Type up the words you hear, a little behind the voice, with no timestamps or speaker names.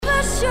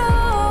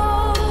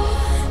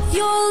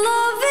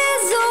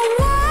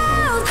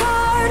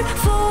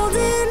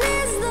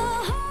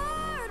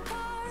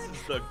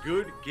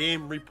Good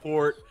Game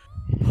Report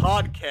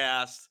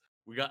podcast.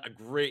 We got a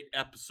great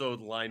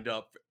episode lined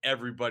up for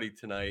everybody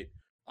tonight.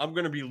 I'm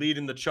going to be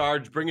leading the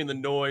charge, bringing the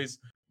noise,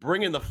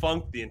 bringing the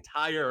funk the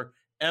entire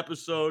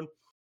episode.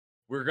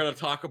 We're going to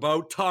talk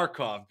about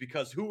Tarkov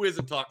because who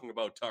isn't talking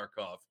about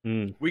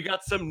Tarkov? We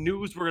got some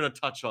news we're going to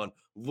touch on.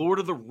 Lord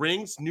of the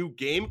Rings, new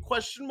game,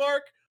 question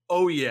mark?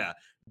 Oh, yeah.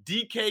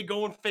 DK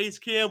going face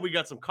cam. We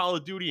got some Call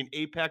of Duty and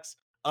Apex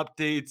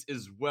updates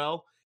as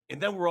well. And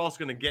then we're also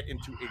going to get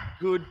into a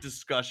good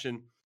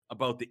discussion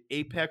about the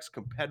Apex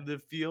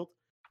competitive field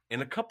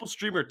and a couple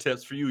streamer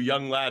tips for you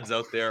young lads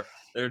out there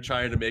that are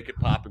trying to make it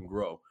pop and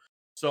grow.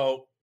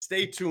 So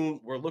stay tuned.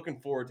 We're looking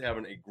forward to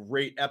having a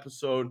great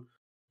episode.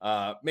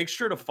 Make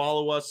sure to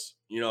follow us,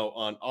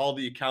 on all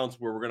the accounts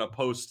where we're going to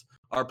post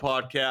our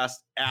podcast,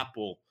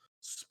 Apple,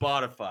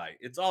 Spotify.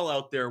 It's all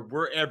out there.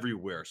 We're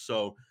everywhere.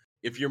 So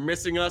if you're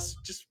missing us,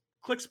 just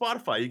click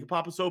Spotify. You can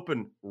pop us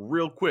open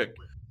real quick.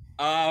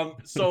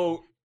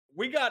 So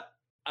we got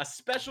a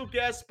special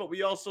guest, but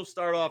we also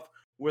start off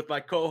with my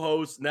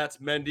co-host, and that's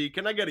Mendy.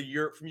 Can I get a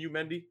yurt from you,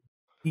 Mendy?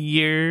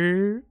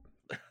 Yurt.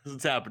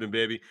 What's happening,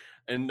 baby?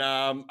 And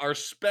our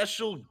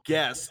special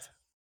guest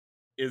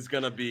is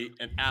going to be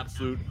an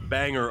absolute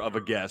banger of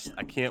a guest.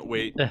 I can't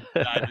wait to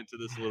dive into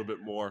this a little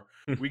bit more.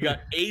 We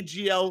got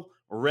AGL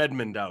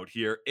Redmond out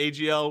here.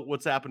 AGL,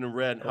 what's happening,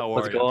 Red? How are you?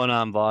 What's going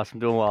on, boss? I'm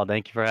doing well.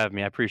 Thank you for having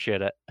me. I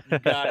appreciate it. You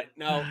got it.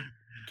 Now,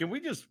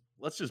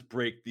 let's just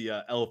break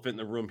the elephant in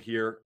the room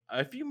here.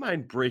 If you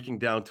mind breaking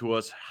down to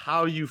us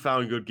how you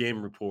found Good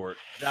Game Report,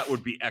 that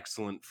would be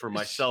excellent for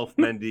myself,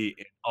 Mendy,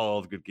 and all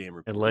of Good Game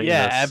Report.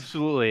 Yeah,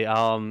 absolutely.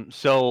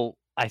 So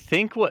I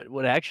think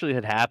what actually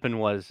had happened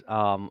was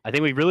I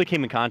think we really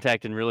came in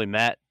contact and really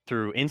met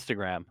through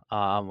Instagram.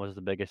 Was the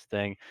biggest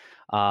thing.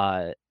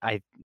 I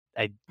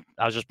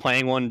was just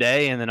playing one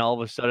day, and then all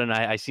of a sudden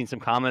I seen some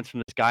comments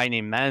from this guy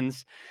named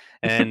Menz,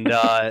 and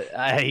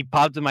he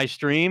popped in my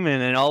stream,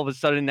 and then all of a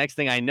sudden, next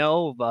thing I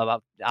know,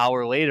 about an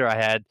hour later, I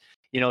had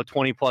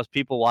 20 plus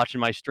people watching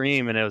my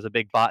stream, and it was a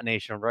big Bot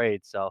Nation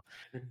raid. So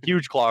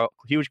huge claw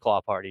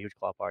party.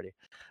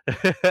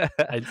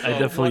 I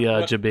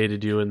definitely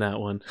debated you in that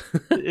one.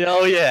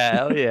 Oh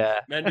yeah.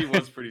 Mendy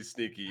was pretty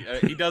sneaky.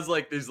 He does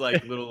like these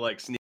little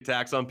sneak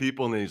attacks on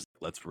people, and then he's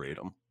like, let's raid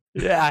them.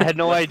 Yeah, I had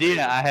no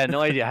idea. I had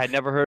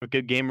never heard of a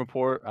Good Game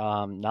Report,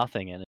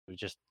 nothing, and it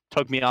just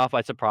took me off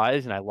by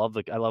surprise. And I love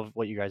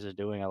what you guys are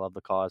doing. I love the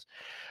cause,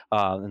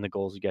 and the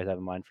goals you guys have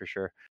in mind for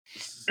sure.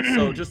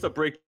 So just a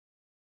break.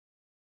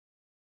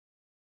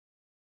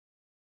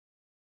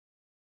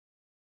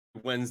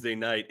 Wednesday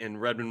night, and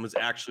Redmond was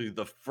actually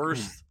the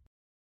first.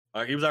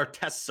 He was our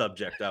test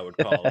subject, I would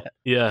call it.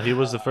 Yeah, he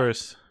was the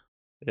first.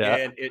 Yeah,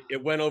 and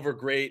it went over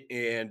great,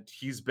 and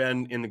he's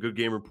been in the Good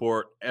Game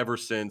Report ever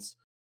since.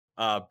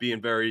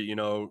 Being very,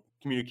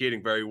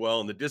 communicating very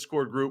well in the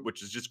Discord group,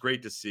 which is just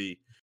great to see.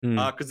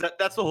 Because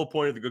that's the whole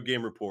point of the Good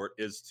Game Report,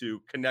 is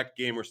to connect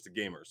gamers to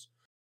gamers.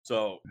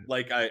 So,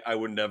 I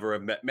would never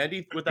have met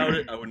Mendy without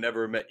it. I would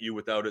never have met you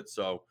without it.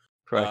 So,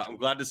 I'm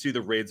glad to see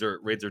the raids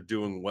are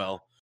doing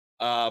well.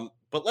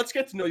 But let's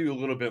get to know you a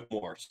little bit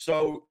more.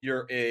 So,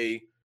 you're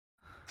a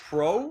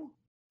pro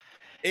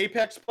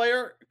Apex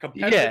player,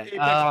 competitive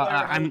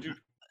Apex player.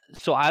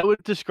 So I would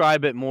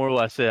describe it more or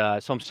less. So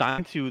I'm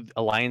signed to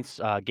Alliance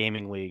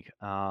Gaming League.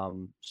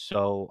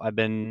 So I've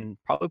been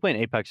probably playing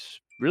Apex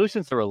really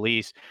since the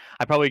release.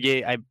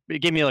 It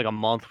gave me like a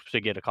month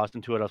to get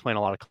accustomed to it. I was playing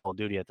a lot of Call of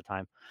Duty at the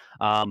time.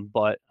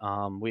 But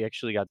we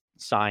actually got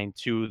signed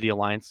to the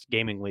Alliance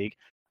Gaming League.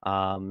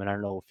 And I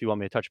don't know if you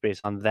want me to touch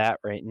base on that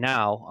right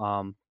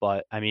now.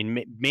 But I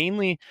mean,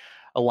 mainly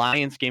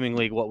Alliance Gaming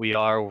League, what we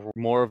are, we're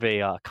more of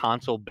a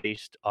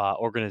console-based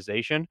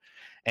organization.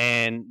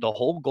 And the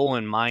whole goal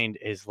in mind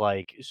is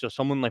so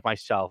someone like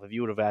myself, if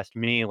you would have asked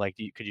me,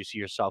 could you see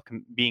yourself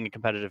being in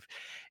competitive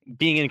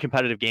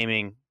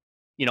gaming,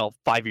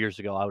 5 years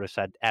ago, I would have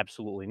said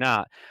absolutely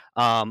not.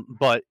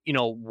 But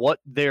what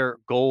their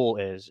goal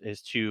is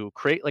to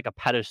create like a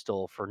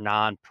pedestal for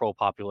non-pro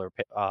popular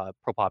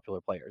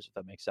players, if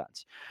that makes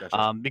sense.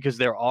 Gotcha. Because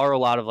there are a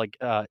lot of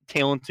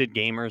talented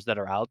gamers that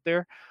are out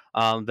there.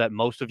 That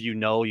most of you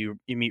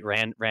meet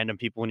random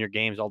people in your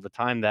games all the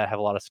time that have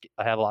a lot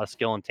of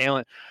skill and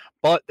talent,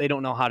 but they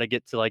don't know how to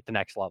get to the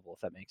next level, if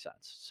that makes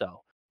sense.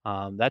 So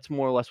that's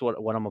more or less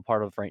what I'm a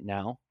part of right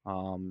now.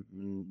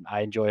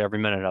 I enjoy every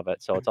minute of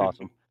it, so it's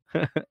awesome.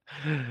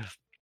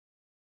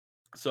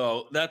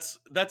 So that's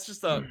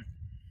just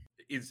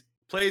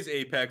plays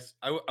Apex.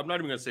 I'm not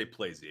even gonna say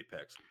plays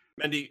Apex.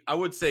 Mendy, I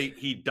would say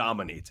he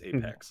dominates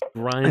Apex.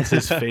 Grinds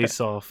his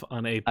face off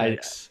on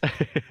Apex.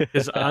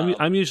 Because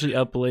I'm usually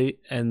up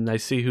late and I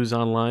see who's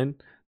online.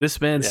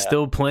 This man's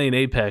still playing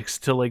Apex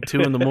till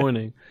 2 in the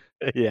morning.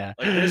 Yeah.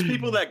 There's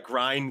people that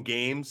grind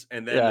games,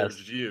 and then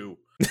there's you.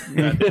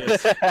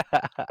 It's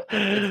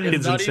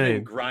not insane.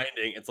 Even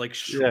grinding. It's like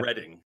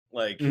shredding.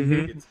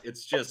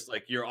 It's just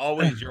you're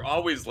always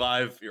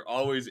live. You're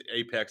always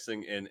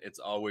Apexing, and it's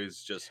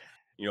always just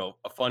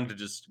a fun to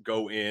just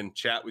go in,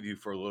 chat with you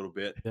for a little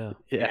bit,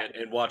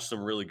 and watch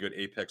some really good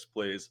Apex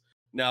plays.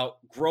 Now,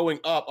 growing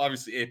up,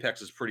 obviously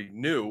Apex is pretty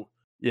new.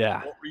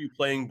 Yeah. What were you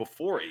playing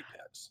before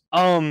Apex?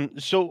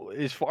 So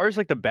as far as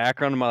like the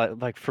background of my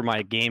like for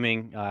my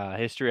gaming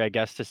history, I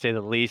guess to say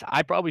the least,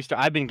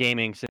 I've been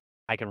gaming since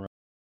I can remember.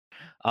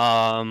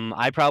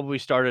 I probably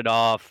started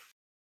off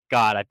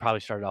I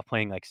probably started off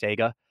playing like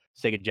Sega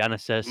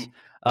Genesis. Mm,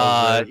 I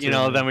was there You too,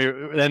 know,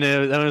 man. then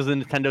it was the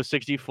Nintendo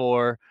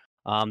 64,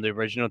 the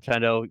original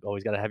Nintendo. You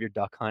always got to have your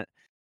Duck Hunt.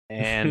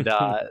 And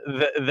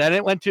then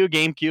it went to a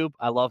GameCube.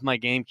 I love my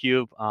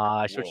GameCube.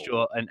 I switched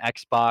whoa. to an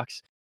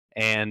Xbox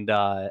and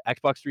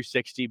Xbox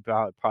 360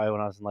 probably when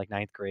I was in like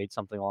ninth grade,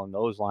 something along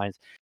those lines.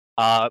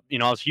 You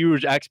know, I was a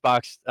huge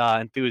Xbox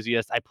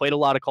enthusiast. I played a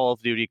lot of Call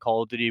of Duty.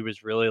 Call of Duty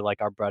was really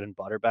like our bread and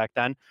butter back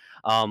then.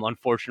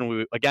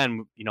 Unfortunately,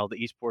 again, you know, the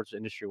esports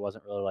industry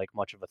wasn't really like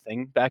much of a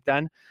thing back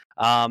then.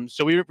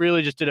 So we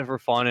really just did it for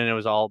fun, and it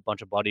was all a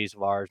bunch of buddies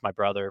of ours. My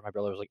brother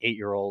was like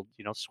 8-year-old,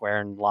 you know,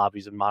 swearing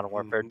lobbies in Modern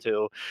Warfare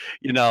 2.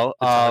 You know,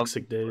 The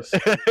toxic days.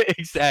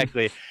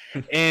 exactly.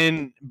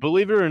 And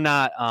believe it or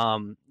not,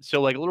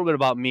 so like a little bit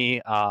about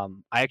me.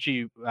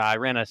 I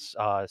ran a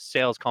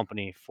sales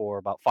company for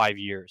about 5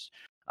 years.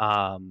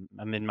 I'm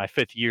in my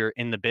 5th year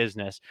in the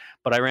business,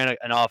 but I ran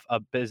a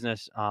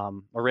business. I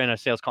ran a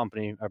sales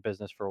company or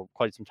business for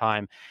quite some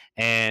time,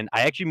 and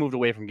I actually moved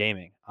away from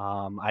gaming.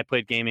 I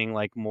played gaming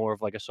like more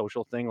of like a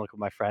social thing, like with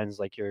my friends,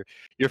 like your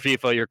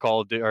FIFA, your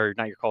Call of Duty, or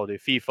not your Call of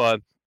Duty, FIFA.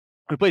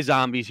 We play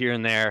zombies here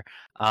and there,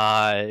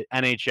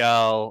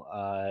 NHL,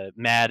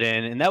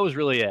 Madden, and that was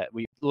really it.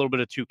 We a little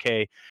bit of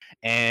 2K,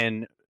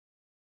 and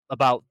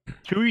about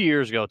 2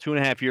 years ago,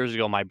 2.5 years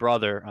ago, my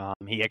brother,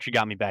 he actually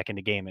got me back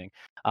into gaming.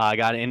 I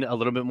got in a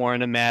little bit more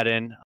into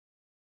Madden.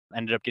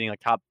 Ended up getting like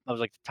top. I was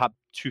like the top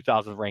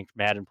 2,000 ranked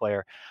Madden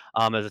player,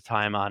 at the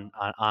time on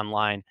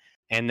online.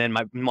 And then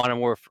my Modern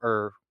Warfare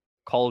or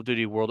Call of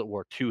Duty World at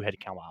War 2 had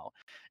come out,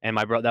 and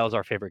my brother that was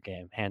our favorite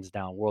game, hands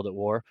down, World at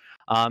War.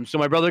 So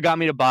my brother got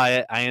me to buy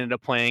it. I ended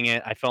up playing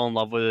it. I fell in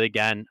love with it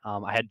again.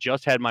 I had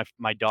just had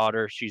my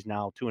daughter. She's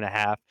now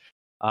 2.5.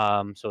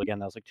 So again,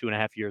 that was like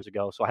 2.5 years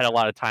ago. So I had a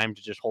lot of time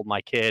to just hold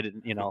my kid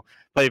and, you know,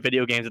 play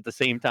video games at the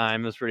same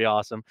time. It was pretty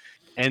awesome.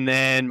 And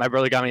then my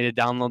brother got me to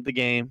download the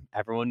game.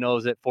 Everyone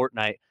knows it,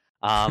 Fortnite.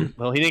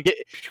 Well, he didn't get.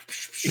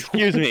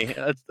 Excuse me.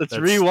 Let's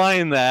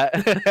rewind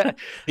that.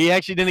 He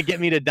actually didn't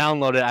get me to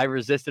download it. I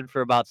resisted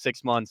for about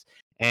 6 months,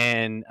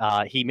 and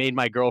he made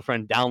my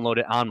girlfriend download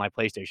it on my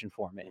PlayStation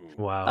for me.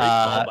 Wow. Great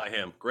call by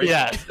him. Great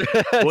Yes.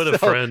 call. What a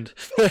friend.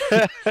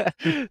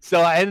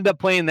 So I ended up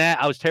playing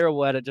that. I was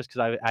terrible at it just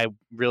because I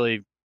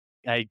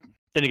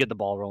didn't get the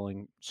ball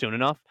rolling soon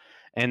enough.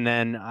 And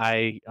then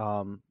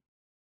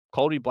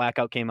Call of Duty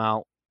Blackout came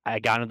out. I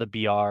got into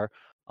the BR.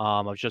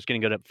 I was just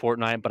getting good at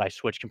Fortnite, but I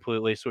switched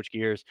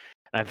gears,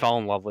 and I fell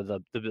in love with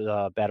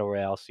the battle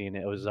royale scene.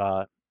 It was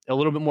a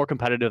little bit more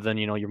competitive than,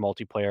 you know, your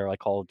multiplayer like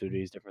Call of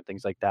Duties, different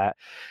things like that.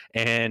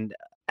 And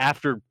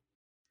after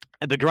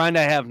the grind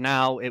I have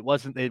now, it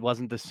wasn't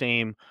the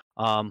same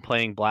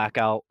playing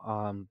Blackout,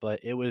 but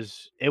it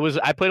was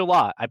I played a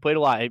lot.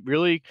 It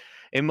really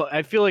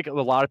I feel like a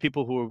lot of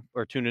people who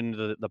are tuned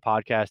into the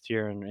podcast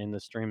here and in the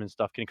stream and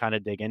stuff can kind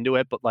of dig into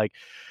it, but like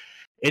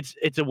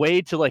it's a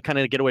way to like kind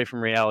of get away from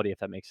reality, if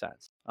that makes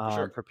sense,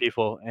 Sure. for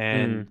people.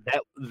 And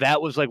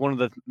that was like one of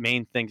the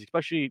main things,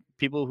 especially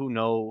people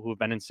who've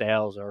been in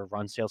sales or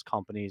run sales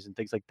companies and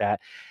things like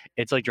that.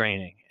 It's like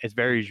draining. It's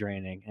very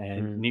draining.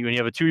 And when you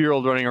have a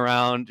 2-year-old running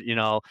around, you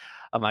know,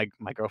 my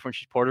girlfriend,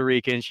 she's Puerto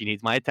Rican, she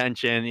needs my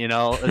attention, you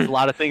know, there's a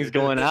lot of things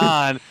going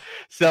on.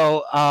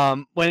 So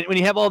when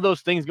you have all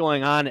those things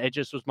going on, it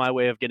just was my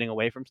way of getting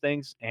away from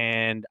things,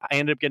 and I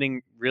ended up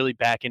getting really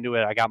back into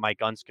it. I got my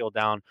gun skill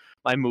down,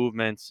 my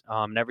movements,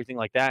 and everything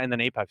like that. And then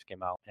Apex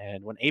came out,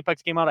 and when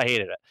Apex came out, I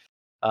hated it.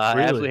 I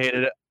Really? absolutely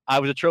hated it. I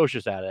was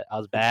atrocious at it. I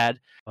was bad.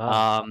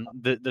 Wow.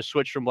 The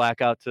switch from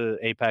Blackout to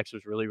Apex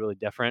was really really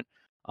different.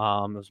 It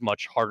was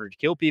much harder to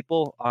kill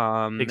people.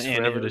 Takes And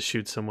forever to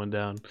shoot someone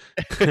down.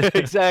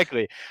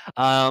 exactly.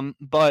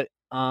 But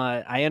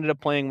I ended up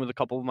playing with a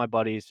couple of my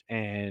buddies,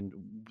 and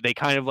they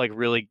kind of like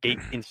really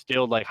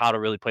instilled like how to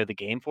really play the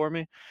game for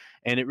me,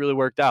 and it really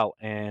worked out.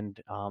 And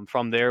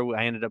from there,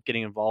 I ended up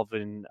getting involved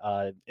in.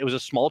 It was a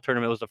small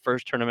tournament. It was the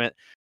first tournament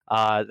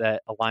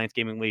that Alliance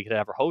Gaming League had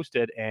ever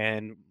hosted,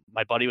 and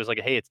my buddy was like,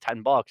 "Hey, it's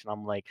 $10," and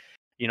I'm like,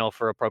 you know,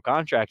 for a pro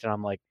contract, and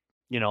I'm like,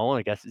 you know,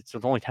 I guess it's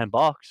only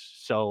 $10,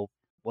 so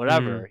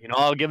whatever, you know,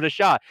 I'll give it a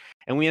shot.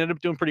 And we ended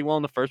up doing pretty well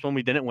in the first one.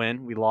 We didn't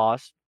win, we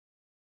lost.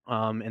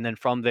 And then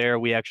from there,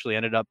 we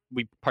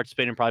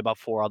participated in probably about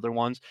 4 other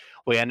ones.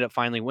 We ended up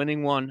finally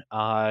winning one.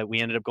 We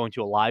ended up going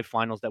to a live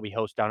finals that we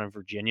host down in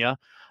Virginia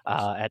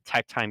at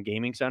Tech Time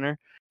Gaming Center.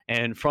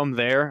 And from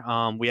there,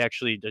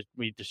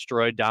 we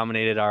destroyed,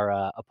 dominated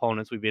our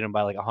opponents. We beat them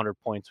by like 100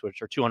 points,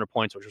 or 200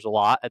 points, which was a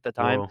lot at the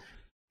time. Whoa.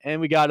 And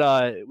we got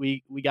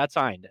we got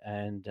signed.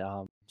 And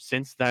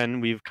since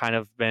then, we've kind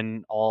of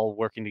been all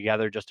working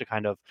together just to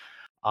kind of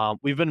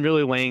we've been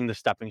really laying the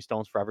stepping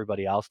stones for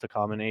everybody else to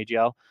come in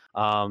AGL.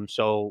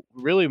 So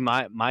really,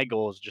 my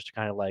goal is just to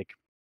kind of like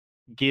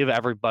give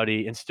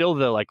everybody, instill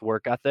the like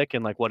work ethic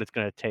and like what it's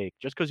going to take.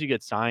 Just because you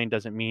get signed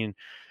doesn't mean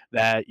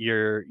that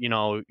you're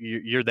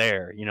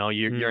there.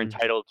 You're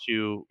entitled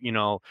to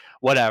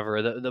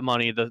whatever the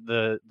money,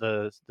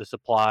 the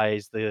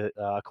supplies, the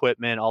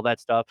equipment, all that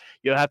stuff.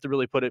 You have to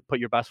really put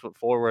your best foot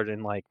forward,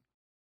 and like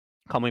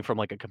coming from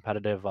like a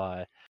competitive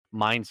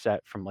mindset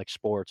from like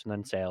sports and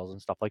then sales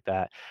and stuff like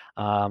that.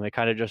 It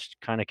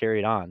kind of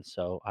carried on.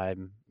 So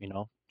I'm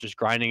just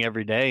grinding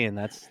every day, and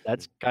that's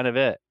kind of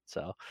it.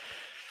 So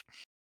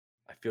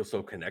I feel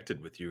so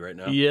connected with you right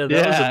now. Yeah,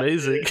 that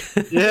was amazing.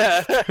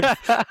 Yeah.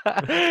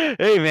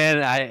 Hey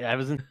man, I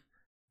was in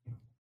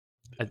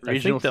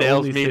regional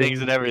sales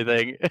meetings and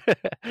everything.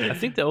 I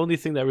think the only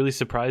thing that really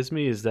surprised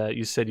me is that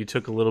you said you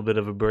took a little bit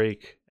of a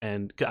break,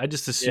 and I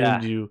just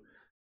assumed you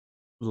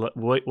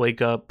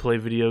wake up, play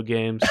video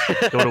games,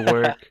 go to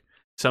work,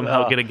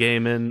 somehow get a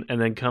game in, and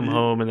then come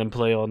home and then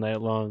play all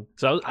night long.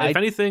 So if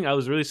anything, I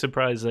was really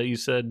surprised that you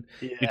said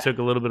you took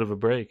a little bit of a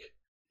break.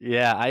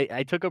 Yeah,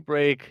 I took a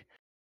break.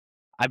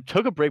 I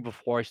took a break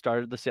before I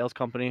started the sales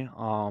company. It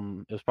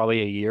was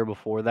probably a year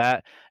before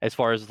that, as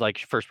far as like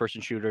first person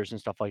shooters and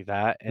stuff like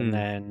that. And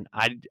then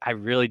I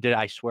really did.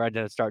 I swear I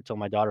didn't start till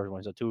my daughter was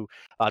born. So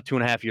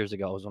 2.5 years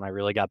ago was when I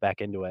really got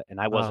back into it. And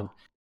I wasn't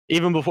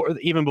even before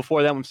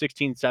that. When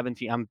 16,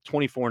 17, I'm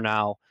 24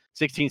 now.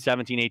 16,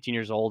 17, 18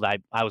 years old.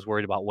 I was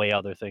worried about way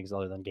other things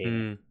other than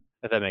gaming.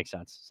 If that makes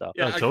sense. So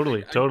yeah,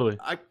 totally.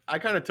 I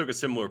kind of took a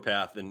similar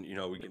path, and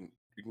we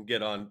can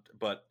get on,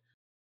 but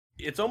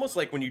it's almost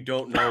like when you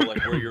don't know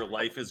like where your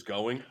life is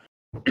going,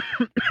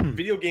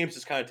 video games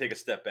just kind of take a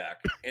step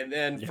back. And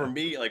then for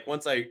me, like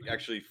once I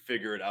actually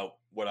figured out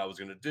what I was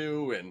going to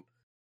do, and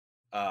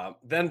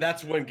then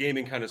that's when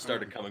gaming kind of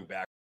started coming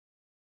back.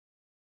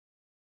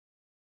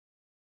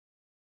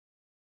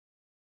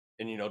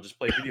 And just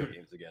play video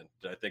games again.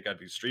 Did I think I'd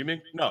be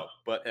streaming? No,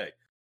 but hey,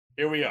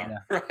 here we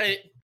are, right?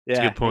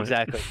 Yeah, good point.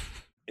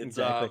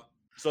 Exactly.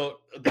 So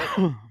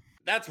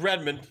that's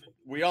Redmond.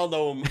 We all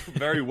know him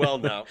very well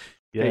now.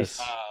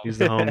 Yes, he's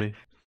the homie.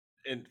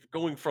 And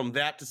going from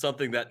that to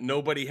something that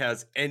nobody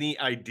has any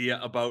idea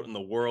about in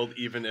the world,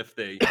 even if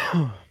they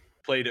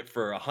played it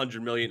for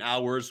 100 million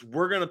hours,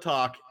 we're going to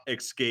talk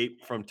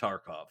Escape from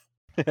Tarkov.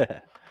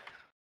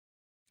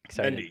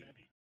 Mendy,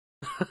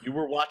 you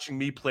were watching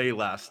me play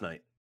last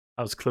night.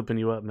 I was clipping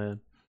you up, man.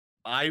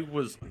 I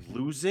was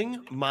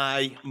losing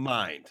my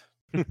mind.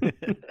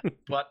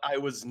 But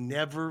I've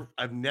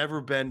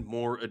never been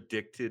more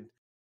addicted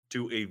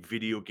to a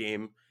video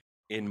game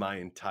in my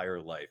entire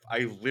life.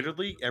 I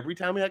literally, every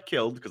time I got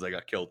killed, because I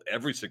got killed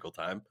every single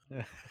time,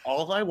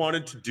 all I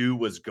wanted to do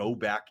was go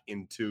back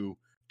into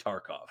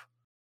Tarkov.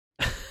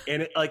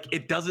 And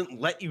it doesn't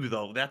let you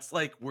though. That's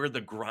like where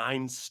the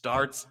grind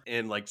starts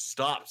and like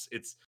stops. I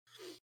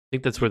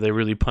think that's where they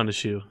really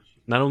punish you.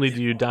 Not only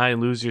do you die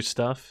and lose your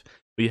stuff,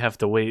 but you have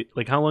to wait.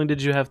 Like, how long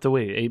did you have to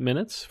wait? 8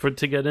 minutes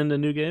to get in a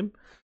new game?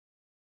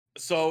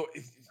 So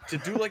to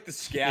do like the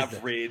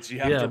scav raids, you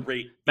have to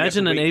rate.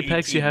 Imagine in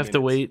Apex, you have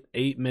to wait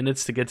 8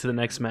 minutes to get to the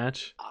next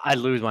match. I'd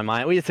lose my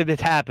mind. Well,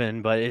 it's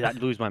happened, but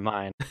I'd lose my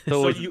mind.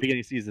 So it's the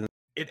beginning season.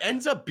 It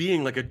ends up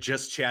being like a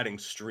just chatting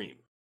stream,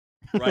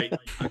 right?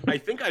 I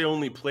think I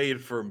only played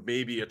for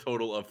maybe a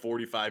total of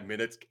 45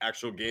 minutes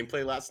actual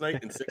gameplay last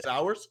night in 6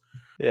 hours.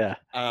 Yeah.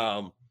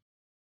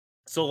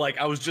 So like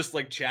I was just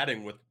like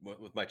chatting with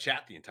my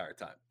chat the entire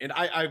time, and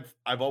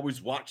I've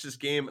always watched this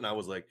game, and I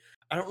was like,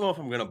 I don't know if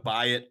I'm gonna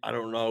buy it. I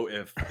don't know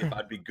if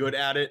I'd be good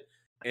at it.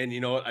 And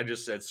you know what? I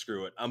just said,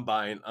 screw it. I'm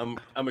buying.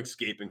 I'm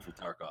escaping from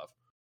Tarkov.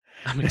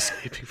 I'm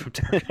escaping from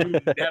Tarkov.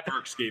 You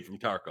never escape from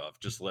Tarkov.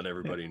 Just to let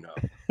everybody know.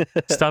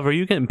 Stav, are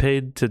you getting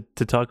paid to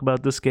talk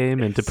about this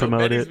game and to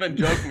promote it? He's been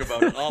joking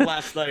about it all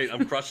last night.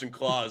 I'm crushing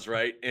claws,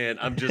 right? And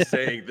I'm just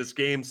saying, this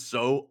game's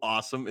so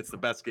awesome. It's the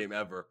best game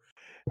ever.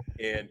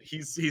 And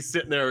he's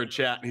sitting there in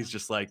chat, and he's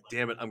just like,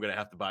 "Damn it, I'm gonna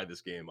have to buy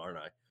this game, aren't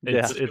I?"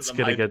 It's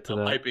gonna get to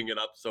that. I'm hyping it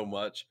up so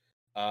much.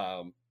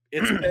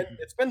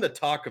 It's been the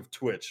talk of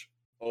Twitch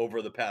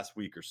over the past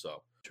week or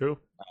so. True.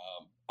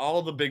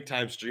 All the big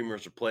time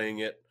streamers are playing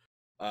it.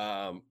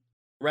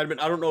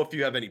 Redmond, I don't know if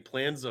you have any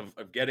plans of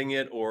getting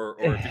it or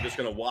if you're just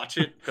gonna watch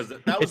it, because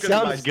that was. It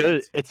sounds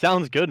good. It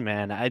sounds good,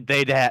 man.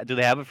 Do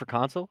they have it for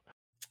console?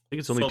 I think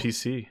it's only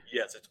PC.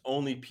 Yes, it's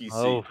only PC.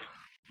 Oh.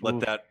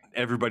 Let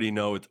everybody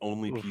know it's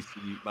only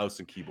PC, mouse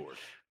and keyboard.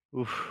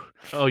 Oof.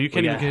 Oh, you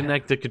can't even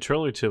connect the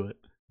controller to it.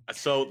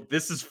 So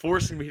this is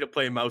forcing me to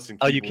play mouse and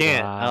keyboard. Oh, you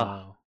can't.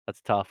 Wow. Oh,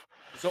 that's tough.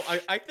 So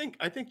I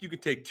think you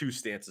could take two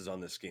stances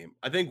on this game.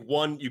 I think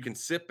one, you can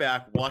sit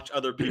back, watch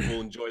other people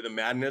enjoy the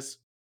madness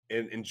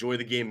and enjoy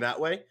the game that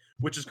way,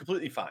 which is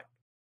completely fine.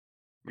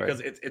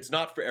 Because it's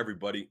not for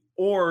everybody.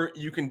 Or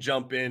you can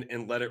jump in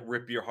and let it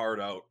rip your heart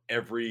out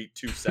every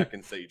 2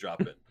 seconds that you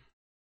drop in.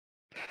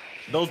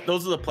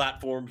 Those are the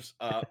platforms.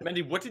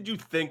 Mendy, what did you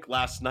think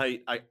last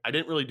night? I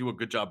didn't really do a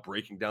good job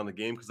breaking down the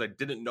game because I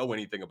didn't know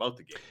anything about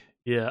the game.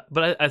 Yeah,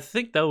 but I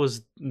think that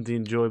was the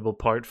enjoyable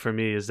part for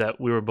me, is that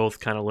we were both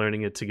kind of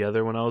learning it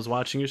together when I was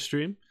watching your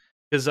stream.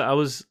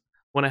 Because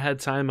when I had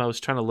time, I was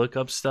trying to look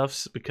up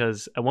stuff,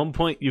 because at one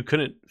point you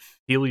couldn't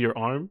feel your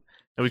arm.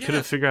 and we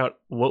couldn't figure out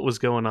what was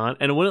going on,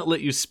 and it wouldn't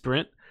let you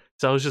sprint.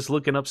 So I was just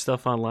looking up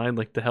stuff online,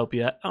 like to help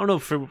you out. I don't know,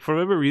 for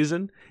whatever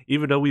reason,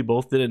 even though we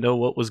both didn't know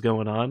what was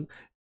going on,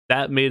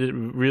 that made it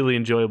really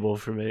enjoyable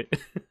for me.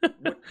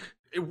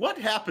 What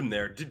happened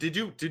there? Did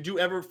you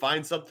ever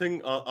find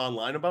something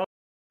online about it?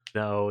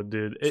 No,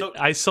 dude.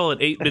 I saw an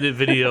 8-minute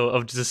video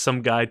of just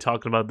some guy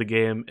talking about the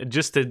game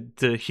just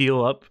to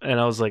heal up, and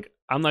I was like,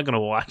 I'm not gonna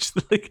watch.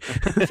 So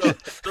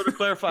to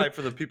clarify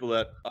for the people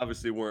that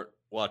obviously weren't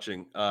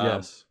watching,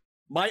 yes.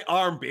 My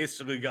arm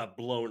basically got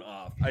blown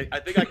off. I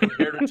think I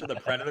compared it to the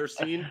Predator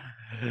scene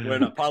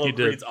when Apollo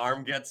Creed's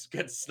arm gets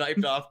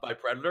sniped off by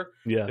Predator.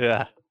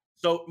 Yeah.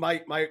 So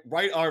my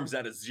right arm's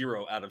at a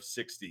 0 out of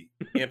 60,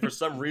 and for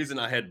some reason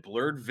I had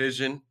blurred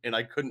vision and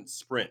I couldn't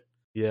sprint.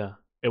 Yeah,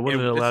 it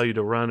wouldn't allow you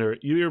to run, or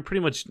you were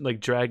pretty much like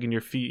dragging your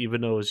feet,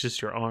 even though it was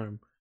just your arm.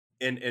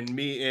 And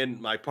me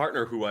and my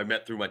partner, who I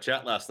met through my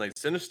chat last night,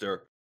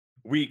 Sinister,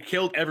 we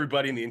killed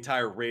everybody in the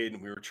entire raid,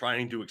 and we were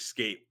trying to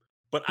escape,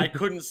 but I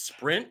couldn't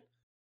sprint.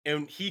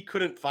 And he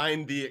couldn't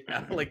find the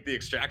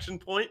extraction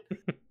point,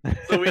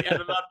 so we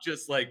ended up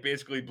just like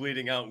basically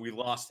bleeding out, and we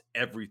lost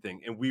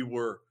everything, and we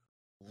were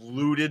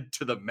looted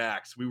to the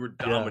max. We were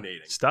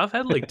dominating. Stav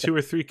had like 2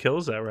 or 3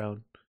 kills that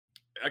round.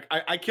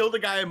 I killed a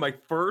guy in my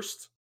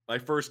first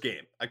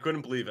game. I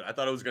couldn't believe it. I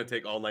thought it was going to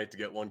take all night to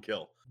get 1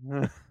 kill.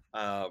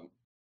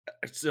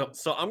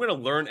 So I'm going to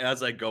learn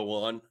as I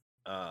go on.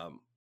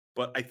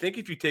 But I think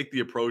if you take the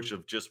approach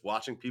of just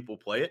watching people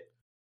play it,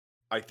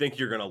 I think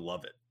you're going to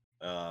love it.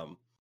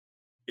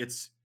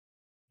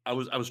 I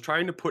was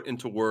trying to put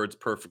into words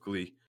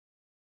perfectly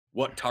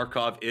what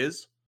Tarkov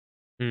is,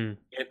 and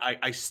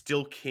I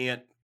still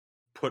can't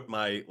put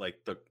my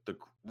the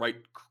right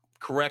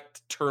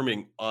correct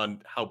terming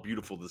on how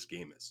beautiful this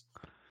game is.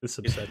 This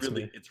upsets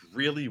me. It's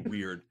really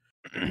weird.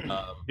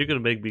 You're gonna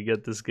make me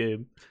get this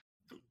game.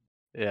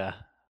 Yeah,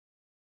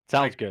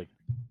 sounds good.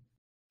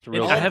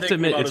 I have to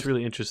admit, it's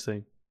really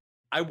interesting.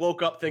 I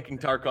woke up thinking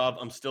Tarkov.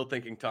 I'm still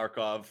thinking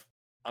Tarkov.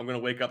 I'm gonna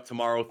wake up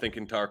tomorrow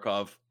thinking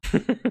Tarkov.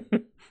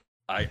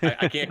 I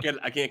can't get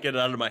it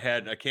out of my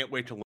head. I can't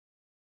wait to learn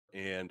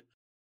and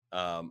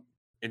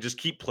just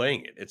keep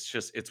playing it.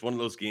 It's one of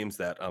those games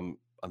that I'm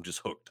just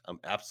hooked. I'm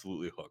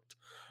absolutely hooked.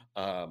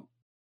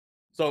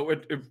 So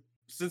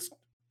since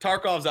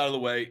Tarkov's out of the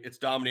way, it's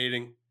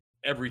dominating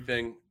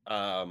everything.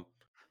 And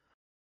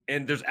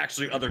there's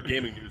actually other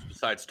gaming news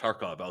besides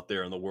Tarkov out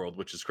there in the world,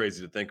 which is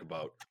crazy to think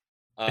about.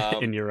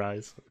 In your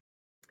eyes.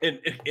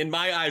 In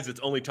my eyes,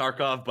 it's only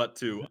Tarkov, but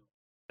to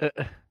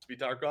be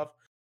Tarkov.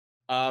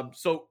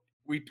 So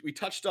we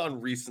touched on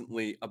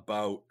recently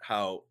about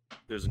how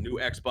there's a new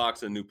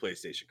Xbox and a new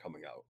PlayStation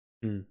coming out.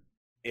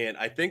 And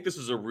I think this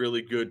is a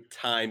really good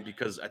time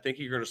because I think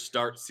you're going to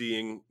start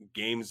seeing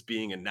games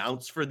being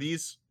announced for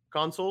these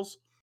consoles.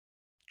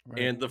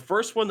 Right. And the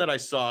first one that I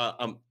saw,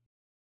 I'm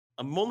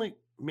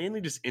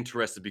mainly just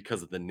interested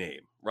because of the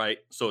name, right?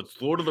 So it's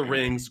Lord of the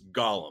Rings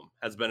Gollum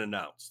has been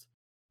announced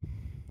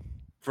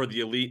for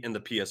the Elite and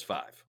the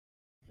PS5.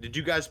 Did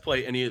you guys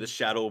play any of the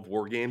Shadow of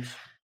War games?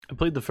 I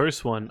played the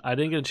first one. I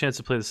didn't get a chance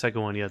to play the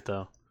second one yet,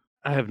 though.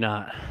 I have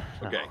not.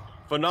 Okay.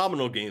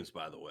 Phenomenal games,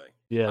 by the way.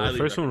 Yeah, the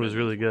first one was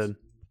really good.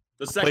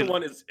 The second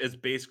one is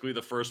basically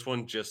the first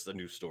one, just a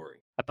new story.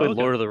 I played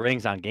Lord of the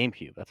Rings on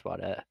GameCube. That's about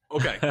it.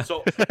 Okay,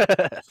 so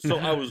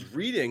I was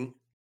reading.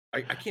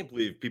 I can't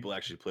believe people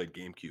actually played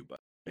GameCube. But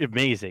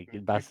amazing,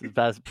 best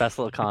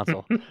little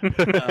console. This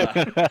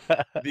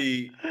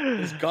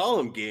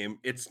Gollum game,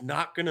 it's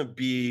not gonna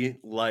be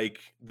like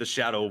the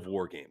Shadow of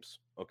War games.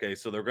 Okay,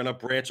 so they're gonna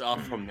branch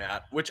off from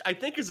that, which I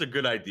think is a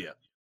good idea.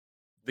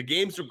 The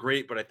games are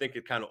great, but I think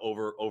it kind of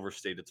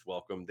overstayed its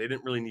welcome. They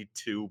didn't really need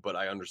 2, but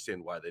I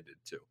understand why they did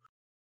 2.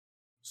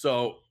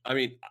 So, I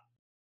mean,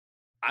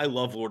 I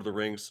love Lord of the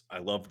Rings. I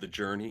love the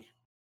journey.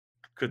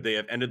 Could they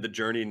have ended the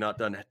journey, not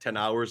done 10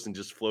 hours, and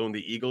just flown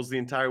the Eagles the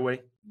entire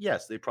way?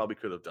 Yes, they probably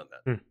could have done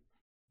that.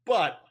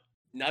 But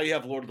now you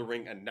have Lord of the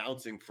Ring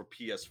announcing for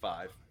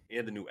PS5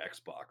 and the new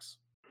Xbox.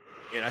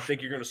 And I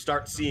think you're going to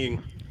start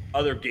seeing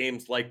other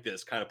games like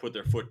this kind of put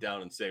their foot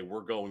down and say,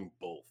 we're going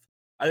both.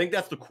 I think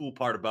that's the cool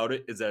part about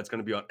it, is that it's going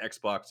to be on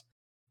Xbox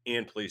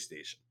and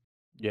PlayStation.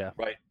 Yeah.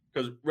 Right?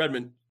 Because,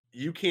 Redmond,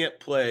 you can't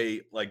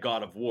play like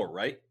God of War,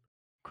 right?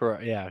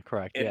 Correct. Yeah,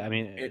 correct. And I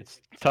mean,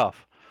 it's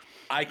tough.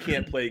 I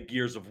can't play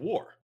Gears of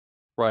War.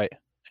 Right.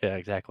 Yeah,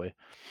 exactly.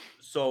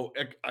 So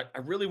I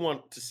really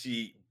want to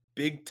see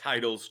big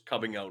titles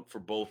coming out for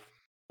both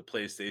the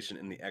PlayStation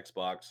and the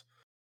Xbox.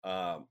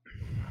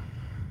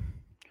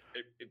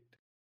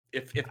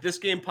 If this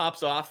game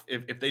pops off,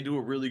 if they do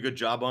a really good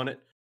job on it,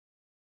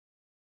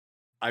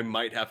 I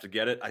might have to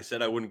get it. I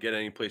said I wouldn't get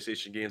any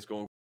PlayStation games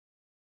going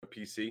on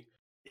PC.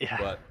 Yeah.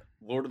 But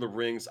Lord of the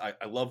Rings, I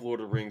love Lord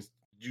of the Rings.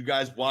 Did you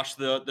guys watch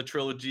the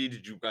trilogy?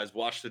 Did you guys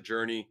watch the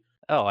journey?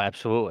 Oh,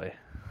 absolutely.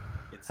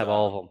 Have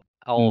all of them.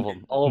 All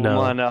of them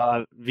on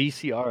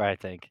VCR, I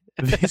think.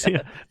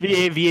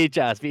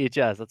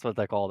 VHS. That's what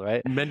they're called,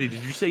 right? Mendy,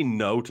 did you say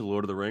no to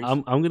Lord of the Rings?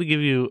 I'm gonna give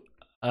you.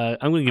 I'm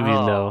gonna give you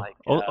no.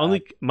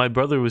 Only my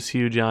brother was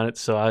huge on it,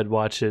 so I'd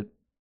watch it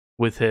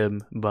with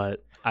him.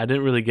 But I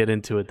didn't really get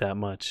into it that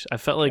much. I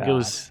felt like it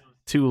was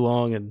too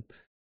long, and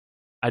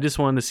I just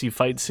wanted to see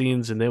fight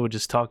scenes, and they would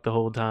just talk the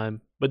whole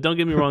time. But don't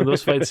get me wrong,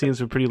 those fight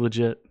scenes were pretty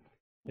legit.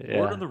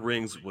 Lord of the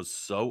Rings was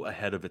so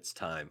ahead of its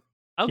time.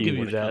 I'll give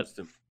you that.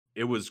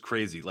 It was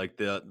crazy. Like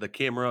the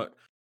camera.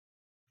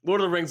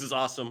 Lord of the Rings is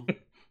awesome.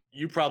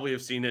 You probably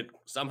have seen it.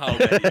 Somehow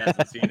Betty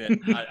hasn't seen it.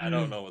 I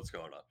don't know what's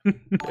going on.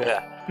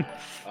 Yeah.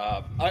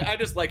 I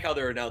just like how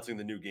they're announcing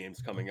the new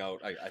games coming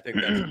out. I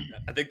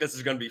think this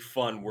is going to be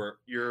fun where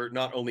you're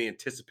not only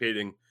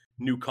anticipating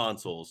new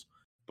consoles,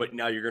 but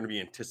now you're going to be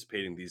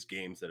anticipating these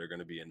games that are going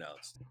to be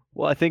announced.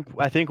 Well, I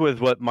think with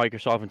what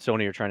Microsoft and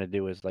Sony are trying to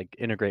do is like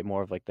integrate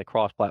more of like the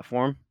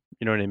cross-platform.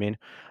 You know what I mean?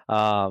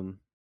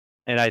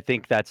 And I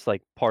think that's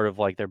like part of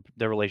like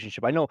their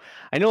relationship. I know.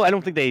 I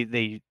don't think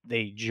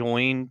they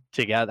join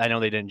together. I know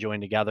they didn't join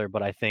together,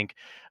 but I think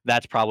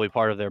that's probably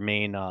part of their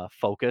main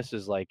focus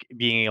is like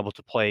being able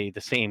to play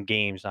the same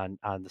games on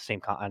the same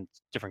on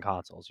different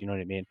consoles. You know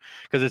what I mean?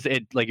 Because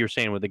it like you're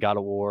saying with the God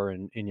of War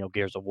and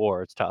Gears of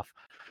War, it's tough.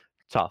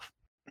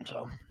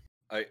 So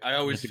I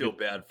always feel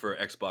bad for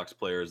Xbox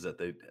players that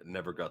they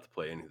never got to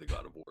play any of the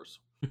God of Wars.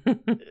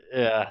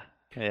 Yeah.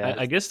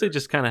 I guess they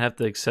just kind of have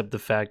to accept the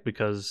fact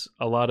because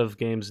a lot of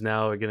games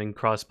now are getting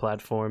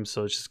cross-platform,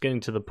 so it's just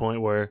getting to the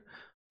point where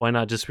why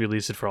not just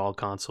release it for all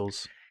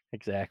consoles?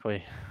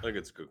 Exactly. I think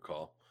it's a good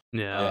call.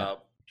 Yeah,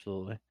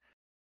 absolutely.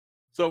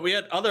 So we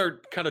had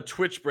other kind of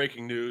Twitch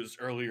breaking news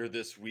earlier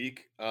this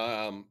week.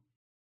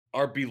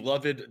 Our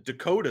beloved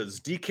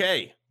Dakota's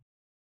DK.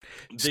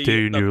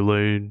 Stay in your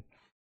lane.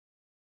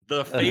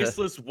 The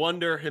faceless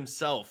wonder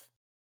himself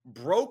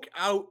broke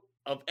out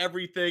of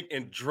everything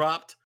and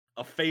dropped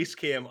a face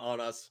cam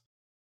on us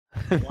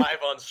live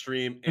on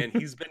stream, and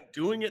he's been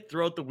doing it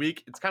throughout the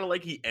week. It's kind of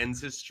like he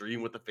ends his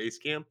stream with a face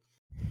cam.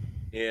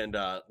 And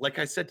like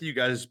I said to you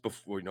guys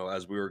before,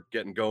 as we were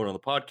getting going on the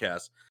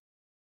podcast,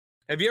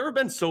 have you ever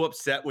been so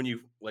upset when you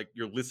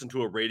listen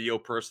to a radio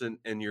person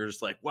and you're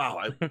just like,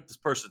 wow, this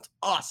person's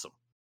awesome.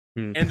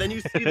 And then you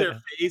see their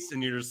face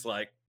and you're just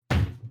like,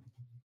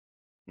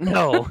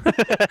 no.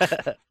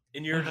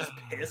 And you're just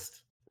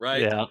pissed,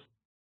 right? Yeah.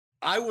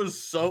 I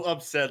was so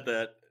upset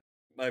that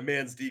my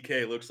man's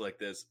DK looks like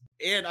this.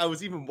 And I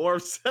was even more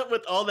upset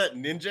with all that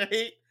ninja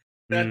hate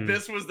that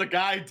this was the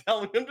guy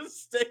telling him to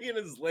stay in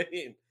his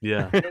lane.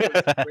 Yeah. It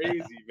was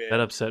crazy, man. That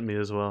upset me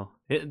as well.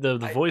 The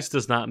voice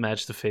does not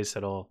match the face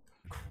at all.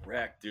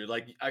 Correct, dude.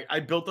 Like I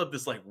built up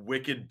this like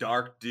wicked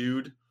dark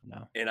dude.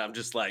 No. And I'm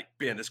just like,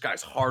 man, this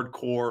guy's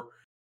hardcore.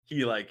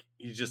 He's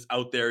just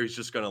out there. He's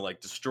just going to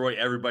like destroy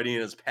everybody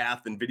in his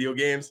path in video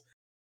games.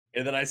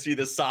 And then I see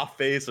this soft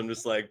face. I'm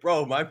just like,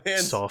 bro, my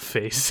man's soft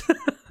face.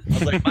 I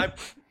was like,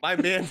 my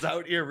man's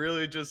out here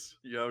really just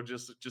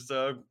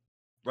a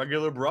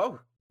regular bro.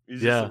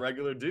 He's just a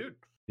regular dude.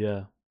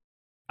 Yeah.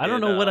 I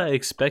don't know what I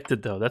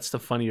expected though. That's the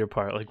funnier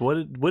part. Like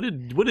what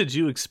did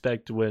you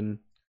expect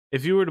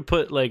if you were to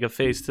put like a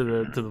face to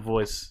the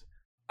voice?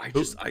 I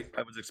was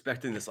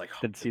expecting this like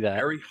didn't see that.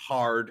 Very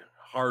hard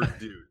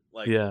dude.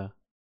 Like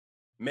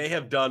may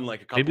have done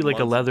like a couple maybe like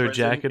a leather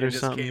jacket or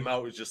just something. Came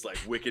out was just like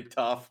wicked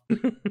tough.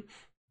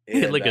 He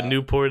had like a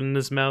Newport in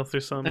his mouth or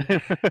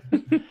something.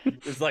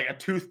 It's like a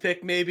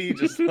toothpick, maybe,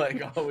 just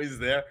like always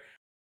there.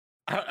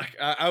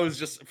 I was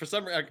just for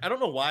some reason I don't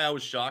know why I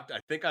was shocked. I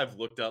think I've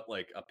looked up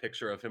like a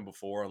picture of him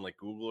before on like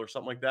Google or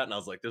something like that, and I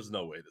was like, "There's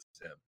no way this is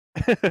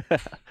him."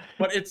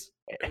 But it's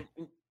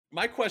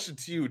my question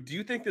to you: do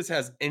you think this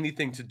has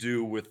anything to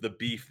do with the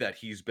beef that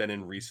he's been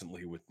in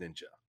recently with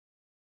Ninja?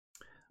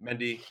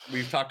 Mendy,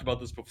 we've talked about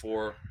this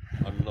before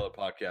on another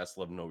podcast.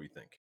 Let them know what you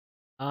think.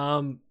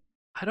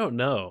 I don't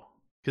know.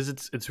 Because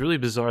it's really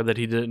bizarre that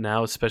he did it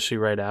now, especially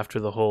right after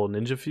the whole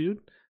Ninja feud.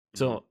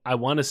 So I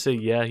want to say,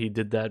 yeah, he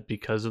did that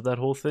because of that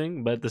whole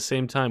thing. But at the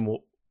same time,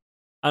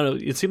 I don't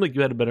know. It seemed like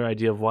you had a better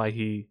idea of why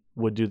he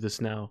would do this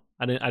now.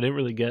 I didn't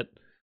really get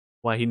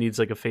why he needs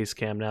like a face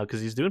cam now because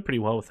he's doing pretty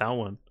well without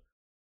one,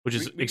 which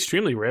is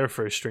extremely rare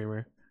for a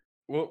streamer.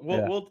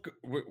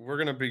 We're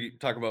gonna be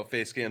talking about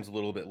face cams a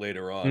little bit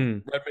later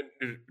on.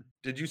 Redmond,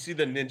 did you see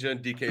the Ninja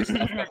and DK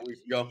stuff a couple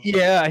weeks ago?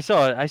 Yeah, I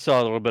saw it. I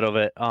saw a little bit of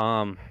it.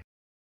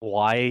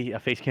 Why a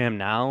face cam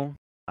now?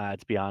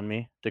 It's beyond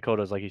me.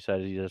 Dakota's, like you said,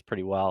 he does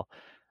pretty well.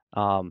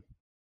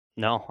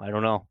 No, I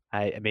don't know.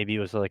 Maybe it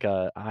was like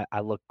I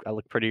look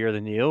prettier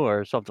than you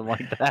or something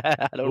like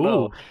that. I don't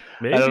know.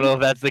 Maybe. I don't know if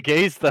that's the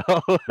case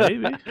though.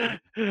 Maybe.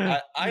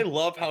 I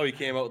love how he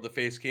came out with the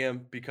face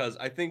cam because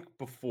I think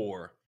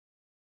before,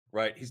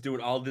 right, he's doing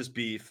all this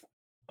beef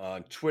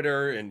on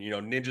Twitter and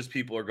Ninja's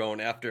people are going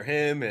after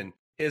him and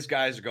his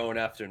guys are going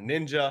after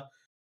Ninja.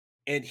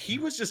 And he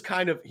was just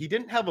he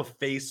didn't have a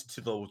face to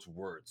those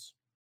words.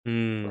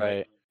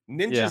 Right.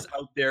 Ninja's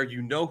out there.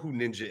 You know who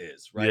Ninja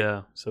is, right?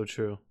 Yeah, so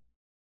true.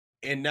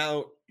 And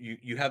now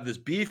you have this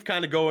beef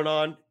kind of going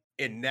on.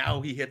 And now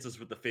he hits us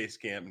with the face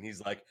cam. And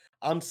he's like,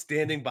 I'm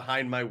standing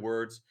behind my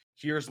words.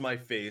 Here's my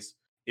face.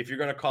 If you're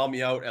going to call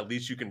me out, at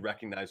least you can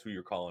recognize who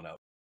you're calling out.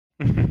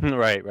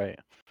 Right.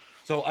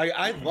 So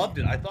I loved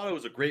it. I thought it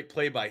was a great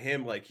play by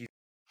him. Like he's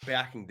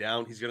backing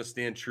down. He's going to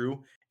stand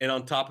true. And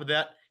on top of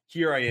that,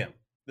 here I am.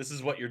 This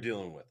is what you're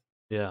dealing with.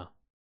 Yeah.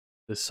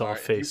 This All right,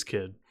 soft face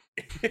kid.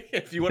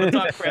 If you want to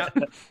talk crap,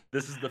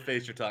 this is the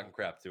face you're talking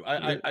crap to.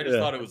 I just Yeah.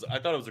 thought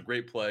it was a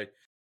great play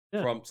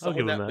Yeah, from I'll someone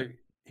give him that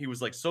he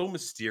was like so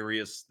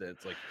mysterious that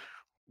it's like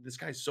this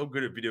guy's so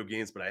good at video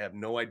games, but I have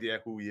no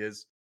idea who he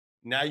is.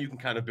 Now you can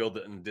kind of build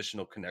an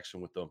additional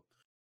connection with them.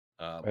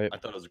 Right. I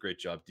thought it was a great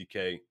job,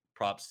 DK.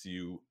 Props to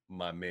you,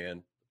 my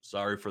man.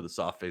 Sorry for the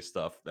soft face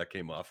stuff that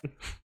came off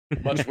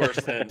much worse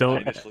than I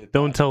initially thought.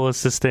 Don't tell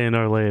us to stay in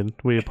our lane.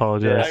 We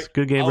apologize.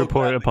 Good Game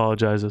Report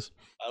apologizes.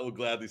 I will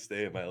gladly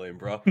stay in my lane,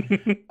 bro.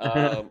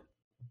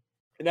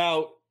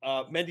 Now,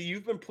 Mendy,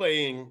 you've been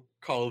playing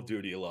Call of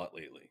Duty a lot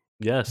lately.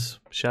 Yes.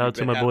 Shout out You've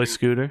to been my boy having-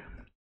 Scooter.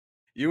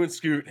 You and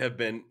Scoot have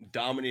been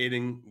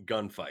dominating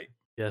gunfight.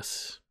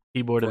 Yes.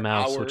 Keyboard and for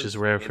mouse, which is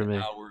rare for me.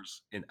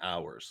 Hours and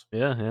hours.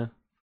 Yeah.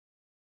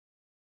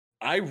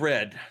 I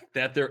read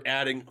that they're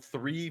adding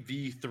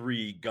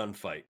 3v3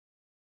 gunfight.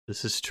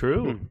 This is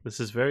true. This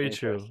is very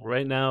true.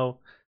 Right now,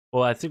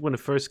 well, I think when it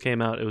first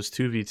came out, it was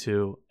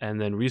 2v2,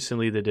 and then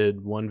recently they did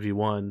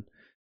 1v1,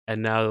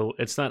 and now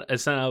it's not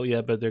out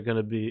yet, but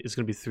it's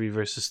gonna be 3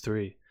 versus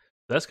 3.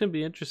 That's gonna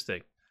be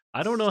interesting.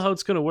 I don't know how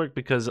it's gonna work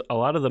because a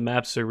lot of the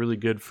maps are really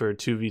good for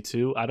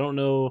 2v2. I don't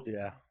know.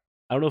 Yeah.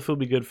 I don't know if it'll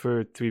be good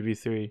for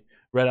 3v3.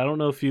 Red, I don't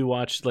know if you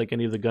watched like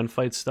any of the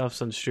gunfight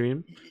stuffs on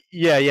stream.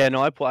 Yeah.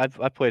 No, I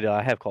played.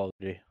 I have Call of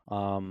Duty.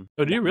 Oh,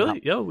 do you really?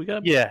 Yo, we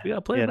got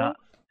to play.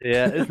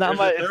 Yeah, it's not There's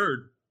my your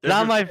third. It's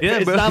not my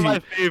Yeah, bro, not my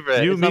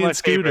favorite. you, It's me, not my and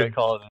Scooter. favorite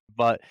Call of Duty,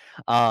 but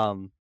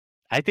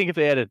I think if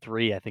they added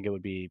 3, I think it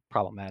would be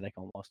problematic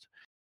almost.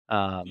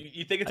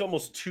 You think it's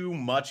almost too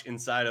much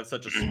inside of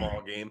such a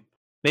small game?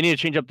 They need to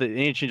change up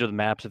the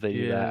maps if they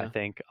do that, I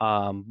think.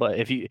 But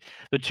if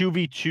the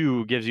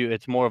 2v2 gives you,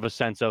 it's more of a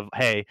sense of,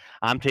 hey,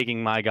 I'm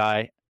taking my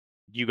guy,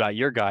 you got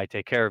your guy,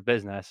 take care of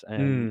business.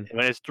 And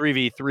when it's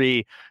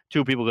 3v3,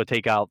 2 people go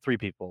take out 3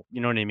 people.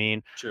 You know what I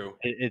mean? True.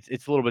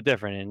 It's a little bit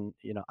different,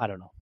 and I don't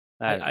know.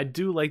 I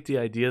do like the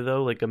idea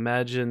though. Like,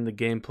 imagine the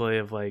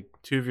gameplay of like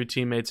 2 of your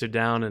teammates are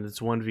down and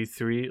it's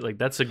 1v3. Like,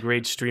 that's a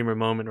great streamer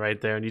moment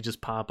right there, and you just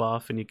pop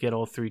off and you get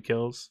all 3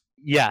 kills.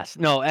 Yes,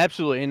 no,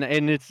 absolutely,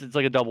 and it's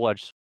like a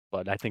double-edged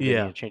sword. I think they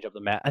need to change up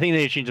the map. I think they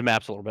need to change the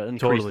maps a little bit,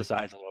 increase the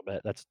size a little bit.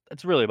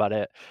 That's really about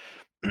it.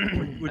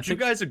 Would you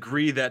guys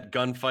agree that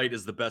gunfight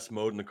is the best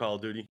mode in the Call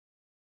of Duty?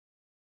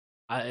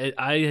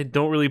 I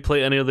don't really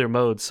play any other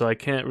modes, so I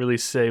can't really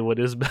say what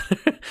is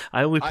better.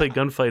 I only play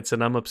gunfights,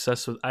 and I'm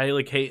obsessed with. I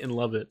like hate and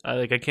love it.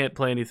 I can't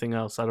play anything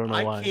else. I don't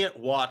know why. I can't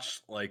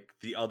watch like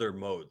the other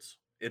modes.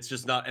 It's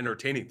just not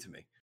entertaining to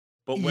me.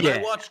 But when I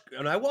watch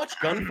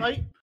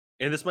gunfight,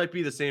 and this might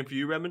be the same for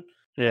you, Redmond.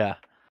 Yeah.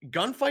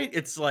 Gunfight,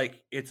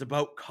 it's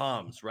about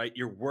comms, right?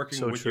 You're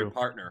working with your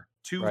partner.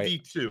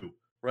 2v2,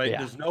 right? Yeah.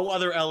 There's no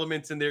other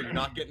elements in there. You're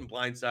not getting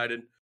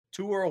blindsided.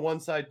 2 are on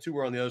one side, 2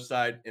 are on the other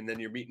side, and then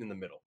you're meeting in the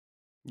middle.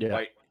 Yeah.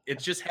 Right. It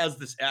just has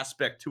this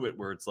aspect to it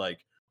where it's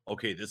like,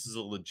 okay, this is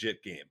a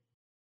legit game.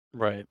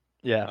 Right.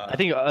 Yeah. I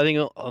think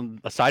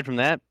aside from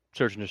that,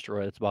 Search and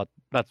Destroy, that's about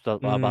the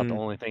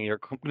only thing you're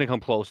going to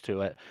come close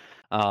to it.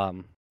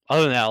 Other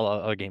than that,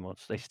 other game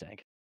modes, they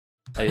stink.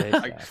 They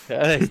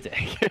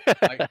stink.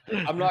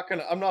 I'm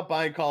not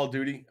buying Call of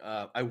Duty.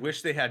 I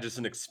wish they had just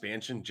an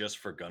expansion just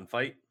for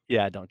gunfight.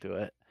 Yeah, don't do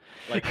it.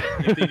 Like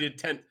if they did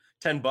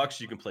 $10,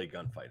 you can play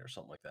gunfight or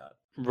something like that.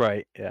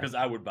 Right. Yeah. Because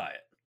I would buy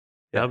it.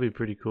 That'd be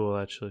pretty cool,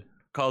 actually.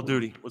 Call of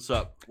Duty, what's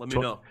up? Let me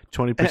know.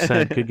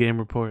 20%. Good Game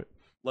Report.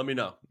 Let me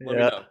know. Let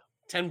me know.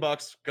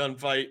 $10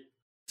 gunfight.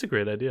 It's a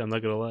great idea. I'm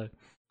not gonna lie.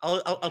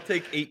 I'll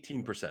take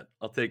 18%.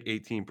 I'll take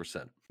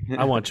 18%.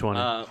 I want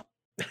 20.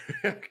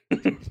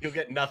 You'll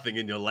get nothing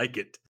and you'll like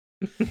it.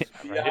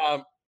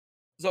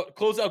 So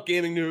close out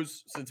gaming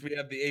news, since we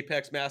have the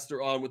Apex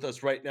Master on with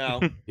us right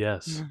now.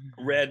 Yes.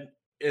 Red,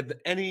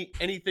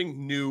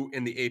 anything new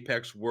in the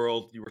Apex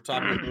world? You were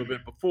talking a little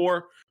bit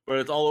before, but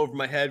it's all over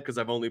my head because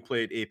I've only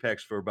played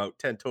Apex for about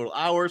 10 total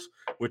hours,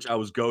 which I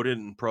was goated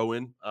and pro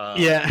in.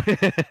 Yeah.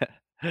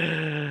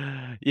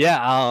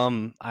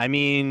 I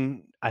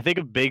mean, I think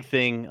a big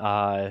thing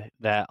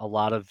that a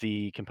lot of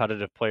the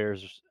competitive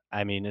players,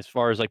 I mean, as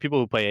far as like people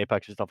who play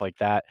Apex and stuff like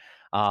that,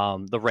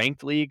 the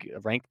ranked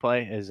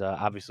play is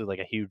obviously like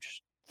a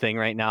huge thing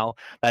right now.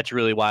 That's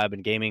really why I've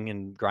been gaming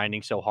and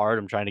grinding so hard.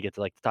 I'm trying to get to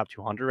like the top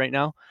 200 right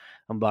now.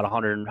 I'm about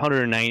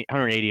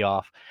 180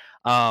 off.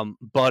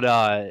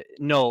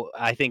 No,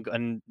 I think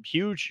a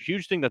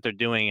huge thing that they're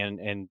doing,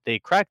 and they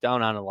crack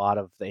down on a lot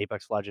of the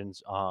Apex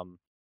Legends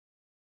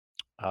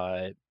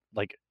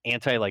like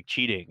anti like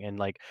cheating and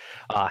like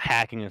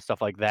hacking and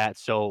stuff like that.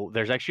 So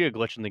there's actually a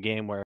glitch in the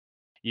game where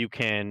you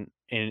can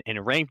in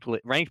a ranked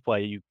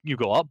play, you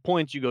go up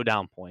points, you go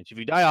down points. If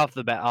you die off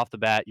the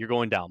bat, you're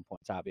going down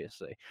points,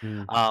 obviously.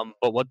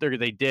 But what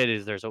they did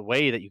is there's a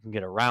way that you can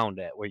get around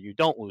it where you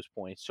don't lose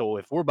points. So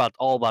if we're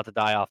all about to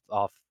die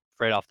off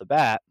right off the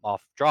bat,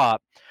 off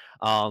drop,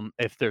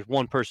 if there's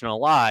one person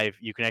alive,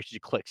 you can actually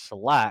click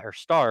select or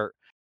start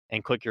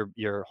and click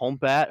your home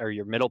pad or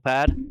your middle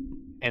pad,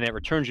 and it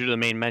returns you to the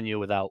main menu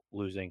without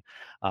losing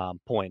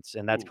points,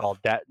 and that's Oof.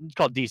 it's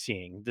called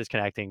DCing,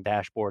 disconnecting,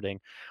 dashboarding,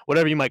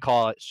 whatever you might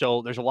call it.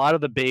 So there's a lot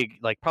of the big,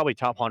 like probably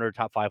top 100,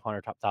 top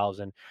 500, top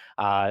 1,000.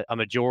 A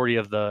majority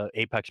of the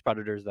Apex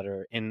Predators that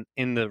are in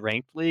the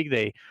ranked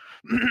league,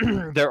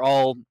 they're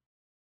all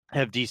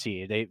have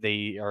DC.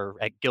 They are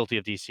guilty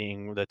of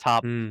DCing. The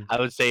top, Mm. I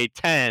would say,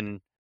 10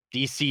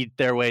 DC'd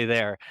their way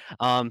there.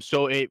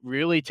 So it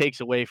really takes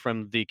away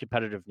from the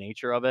competitive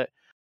nature of it.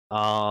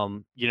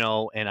 And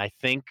I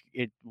think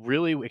it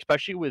really,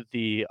 especially with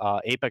the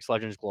Apex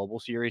Legends Global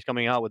series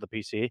coming out with the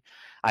PC,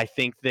 I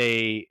think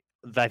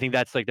I think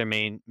that's like their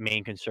main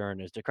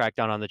concern is to crack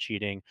down on the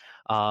cheating,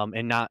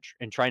 and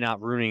try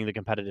not ruining the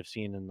competitive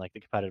scene and like the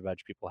competitive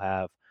edge people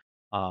have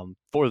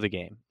for the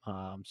game.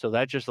 So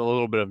that's just a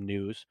little bit of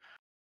news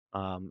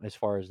as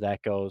far as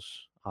that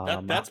goes.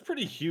 That's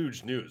pretty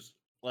huge news.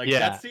 Like Yeah,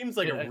 that seems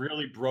like a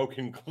really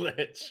broken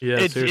glitch. Yeah,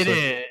 it seriously.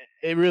 is.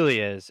 It really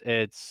is.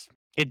 It's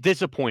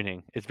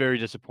disappointing. It's very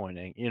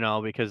disappointing,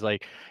 because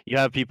like you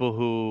have people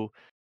who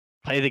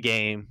play the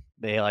game,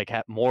 they like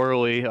have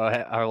morally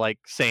are like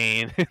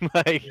sane, and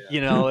like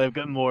have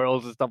good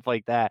morals and stuff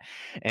like that,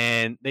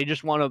 and they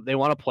want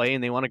to play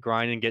and they want to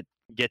grind and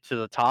get to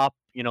the top,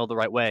 the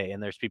right way.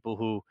 And there's people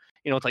who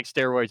it's like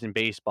steroids in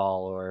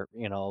baseball, or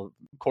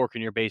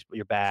corking your bat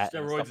and stuff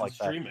Steroids and like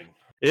that. streaming.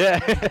 Yeah.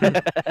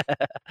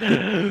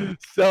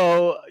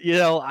 So,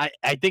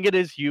 I think it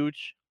is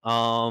huge.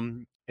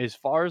 As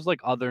far as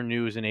like other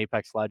news in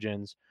Apex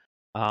Legends,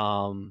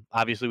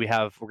 obviously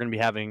we're gonna be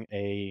having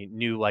a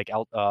new like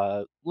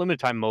limited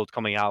time modes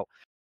coming out.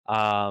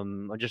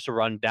 Just to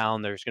run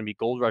down, there's gonna be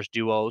Gold Rush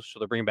duos, so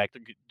they're bringing back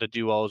the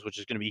duos, which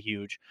is gonna be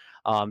huge.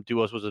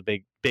 Duos was a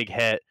big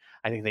hit.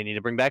 I think they need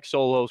to bring back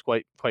solos,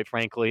 quite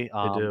frankly.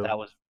 They do.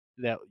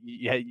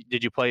 Yeah.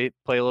 Did you play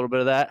a little bit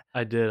of that?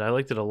 I did. I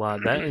liked it a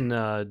lot. That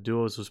and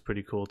Duos was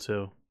pretty cool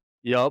too.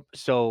 Yep.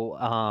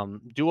 So,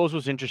 duos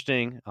was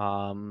interesting. It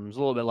was a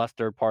little bit less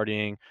third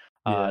partying.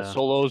 Yeah.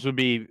 Solos would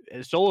be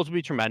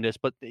tremendous,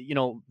 but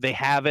they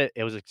have it.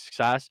 It was a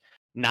success.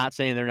 Not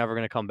saying they're never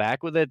going to come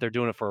back with it. They're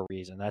doing it for a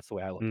reason. That's the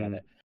way I look at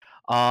it.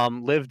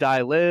 Live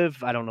Die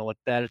Live. I don't know what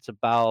that it's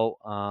about.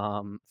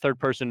 Third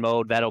person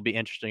mode. That'll be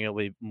interesting. It'll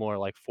be more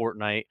like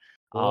Fortnite.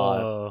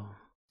 Whoa.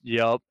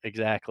 Yep.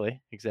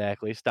 Exactly.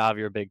 Stav,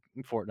 you're a big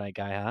Fortnite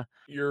guy, huh?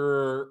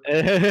 You're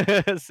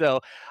So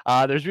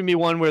there's gonna be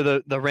one where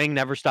the ring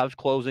never stops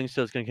closing,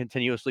 so it's gonna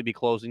continuously be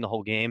closing the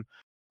whole game.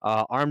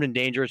 Armed and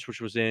Dangerous, which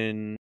was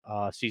in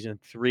season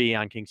 3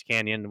 on Kings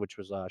Canyon, which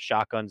was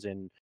shotguns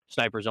and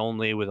snipers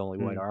only with only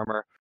white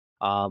armor.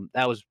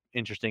 That was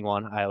interesting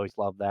one. I always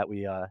loved that.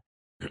 We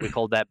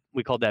called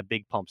that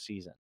big pump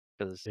season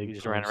because we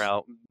just ran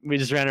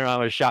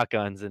around with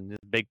shotguns and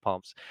big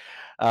pumps.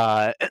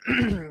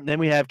 Then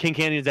we have King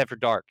Canyons After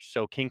Dark.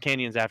 So King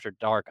Canyons After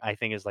Dark, I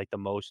think, is like the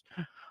most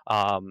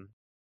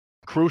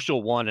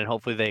crucial one, and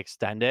hopefully they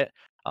extend it.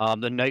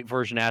 The night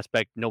version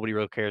aspect, nobody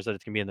really cares that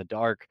it's gonna be in the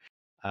dark,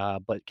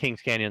 but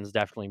Kings Canyon is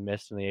definitely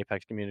missed in the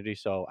Apex community,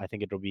 so I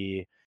think it'll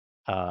be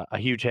a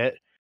huge hit.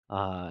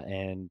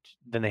 And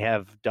then they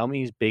have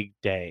Dummies Big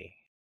Day.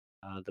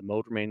 The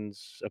mode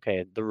remains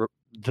okay.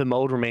 The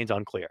mode remains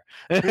unclear.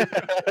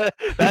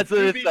 That's what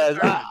it says.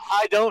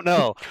 I don't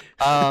know.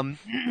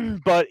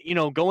 But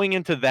going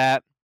into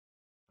that,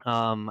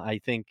 I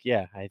think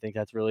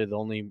that's really the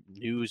only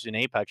news in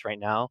Apex right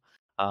now.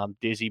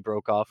 Dizzy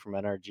broke off from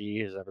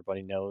NRG, as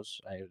everybody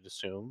knows, I would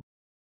assume,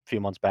 a few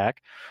months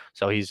back.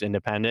 So he's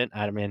independent.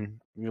 I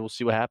mean, we'll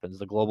see what happens.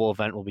 The global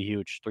event will be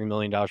huge. $3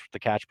 million worth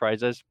of cash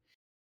prizes.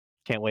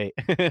 Can't wait.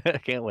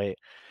 Can't wait.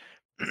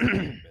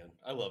 man.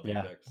 I love Yeah.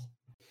 Apex.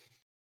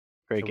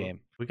 Great game.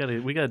 We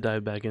gotta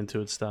dive back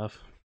into it, stuff.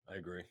 I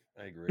agree.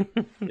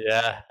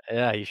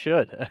 Yeah, you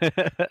should.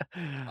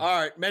 All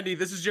right, Mendy,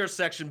 this is your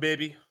section,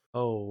 baby.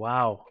 Oh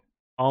wow.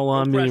 All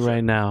on me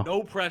right now.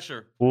 No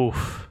pressure.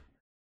 Oof.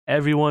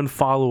 Everyone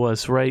follow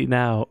us right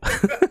now.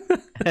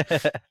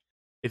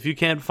 If you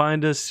can't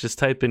find us, just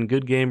type in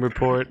Good Game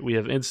Report. We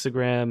have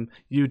Instagram,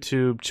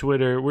 YouTube,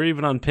 Twitter. We're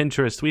even on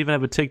Pinterest. We even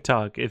have a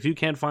TikTok. If you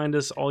can't find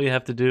us, all you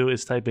have to do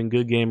is type in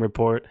Good Game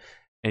Report,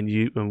 and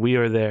we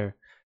are there.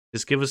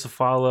 Just give us a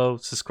follow,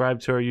 subscribe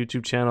to our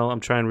YouTube channel. I'm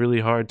trying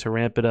really hard to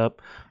ramp it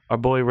up. Our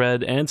boy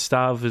Red and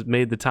Stav has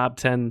made the top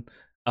 10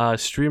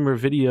 streamer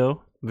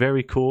video.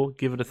 Very cool.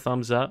 Give it a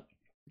thumbs up.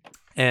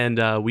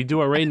 And we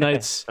do our raid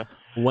nights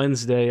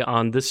Wednesday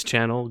on this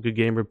channel, Good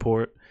Game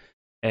Report.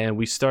 And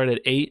we start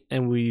at 8,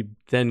 and we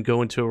then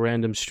go into a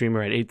random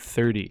streamer at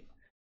 8:30.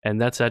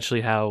 And that's actually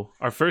how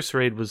our first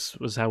raid was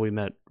how we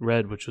met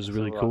Red, which was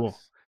really cool.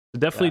 So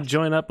definitely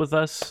join up with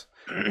us.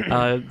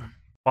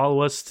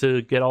 Follow us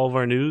to get all of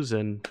our news,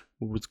 and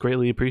it's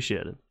greatly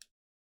appreciated.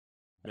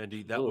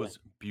 Mendy, that was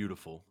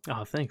beautiful.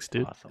 Oh, thanks,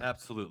 dude. Awesome.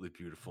 Absolutely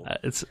beautiful.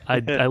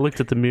 I looked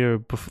at the mirror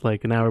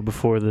like an hour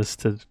before this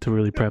to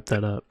really prep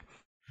that up.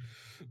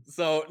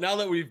 So now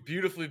that we've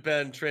beautifully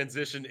been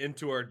transitioned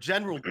into our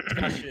general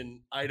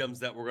discussion items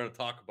that we're going to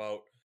talk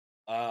about,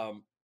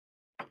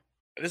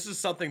 this is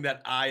something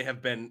that I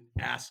have been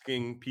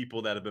asking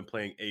people that have been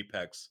playing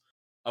Apex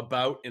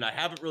about, and I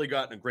haven't really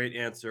gotten a great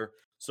answer.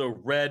 So,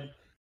 Red,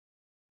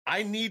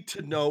 I need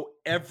to know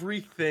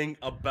everything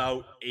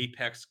about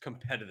Apex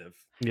competitive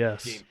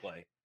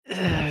gameplay.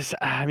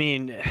 I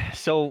mean,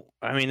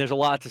 there's a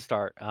lot to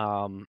start.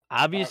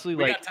 Obviously,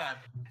 we like, got time.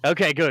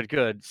 okay,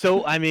 good.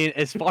 So, I mean,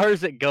 as far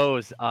as it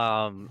goes,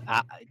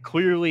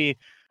 clearly,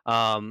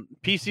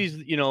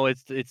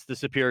 PCs, it's the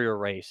superior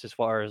race as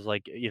far as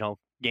like, the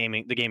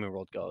gaming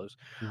world goes.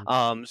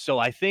 So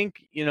I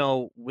think,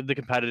 with the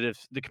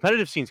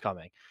competitive scene's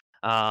coming.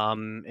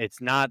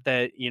 It's not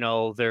that,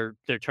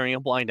 they're turning a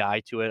blind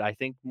eye to it. I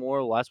think more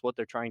or less what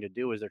they're trying to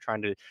do is they're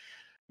trying to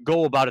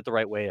go about it the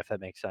right way, if that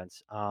makes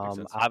sense. Makes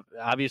sense.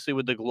 Obviously,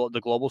 with the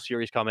global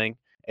series coming,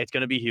 it's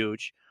going to be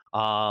huge.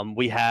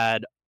 We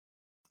had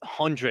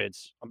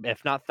hundreds,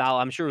 if not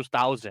thousands, I'm sure it was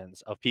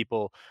thousands of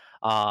people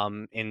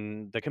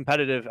in the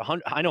competitive.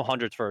 I know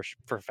hundreds for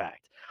a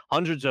fact.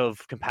 Hundreds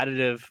of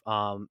competitive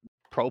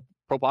pro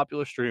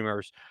popular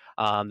streamers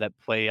that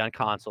play on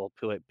console,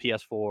 play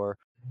PS4,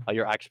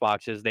 your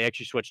Xboxes. They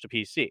actually switched to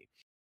PC.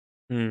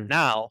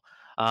 Now,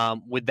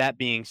 with that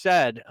being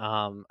said,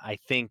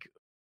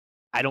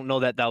 I don't know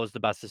that that was the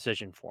best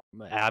decision for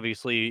him.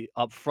 Obviously,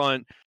 up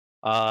front,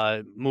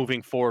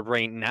 moving forward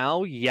right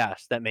now,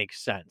 yes, that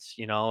makes sense.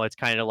 It's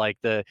kind of like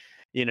the,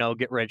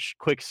 get rich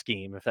quick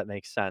scheme, if that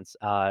makes sense.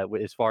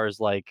 As far as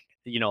like,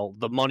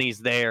 the money's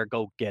there,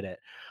 go get it.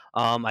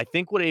 I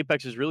think what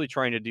Apex is really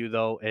trying to do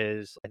though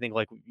is, I think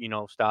like,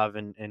 Stav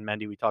and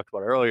Mendy we talked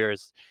about earlier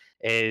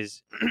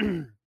is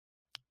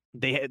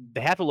they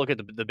have to look at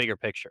the bigger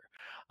picture.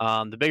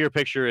 The bigger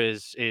picture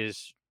is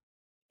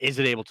it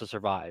able to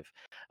survive?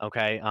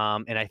 Okay.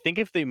 And I think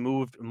if they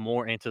moved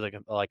more into like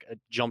a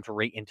jumped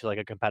right into like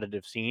a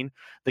competitive scene,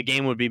 the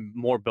game would be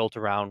more built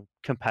around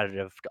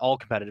all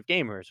competitive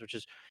gamers, which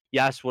is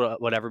yes,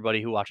 what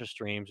everybody who watches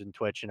streams and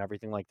Twitch and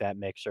everything like that,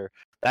 Mixer,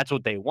 that's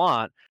what they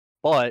want.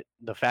 But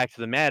the fact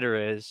of the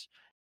matter is,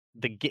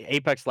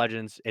 Apex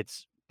Legends,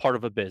 it's part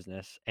of a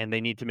business, and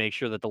they need to make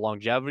sure that the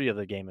longevity of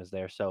the game is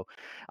there. So,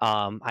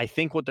 I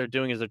think what they're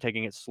doing is they're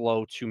taking it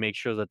slow to make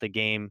sure that the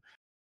game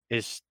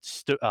is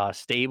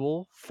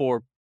stable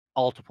for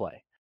all to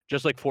play,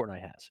 just like Fortnite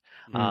has.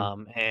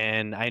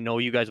 And I know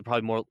you guys will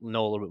probably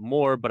know a little bit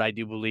more, but I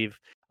do believe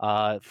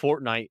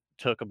Fortnite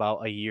took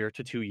about a year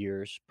to 2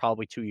 years,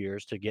 probably 2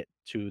 years, to get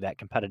to that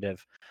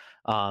competitive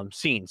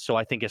scene. So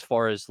I think as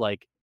far as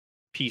like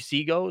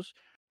PC goes,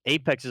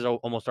 Apex has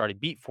almost already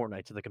beat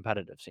Fortnite to the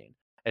competitive scene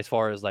as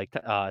far as like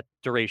time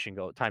duration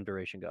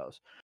goes.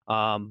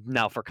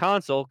 Now for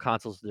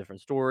console's a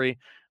different story.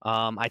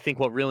 I think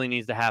what really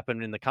needs to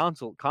happen in the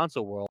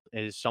console world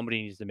is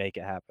somebody needs to make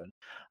it happen.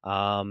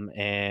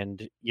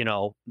 And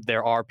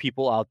there are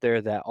people out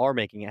there that are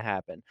making it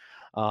happen.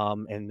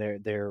 And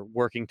they're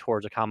working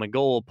towards a common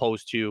goal,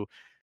 opposed to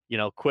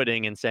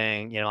quitting and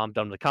saying, I'm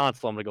done with the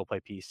console, I'm gonna go play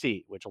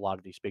PC, which a lot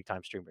of these big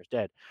time streamers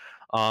did.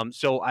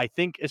 So I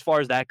think as far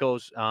as that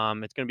goes,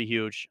 it's gonna be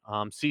huge.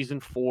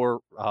 Season 4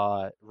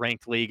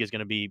 ranked league is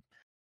gonna be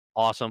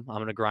awesome. I'm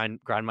gonna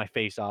grind my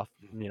face off.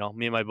 Me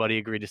and my buddy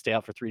agreed to stay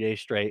out for 3 days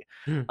straight.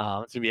 It's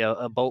gonna be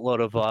a boatload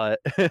of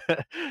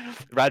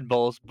Red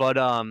Bulls. But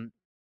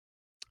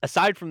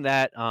aside from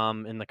that,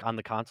 on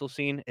the console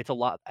scene, it's a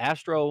lot.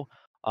 Astro,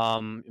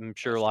 I'm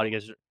sure a lot of you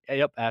guys.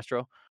 Yep,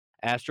 Astro.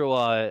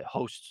 Astro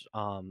hosts.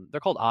 They're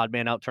called odd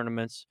man out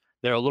tournaments.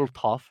 They're a little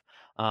tough,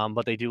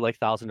 but they do like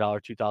 $1,000,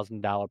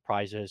 $2,000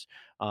 prizes,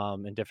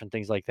 and different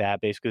things like that.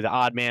 Basically, the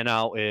odd man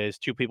out is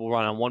two people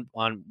run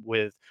on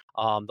with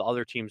the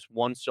other team's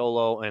one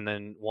solo and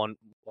then one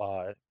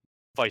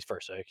vice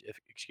versa.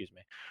 Excuse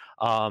me.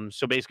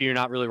 So basically, you're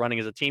not really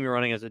running as a team; you're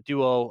running as a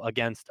duo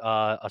against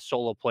a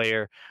solo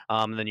player,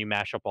 and then you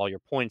mash up all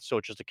your points. So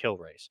it's just a kill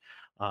race.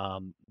 I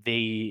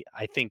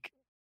think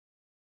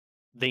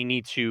they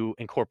need to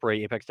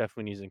incorporate. Apex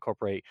definitely needs to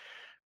incorporate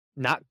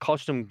not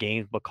custom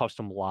games, but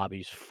custom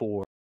lobbies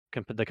for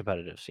the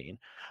competitive scene.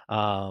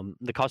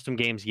 The custom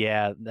games,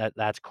 yeah,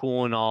 that's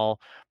cool and all,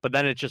 but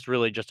then it's just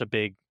really just a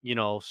big,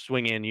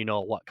 swing in,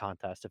 what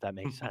contest, if that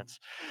makes sense.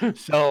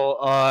 So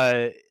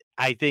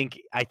I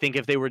think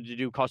if they were to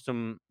do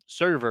custom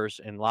servers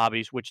and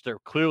lobbies, which they're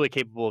clearly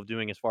capable of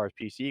doing as far as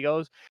PC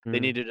goes,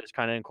 they need to just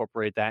kind of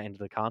incorporate that into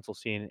the console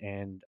scene,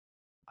 and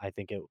I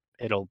think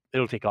it'll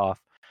take off.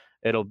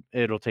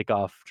 It'll take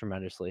off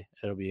tremendously.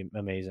 It'll be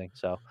amazing.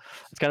 So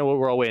it's kind of what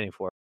we're all waiting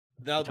for.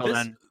 Now Until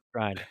then,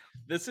 grind.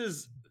 This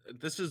is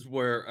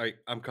where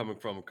I'm coming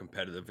from,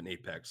 competitive in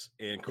Apex,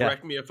 and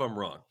correct me if I'm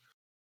wrong.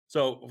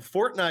 So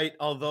Fortnite,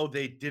 although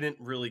they didn't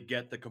really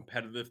get the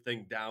competitive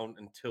thing down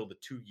until the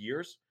 2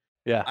 years,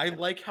 Yeah, I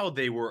like how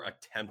they were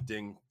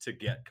attempting to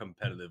get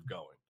competitive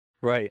going.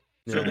 right.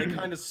 So they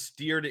kind of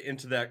steered it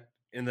into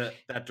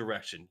that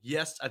direction.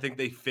 Yes, I think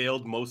they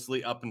failed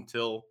mostly up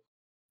until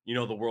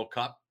the World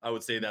Cup. I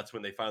would say that's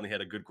when they finally had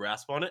a good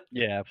grasp on it.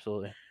 Yeah,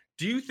 absolutely.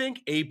 Do you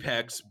think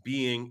Apex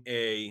being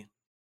a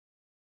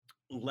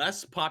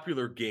less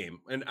popular game,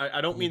 and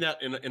I don't mean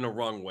that in a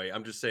wrong way,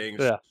 I'm just saying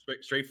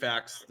straight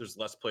facts, there's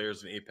less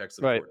players in Apex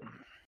than Right. Fortnite.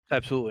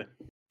 Absolutely.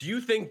 Do you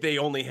think they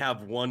only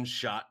have one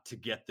shot to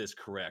get this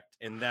correct,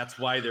 and that's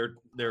why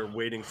they're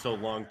waiting so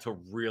long to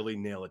really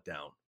nail it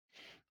down?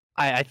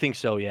 I think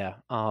so, yeah.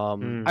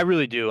 Hmm. I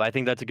really do. I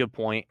think that's a good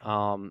point.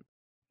 One,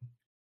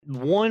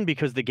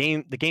 because the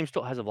game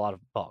still has a lot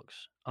of bugs.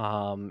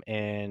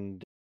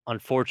 And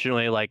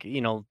unfortunately, like,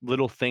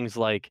 little things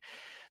like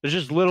there's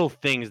just little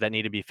things that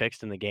need to be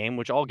fixed in the game,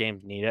 which all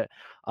games need it.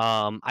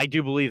 I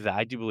do believe that.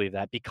 I do believe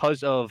that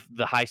because of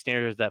the high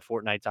standards that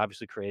Fortnite's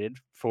obviously created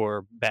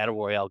for battle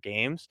royale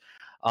games.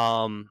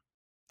 Um,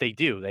 they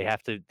do.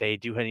 They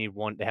do need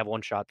one. They have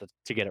one shot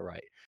to get it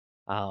right.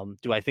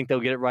 Do I think they'll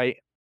get it right?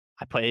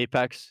 I play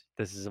Apex.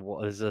 This is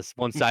a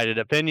one-sided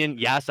opinion.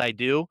 Yes, I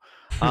do.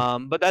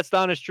 But that's the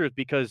honest truth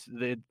because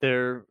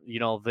they're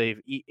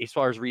as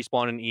far as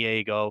Respawn and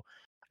EA go,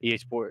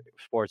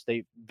 Sports,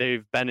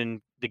 they've been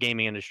in the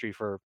gaming industry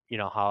for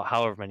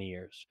however many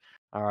years.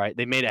 All right,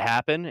 they made it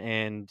happen,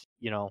 and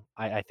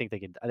I think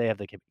they have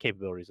the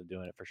capabilities of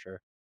doing it for sure.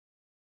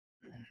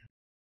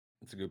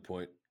 That's a good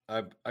point.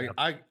 I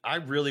Yep. I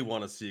really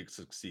want to see it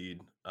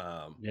succeed.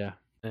 Yeah.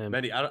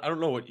 Mehdi, I don't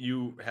know what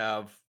you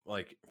have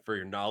like for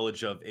your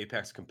knowledge of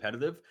Apex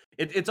competitive.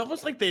 It's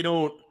almost like they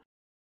don't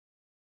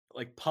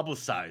like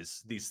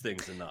publicize these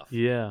things enough.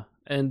 Yeah,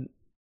 and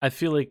I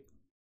feel like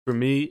for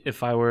me,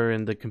 if I were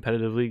in the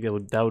competitive league,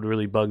 that would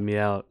really bug me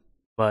out.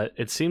 But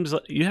it seems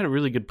like you had a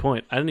really good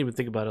point. I didn't even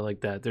think about it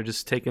like that. They're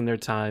just taking their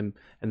time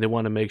and they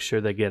want to make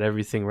sure they get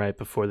everything right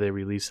before they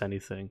release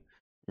anything.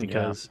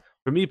 Because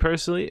for me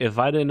personally, if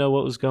I didn't know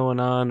what was going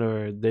on,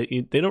 or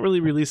they don't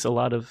really release a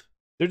lot of,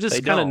 they're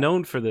just kind of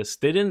known for this.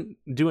 They didn't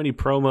do any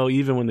promo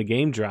even when the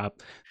game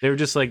dropped. They were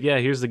just like, yeah,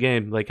 here's the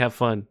game, like have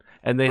fun.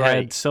 And they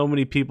had so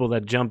many people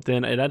that jumped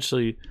in. It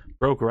actually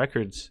broke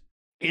records.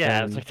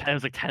 Yeah, it was like 10. It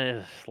was like 10. It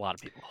was a lot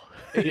of people.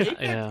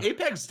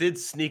 Apex did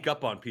sneak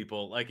up on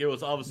people. Like it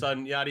was all of a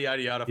sudden, yada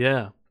yada yada.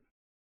 Yeah.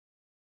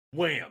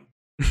 Wham.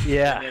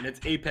 Yeah. And it's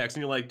Apex,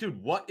 and you're like,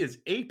 dude, what is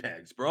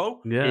Apex,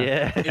 bro?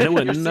 Yeah. And it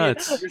went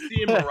nuts. You're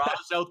seeing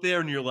Mirage out there,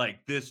 and you're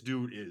like, this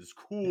dude is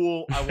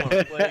cool. I want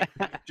to play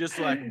just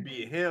so I can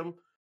be him.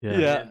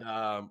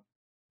 Yeah.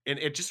 And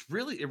it just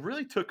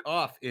really took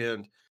off.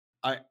 And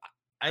I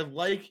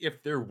like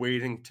if they're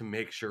waiting to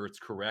make sure it's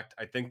correct.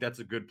 I think that's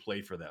a good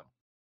play for them.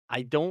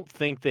 I don't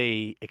think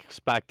they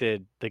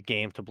expected the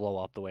game to blow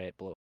up the way it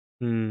blew.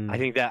 I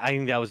think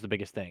that was the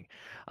biggest thing,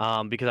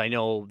 because I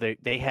know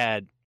they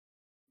had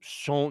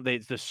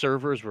the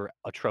servers were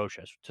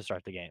atrocious to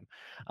start the game.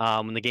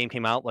 When the game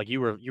came out, like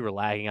you were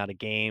lagging out of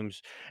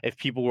games. If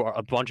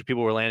a bunch of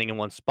people were landing in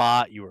one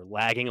spot, you were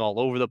lagging all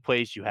over the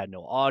place. You had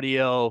no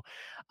audio.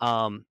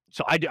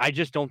 So I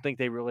just don't think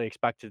they really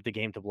expected the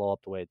game to blow up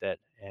the way it did,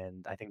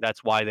 and I think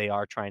that's why they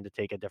are trying to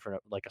take a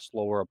different, like a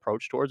slower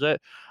approach towards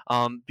it.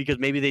 Because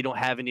maybe they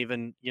haven't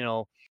even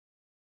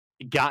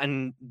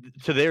gotten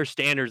to their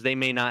standards. They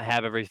may not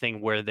have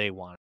everything where they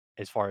want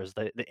as far as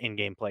the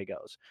in-game play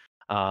goes.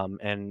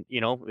 And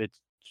it's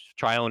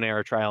trial and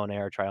error, trial and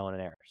error, trial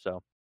and error.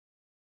 So,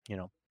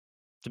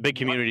 it's a big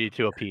community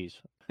to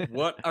appease.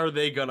 What are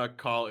they gonna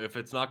call if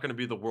it's not gonna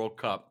be the World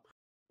Cup?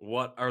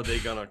 What are they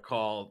gonna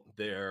call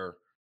their,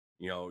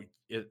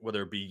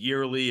 whether it be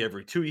yearly,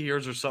 every 2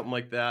 years, or something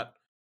like that?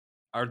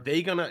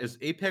 Is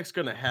Apex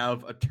gonna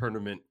have a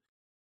tournament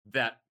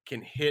that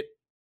can hit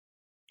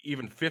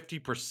even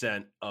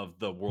 50% of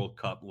the World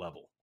Cup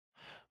level?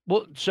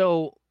 Well,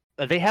 so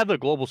they have the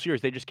global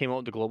series. They just came out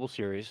with the global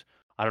series.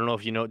 I don't know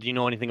if you know. Do you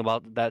know anything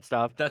about that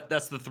stuff?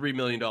 That's the $3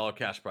 million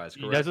cash prize,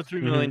 correct? That's a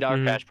 $3 million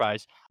cash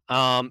prize.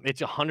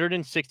 It's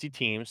 160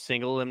 teams,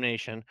 single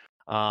elimination,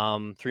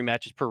 3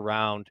 matches per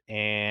round,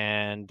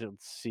 and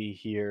let's see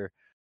here.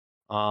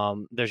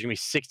 There's gonna be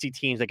 60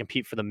 teams that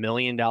compete for the $1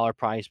 million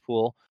prize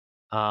pool.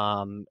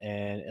 And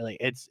like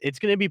it's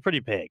gonna be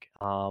pretty big.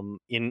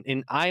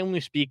 I only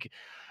speak.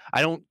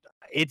 I don't.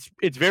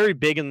 It's very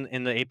big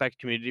in the Apex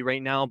community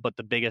right now, but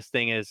the biggest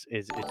thing is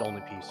it's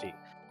only PC.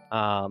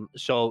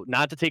 So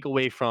not to take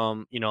away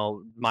from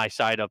my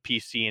side of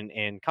PC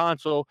and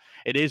console,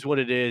 it is what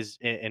it is,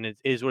 and it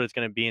is what it's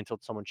going to be until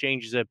someone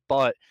changes it.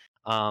 But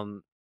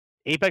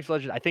Apex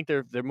Legends, I think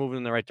they're moving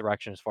in the right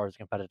direction as far as the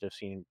competitive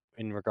scene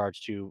in regards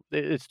to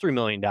it's $3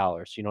 million.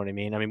 You know what I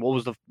mean? I mean, what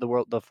was the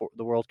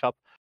World Cup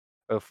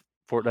of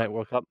Fortnite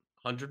World Cup?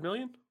 100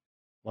 million?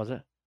 Was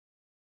it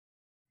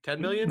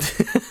 10 million?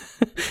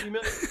 50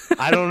 million?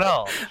 I don't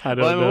know. I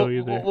don't know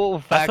either.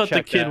 We'll I thought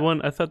the kid that.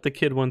 won. I thought the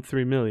kid won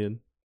 3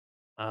 million.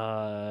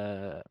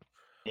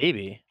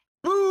 Maybe.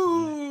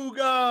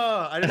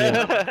 Booga! I didn't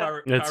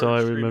have That's all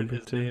I remember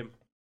too.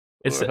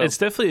 It's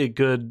definitely a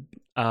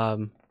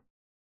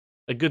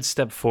good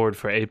step forward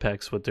for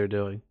Apex what they're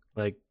doing.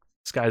 Like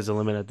sky's the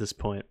limit at this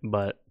point,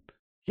 but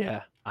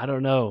yeah, I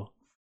don't know.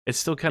 It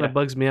still kind of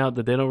bugs me out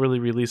that they don't really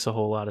release a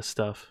whole lot of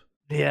stuff.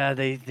 Yeah,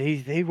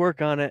 they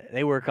work on it.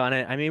 They work on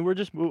it. I mean, we're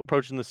just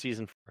approaching the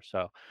season 4,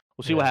 so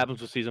we'll see what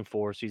happens with season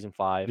 4, season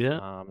 5.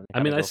 Yeah,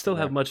 I mean, I still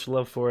have much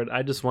love for it.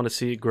 I just want to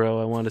see it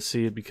grow. I want to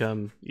see it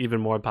become even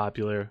more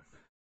popular.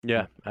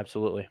 Yeah,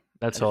 absolutely.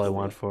 That's all I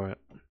want for it.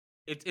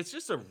 It's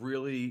just a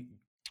really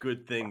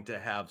good thing to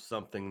have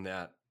something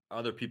that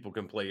other people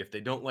can play if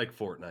they don't like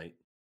Fortnite,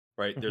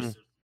 right? Mhm. There's,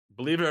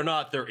 believe it or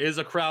not, there is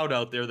a crowd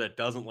out there that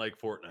doesn't like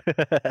Fortnite.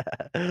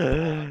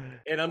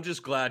 And I'm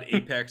just glad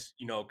Apex,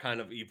 kind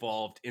of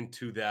evolved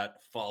into that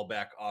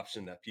fallback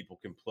option that people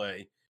can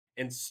play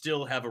and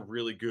still have a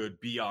really good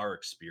BR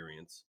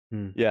experience.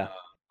 Yeah.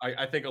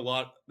 I think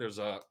there's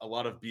a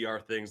lot of BR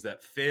things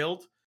that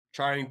failed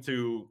trying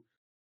to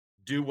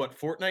do what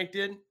Fortnite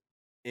did,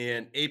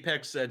 and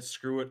Apex said,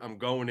 "Screw it, I'm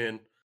going in.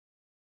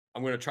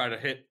 I'm going to try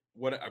to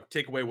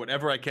take away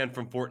whatever I can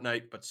from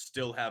Fortnite, but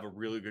still have a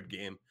really good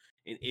game."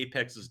 And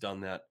Apex has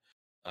done that.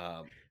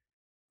 Um,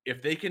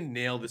 if they can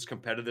nail this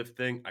competitive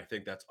thing, I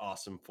think that's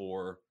awesome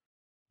for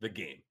the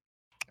game.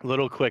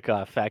 Little quick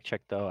fact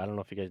check though. I don't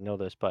know if you guys know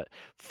this, but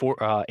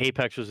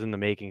Apex was in the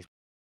making, at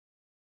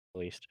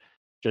least,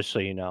 just so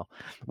you know.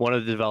 One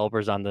of the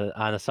developers on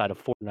the side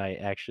of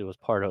Fortnite actually was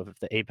part of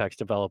the Apex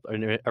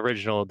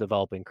original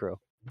developing crew.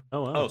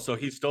 Oh wow. Oh, so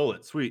he stole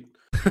it. Sweet.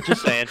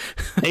 Just saying.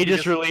 They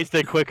just released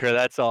it quicker.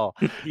 That's all.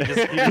 He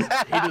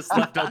just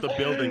left out the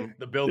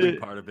building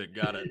part of it.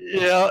 Got it.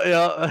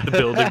 Yeah. The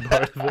building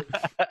part of it.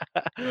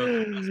 That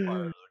was the best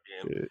part of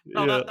the game.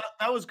 No,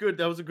 that was good.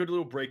 That was a good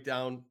little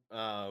breakdown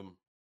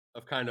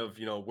of kind of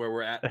where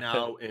we're at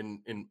now and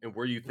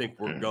where you think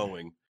we're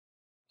going.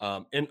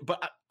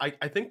 But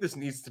I think this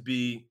needs to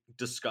be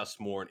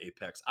discussed more in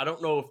Apex. I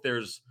don't know if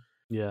there's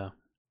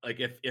like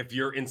if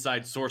your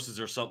inside sources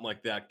or something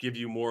like that give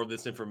you more of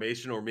this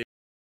information or maybe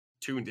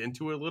tuned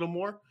into it a little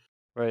more.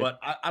 Right. But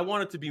I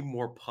want it to be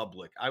more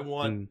public. I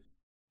want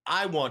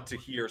to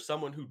hear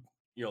someone who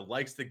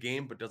likes the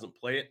game but doesn't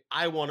play it.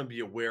 I want to be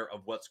aware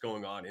of what's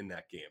going on in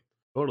that game.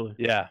 Totally.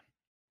 Yeah.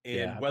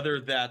 And whether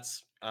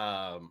that's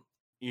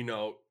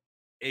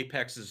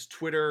Apex's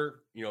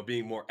Twitter,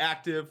 being more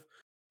active,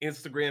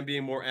 Instagram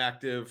being more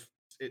active,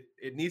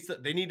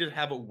 they need to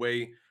have a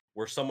way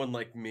where someone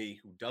like me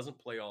who doesn't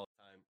play all the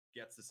time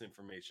gets this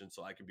information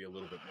so I can be a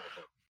little bit more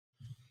hooked.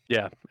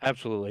 Yeah,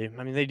 absolutely.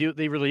 I mean,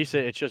 they release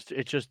it.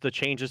 It's just the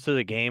changes to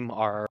the game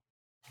are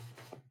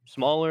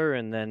smaller,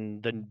 and then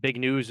the big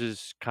news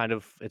is kind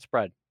of it's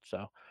spread.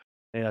 So,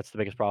 yeah, that's the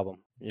biggest problem.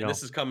 And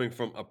this is coming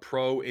from a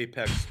pro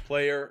Apex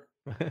player,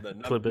 the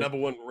number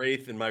one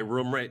Wraith in my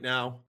room right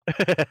now.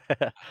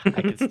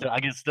 I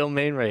can still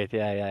main Wraith.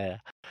 Yeah.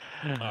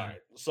 All right,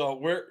 so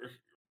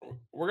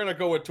we're gonna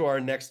go into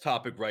our next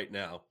topic right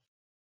now,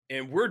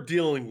 and we're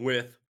dealing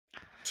with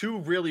two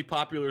really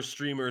popular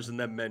streamers and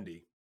then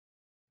Mendy.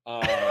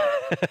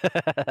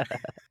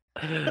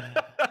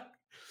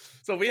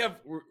 So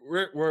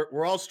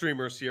we're all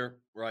streamers here,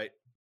 right?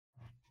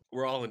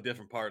 We're all in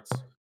different parts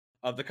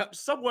of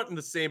somewhat in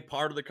the same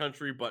part of the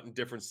country, but in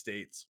different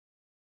states.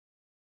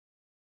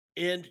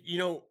 And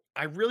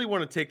I really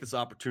want to take this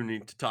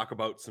opportunity to talk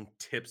about some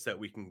tips that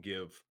we can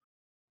give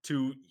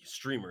to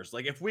streamers.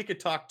 Like if we could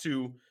talk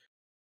to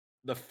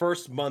the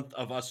first month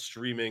of us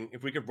streaming,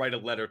 if we could write a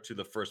letter to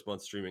the first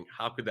month streaming,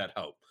 how could that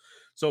help?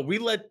 So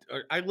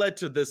I led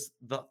to this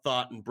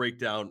thought and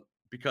breakdown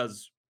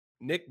because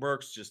Nick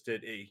Mercs just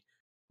did a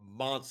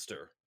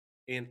monster,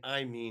 and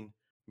I mean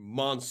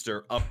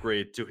monster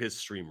upgrade to his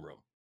stream room.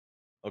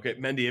 Okay,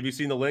 Mendy, have you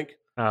seen the link?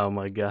 Oh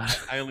my god.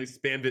 I only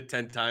spammed it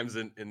 10 times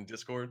in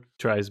Discord.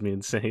 Drives me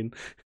insane.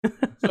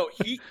 So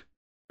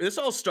this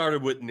all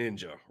started with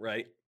Ninja,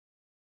 right?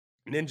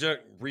 Ninja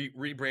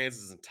rebrands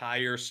his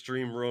entire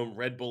stream room.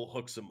 Red Bull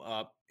hooks him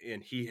up,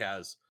 and he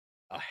has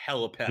a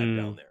helipad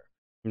down there.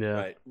 Yeah.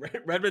 Right.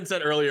 Redmond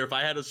said earlier, if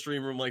I had a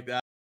stream room like that,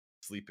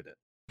 I'd sleep in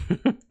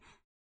it.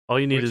 All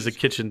you need is a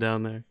kitchen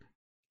down there.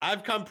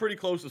 I've come pretty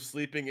close to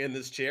sleeping in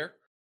this chair,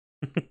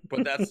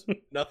 but that's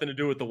nothing to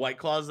do with the White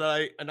Claws that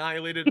I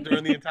annihilated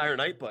during the entire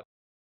night. But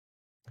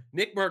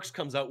Nick Mercs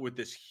comes out with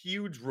this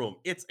huge room.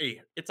 It's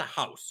a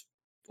house,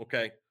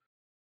 okay?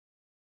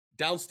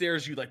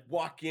 Downstairs, you like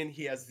walk in.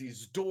 He has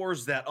these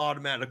doors that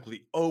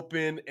automatically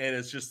open, and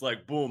it's just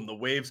like boom, the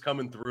waves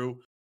coming through.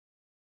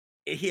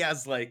 He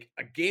has like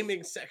a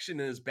gaming section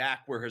in his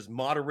back where his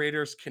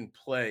moderators can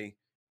play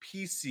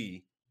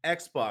PC,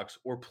 Xbox,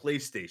 or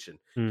PlayStation.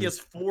 He has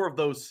 4 of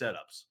those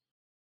setups,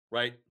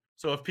 right?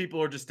 So if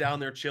people are just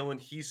down there chilling,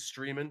 he's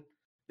streaming.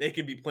 They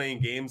can be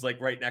playing games like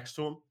right next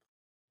to him.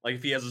 Like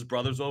if he has his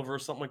brothers over or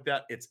something like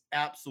that, it's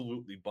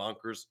absolutely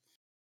bonkers.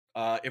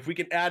 If we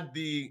can add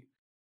the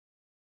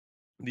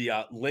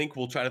link,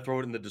 we'll try to throw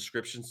it in the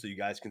description so you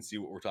guys can see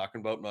what we're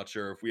talking about. I'm not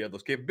sure if we have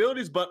those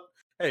capabilities, but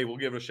hey, we'll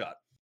give it a shot.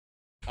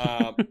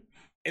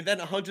 And then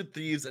 100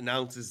 Thieves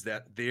announces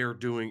that they're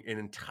doing an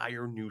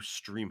entire new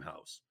stream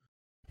house,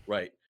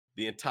 right?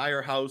 The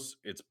entire house,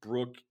 it's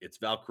Brooke, it's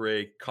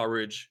Valkyrie,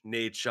 Courage,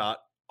 Nadeshot,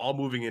 all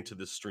moving into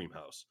this stream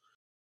house.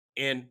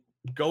 And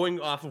going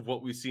off of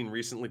what we've seen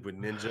recently with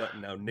Ninja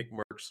and now Nick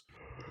Mercs,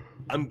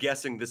 I'm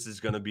guessing this is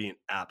going to be an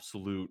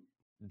absolute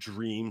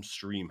dream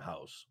stream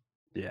house.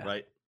 Yeah.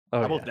 Right?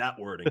 How about that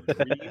wording?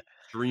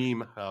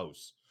 Dream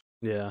house.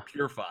 Yeah.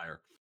 Pure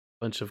fire.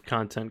 Bunch of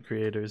content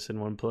creators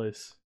in one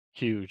place.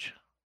 Huge.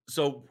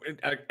 So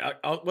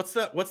what's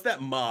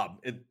that mob?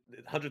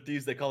 100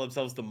 Thieves, they call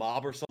themselves the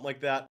mob or something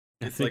like that.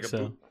 I think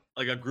so.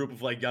 like a group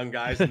of like young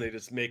guys and they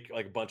just make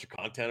like a bunch of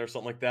content or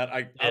something like that.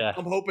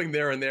 I'm hoping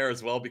they're in there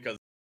as well because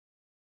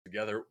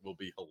together will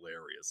be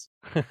hilarious.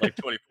 Like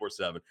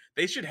 24/7.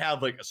 They should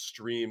have like a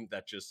stream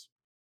that just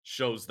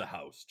shows the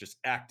house, just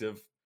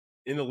active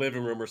in the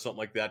living room or something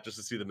like that, just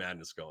to see the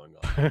madness going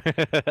on.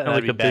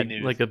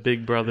 Like a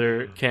Big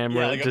Brother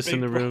camera like just in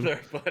the room,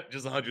 but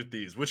just 100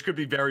 Thieves, which could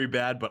be very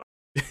bad, but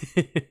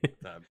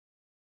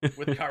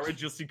with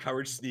Courage, you'll see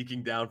Courage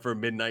sneaking down for a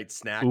midnight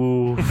snack.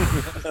 Ooh.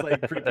 Just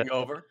like creeping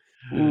over.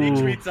 Ooh. He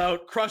tweets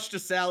out, "Crushed a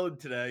salad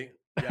today."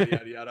 Yada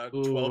yada yada.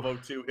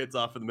 12:02 hits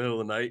off in the middle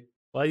of the night.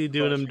 Why you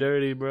doing him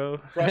dirty, bro?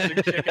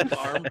 Crushing chicken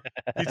farm.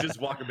 He's just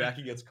walking back.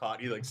 He gets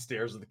caught. He like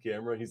stares at the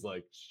camera. He's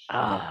like,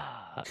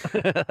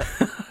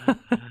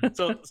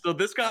 so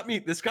this got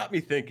me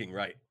thinking,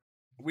 right?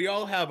 We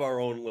all have our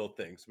own little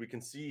things. We can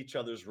see each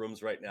other's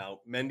rooms right now.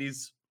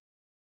 Mendy's.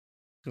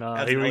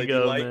 Here we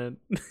go, man.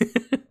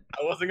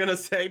 I wasn't gonna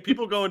say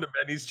people go into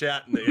Mendy's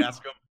chat and they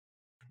ask him.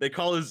 They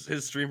call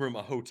his stream room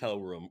a hotel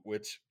room,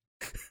 which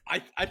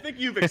I think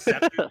you've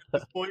accepted at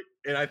this point,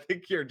 and I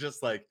think you're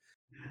just like.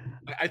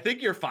 I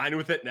think you're fine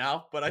with it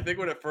now, but I think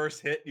when it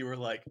first hit, you were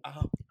like,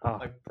 "Oh,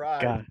 my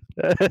pride."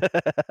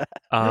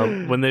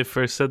 When they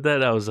first said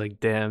that, I was like,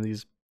 "Damn, they're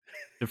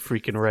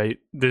freaking right."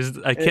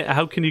 I can't.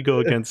 How can you go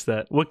against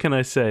that? What can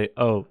I say?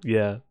 Oh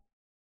yeah,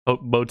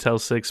 Motel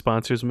 6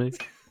 sponsors me.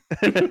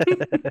 And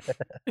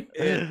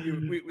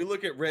we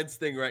look at Red's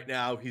thing right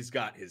now. He's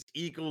got his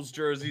Eagles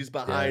jerseys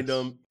behind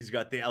him. He's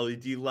got the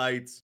LED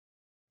lights.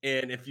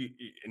 And if you,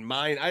 in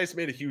mine, I just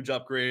made a huge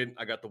upgrade.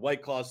 I got the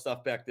White Claw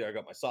stuff back there. I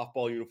got my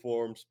softball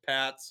uniforms,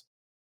 Pats,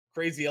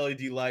 crazy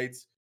LED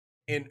lights.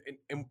 And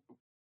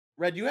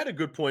Red, you had a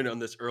good point on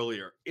this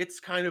earlier. It's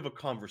kind of a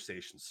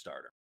conversation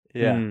starter.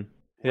 Yeah.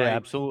 Yeah, right?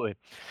 absolutely.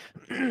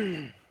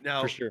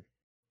 Now, for sure.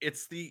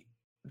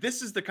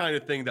 This is the kind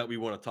of thing that we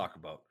want to talk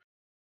about.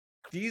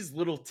 These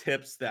little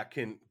tips that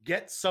can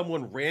get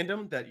someone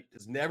random that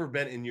has never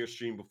been in your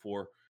stream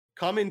before,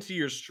 come into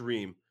your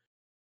stream,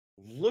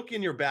 look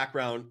in your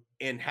background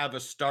and have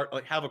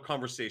a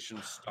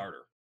conversation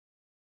starter.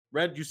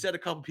 Red, you said a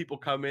couple people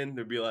come in,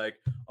 they'd be like,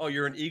 "Oh,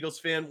 you're an Eagles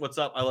fan? What's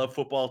up? I love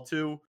football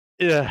too."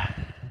 Yeah.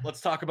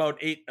 Let's talk about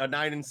a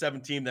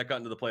 9-7 team that got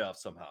into the playoffs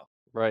somehow.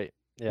 Right.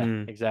 Yeah,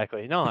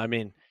 exactly. No, I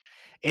mean,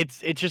 it's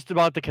just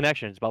about the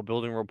connection. It's about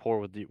building rapport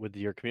with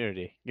your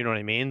community. You know what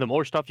I mean? The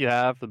more stuff you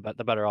have, the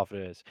better off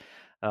it is.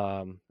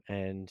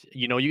 And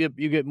you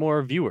get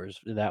more viewers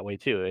that way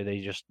too.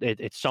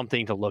 It's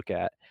something to look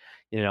at.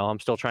 I'm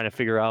still trying to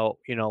figure out,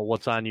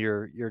 what's on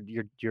your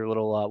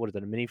little what is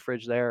it, a mini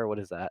fridge there, or what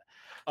is that?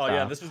 Oh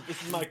yeah, this is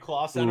my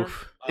claw center.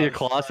 Your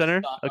claw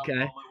center?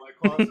 Okay.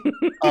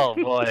 Oh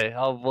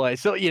boy.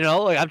 So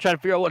I'm trying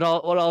to figure out what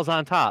all's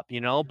on top,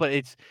 but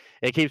it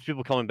keeps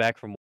people coming back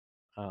from.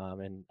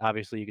 And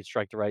obviously you could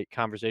strike the right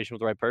conversation with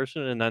the right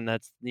person, and then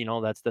that's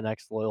the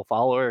next loyal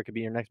follower. It could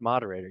be your next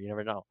moderator. You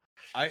never know.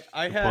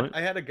 I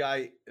had a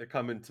guy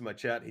come into my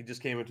chat. He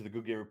just came into the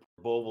Good Game Report.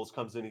 Bovals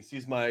comes in. He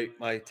sees my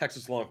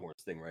Texas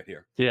Longhorns thing right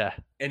here. Yeah.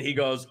 And he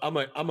goes, I'm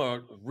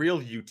a real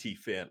UT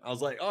fan. I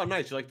was like, "Oh,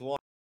 nice. You like the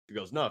Longhorns?" He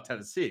goes, "No,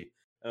 Tennessee."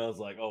 And I was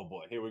like, "Oh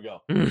boy, here we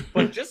go."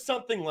 But just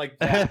something like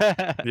that,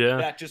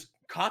 that just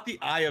caught the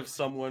eye of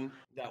someone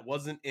that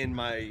wasn't in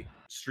my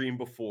stream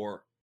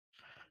before,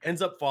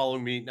 ends up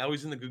following me. Now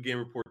he's in the Good Game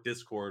Report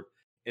Discord.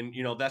 And,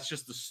 that's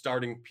just the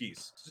starting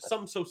piece. It's just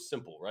something so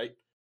simple, right?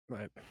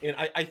 Right. And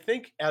I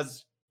think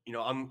as,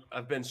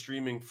 I've been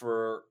streaming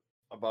for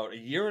about a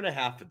year and a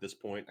half at this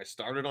point. I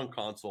started on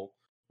console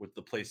with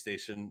the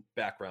PlayStation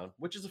background,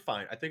 which is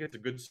fine. I think it's a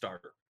good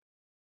starter.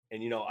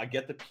 And, I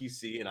get the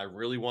PC and I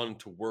really wanted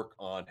to work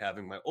on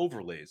having my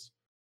overlays.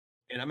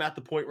 And I'm at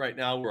the point right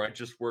now where I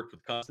just worked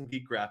with Custom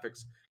Geek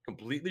Graphics,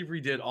 completely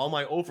redid all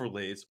my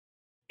overlays.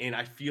 And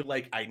I feel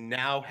like I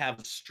now have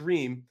a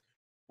stream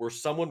where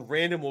someone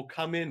random will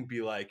come in and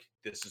be like,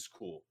 "This is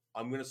cool.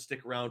 I'm going to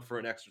stick around for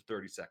an extra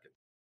 30 seconds."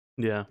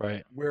 Yeah.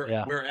 Right.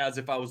 Whereas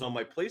if I was on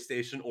my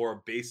PlayStation or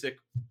a basic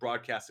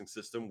broadcasting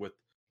system with,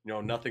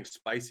 nothing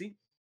spicy,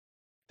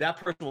 that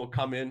person will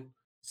come in,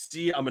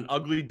 see I'm an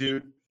ugly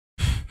dude,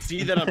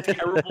 see that I'm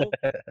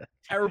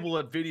terrible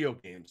at video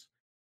games,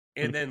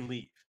 and then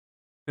leave.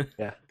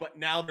 Yeah. But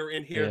now they're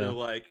in here, they're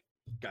like,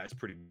 "Guy's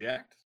pretty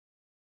jacked.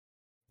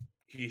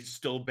 He's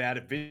still bad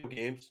at video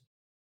games,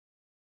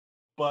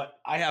 but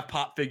I have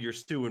pop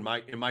figures too in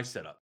my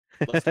setup."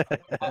 Let's talk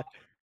about pop.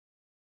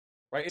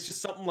 Right? It's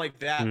just something like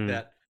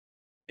that.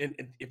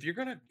 And if you're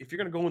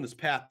gonna go in this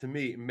path, to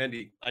me,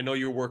 Mendy, I know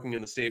you're working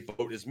in the same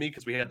boat as me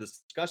because we had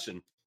this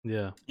discussion.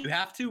 Yeah, you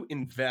have to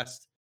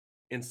invest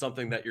in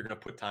something that you're gonna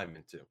put time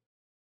into.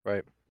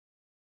 Right.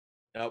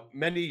 Now,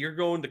 Mendy, you're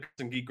going to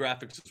Custom Geek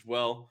Graphics as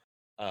well.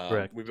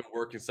 Correct. We've been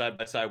working side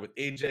by side with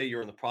AJ.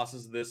 You're in the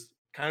process of this.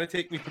 Kind of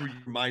take me through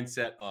your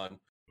mindset on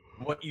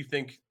what you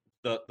think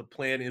the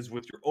plan is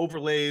with your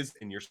overlays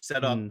and your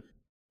setup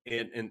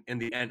and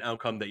the end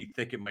outcome that you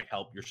think it might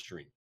help your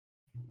stream.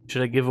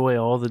 Should I give away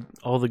all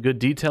the good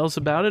details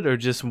about it, or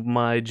just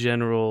my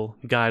general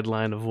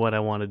guideline of what I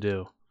want to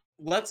do?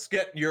 Let's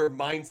get your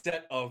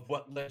mindset of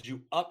what led you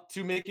up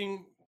to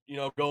making,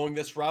 going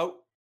this route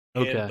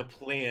Okay.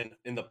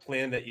 and the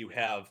plan that you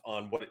have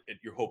on what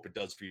you hope it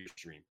does for your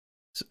stream.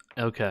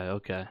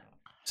 Okay.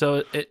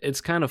 So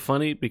it's kind of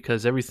funny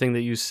because everything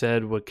that you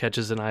said, what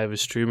catches an eye of a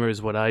streamer,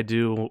 is what I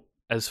do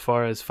as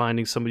far as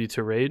finding somebody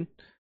to raid.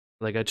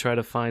 Like I try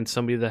to find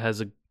somebody that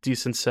has a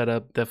decent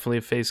setup, definitely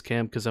a face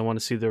cam because I want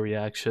to see their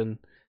reaction.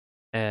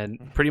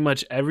 And pretty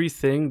much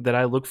everything that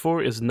I look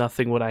for is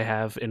nothing what I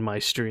have in my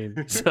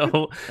stream.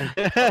 So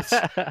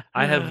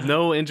I have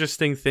no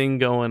interesting thing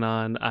going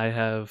on. I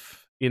have,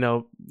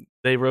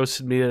 they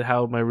roasted me at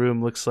how my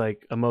room looks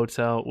like a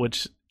motel,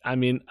 which, I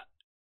mean,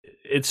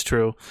 it's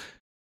true.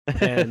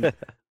 And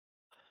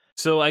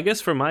so I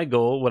guess for my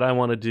goal, what I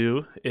want to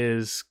do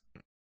is,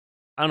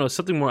 I don't know,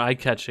 something more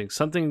eye-catching,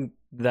 something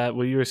that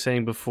what you were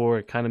saying before,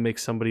 it kind of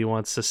makes somebody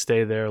wants to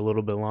stay there a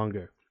little bit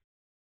longer.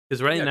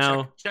 Because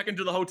now, check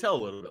into the hotel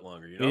a little bit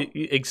longer.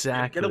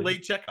 Exactly. Get a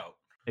late checkout.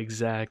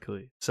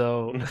 Exactly.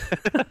 So,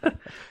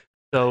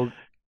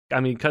 I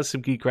mean,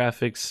 Custom Geek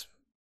Graphics,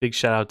 big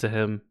shout out to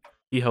him.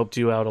 He helped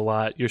you out a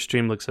lot. Your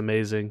stream looks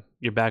amazing.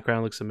 Your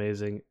background looks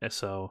amazing.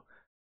 So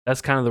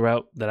that's kind of the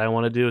route that I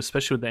want to do,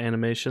 especially with the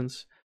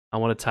animations. I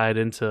want to tie it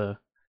into,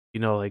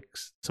 like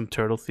some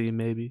turtle theme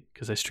maybe,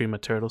 because I stream a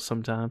turtle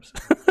sometimes.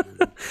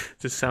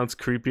 Just sounds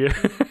creepier.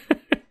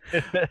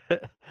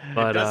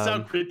 But it does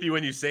sound creepy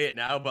when you say it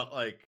now, but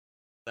like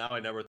now I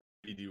never thought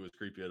Speedy was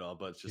creepy at all.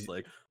 But it's just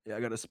like, yeah, I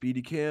got a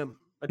Speedy cam,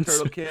 a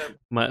turtle cam.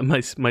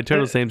 my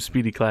turtle's name's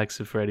Speedy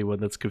Klaxon for anyone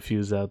that's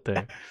confused out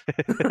there.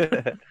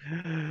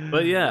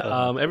 But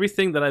yeah,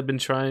 everything that I've been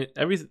trying,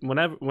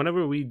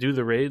 whenever we do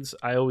the raids,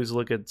 I always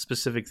look at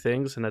specific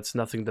things, and that's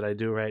nothing that I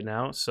do right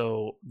now.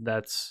 So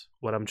that's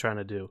what I'm trying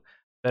to do.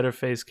 Better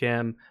face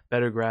cam,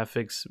 better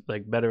graphics,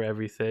 like better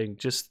everything,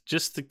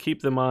 just to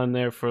keep them on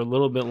there for a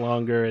little bit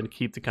longer and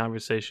keep the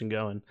conversation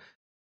going.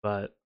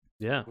 But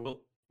yeah,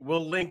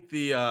 we'll link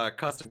the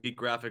Custom Geek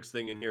Graphics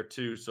thing in here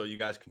too, so you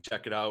guys can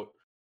check it out.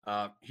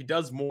 He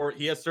does more.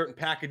 He has certain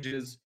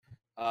packages.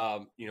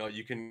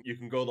 You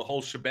can go the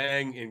whole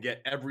shebang and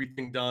get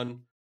everything done,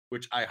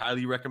 which I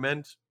highly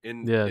recommend.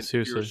 Seriously,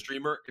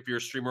 if you're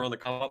a streamer on the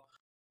come up,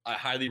 I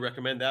highly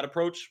recommend that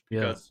approach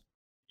because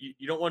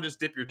you don't want to just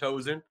dip your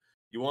toes in.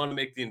 You want to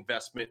make the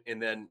investment, and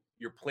then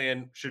your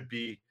plan should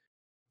be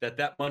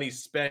that money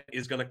spent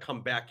is going to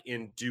come back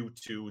in due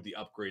to the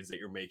upgrades that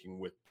you're making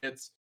with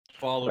bits,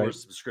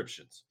 followers,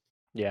 subscriptions.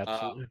 Yeah,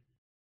 absolutely.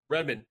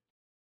 Redmond,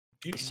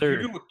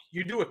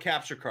 you do a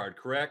capture card,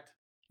 correct?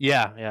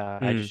 Yeah.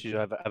 I just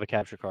have a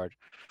capture card.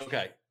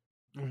 Okay.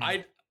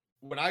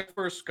 When I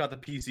first got the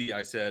PC,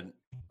 I said,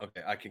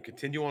 okay, I can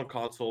continue on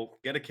console,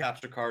 get a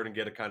capture card, and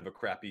get a kind of a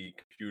crappy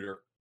computer.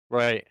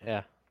 Right.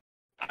 Yeah.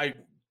 I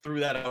threw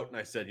that out and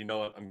I said, you know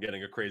what, I'm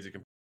getting a crazy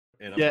computer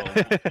and I'm going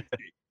to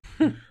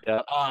PC.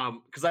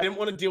 Because I didn't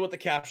want to deal with the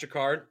capture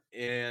card,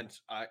 and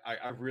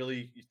I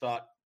really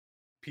thought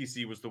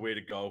PC was the way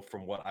to go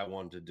from what I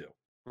wanted to do.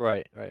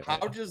 Right.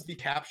 How does the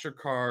capture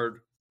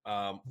card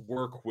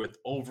work with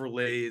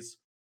overlays,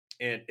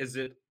 and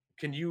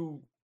can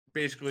you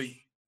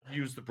basically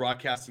use the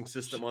broadcasting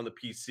system on the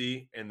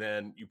PC and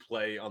then you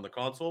play on the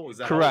console? Is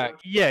that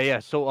correct? Yeah.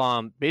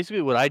 So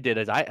basically what I did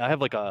is I have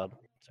like I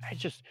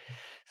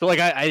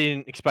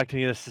didn't expect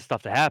any of this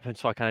stuff to happen,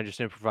 so I kind of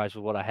just improvised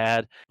with what I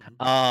had.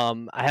 I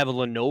have a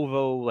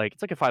Lenovo,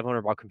 it's like a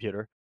 $500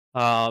 computer,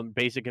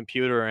 basic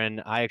computer,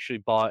 and I actually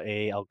bought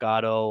a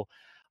Elgato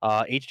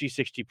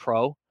HD60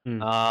 Pro.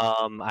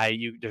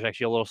 There's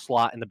actually a little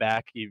slot in the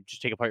back. You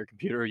just take apart your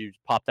computer, you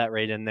pop that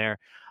right in there,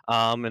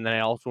 and then I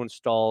also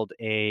installed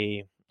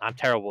I'm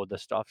terrible with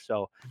this stuff,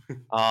 so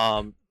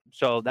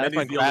so that's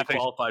my only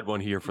qualified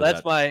one here for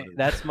that's my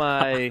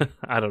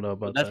I don't know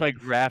about that's that. my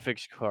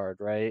graphics card,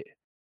 right?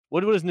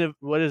 What is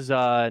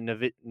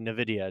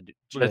NVIDIA?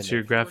 That's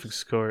your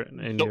graphics card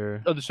and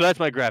your. So that's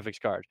my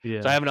graphics card. Yeah.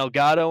 So I have an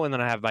Elgato and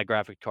then I have my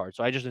graphics card.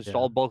 So I just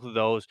installed both of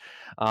those.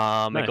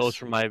 It goes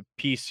from my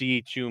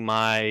PC to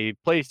my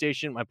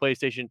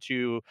PlayStation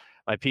to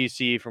my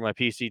PC, from my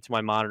PC to my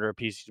monitor,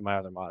 PC to my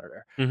other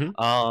monitor.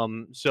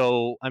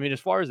 So I mean, as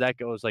far as that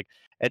goes,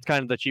 it's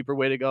kind of the cheaper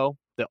way to go.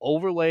 The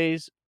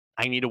overlays,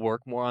 I need to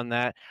work more on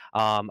that.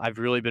 I've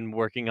really been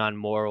working on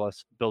more or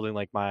less building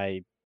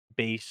my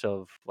base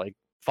of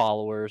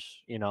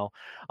followers,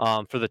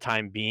 for the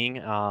time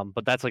being.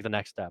 But that's the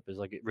next step is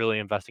really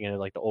investing in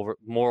the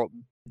more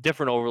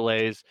different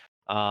overlays,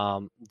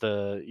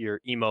 your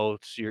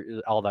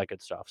emotes, all that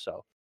good stuff.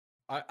 So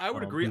I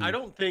would agree. I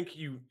don't think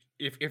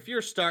if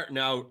you're starting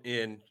out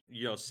and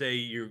say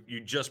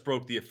you just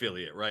broke the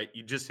affiliate, right?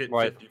 You just hit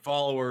 50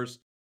 followers.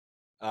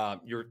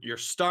 You're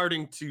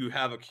starting to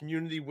have a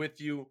community with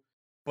you,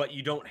 but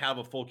you don't have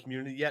a full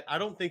community yet. I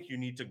don't think you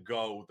need to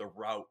go the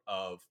route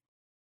of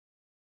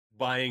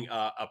buying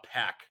a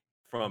pack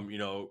from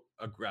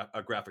a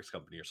graphics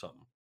company or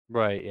something.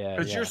 Right. Yeah.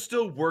 Because you're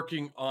still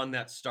working on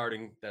that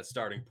starting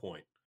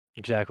point.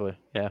 Exactly.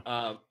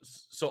 Yeah.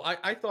 So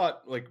I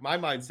thought my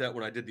mindset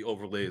when I did the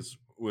overlays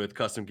with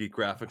Custom Geek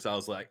Graphics, I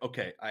was like,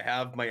 okay, I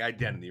have my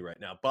identity right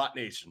now, Bot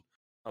Nation.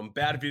 I'm a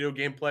bad video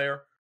game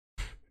player,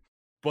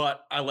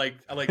 but I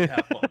like to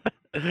have fun.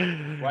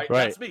 Right?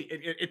 That's me.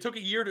 It took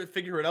a year to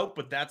figure it out,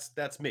 but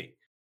that's me.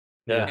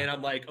 Yeah. And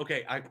I'm like,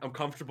 okay, I'm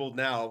comfortable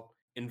now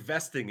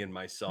investing in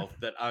myself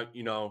that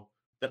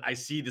I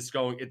see this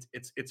going.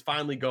 It's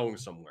finally going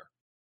somewhere.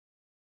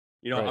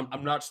 Right.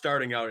 I'm not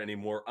starting out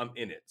anymore. I'm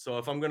in it. So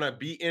if I'm gonna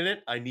be in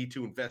it, I need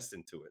to invest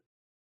into it.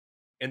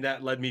 And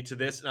that led me to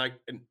this.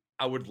 And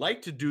I would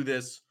like to do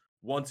this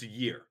once a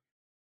year,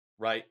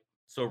 right?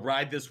 So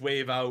ride this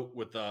wave out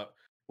with the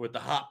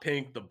hot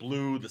pink, the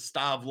blue, the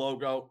Stav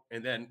logo,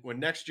 and then when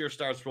next year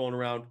starts rolling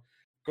around,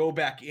 go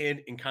back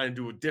in and kind of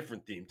do a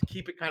different theme to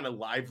keep it kind of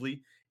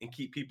lively and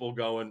keep people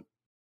going.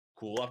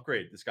 Cool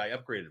upgrade. This guy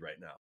upgraded right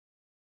now.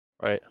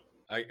 Right.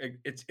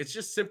 It's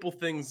just simple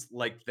things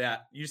like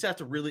that. You just have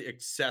to really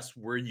assess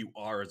where you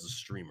are as a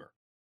streamer.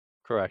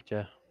 Correct.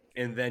 Yeah.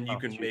 And then you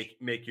can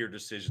make your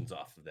decisions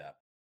off of that.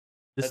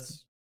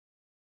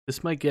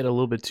 This might get a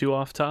little bit too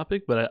off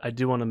topic, but I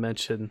do want to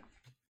mention,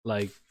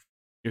 like,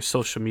 your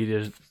social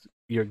media,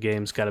 your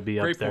game's got to be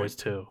up there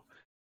too.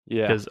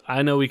 Yeah. Because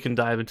I know we can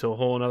dive into a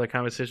whole another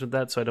conversation with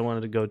that, so I don't want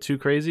it to go too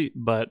crazy.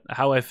 But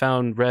how I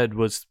found Red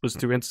was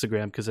through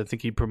Instagram, because I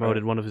think he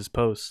promoted one of his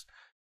posts.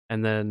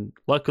 And then,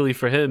 luckily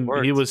for him,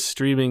 he was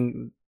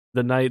streaming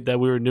the night that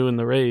we were doing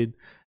the raid,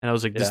 and I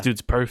was like, "This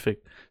dude's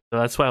perfect." So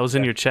that's why I was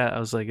in your chat. I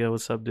was like, "Yo,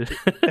 what's up, dude?"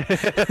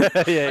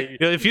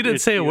 If you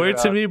didn't say a word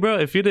to me, bro,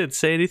 if you didn't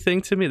say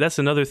anything to me, that's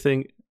another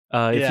thing.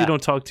 If you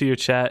don't talk to your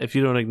chat, if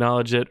you don't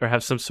acknowledge it or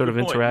have some sort of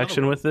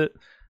interaction with it,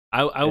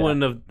 I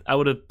wouldn't have. I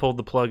would have pulled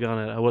the plug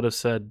on it. I would have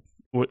said,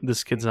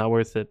 "This kid's not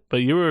worth it."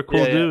 But you were a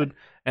cool dude,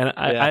 and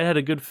I had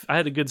a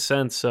good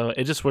sense, so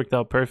it just worked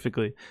out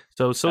perfectly.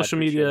 So social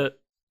media.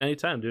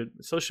 Anytime,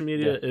 dude. Social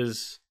media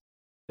is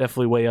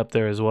definitely way up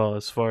there as well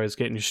as far as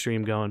getting your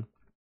stream going.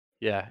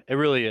 Yeah, it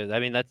really is.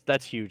 I mean,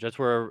 that's huge. That's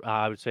where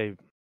I would say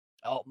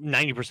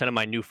 90% of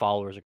my new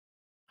followers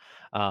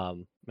are.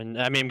 And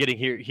I mean, I'm getting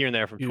here and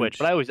there from Twitch,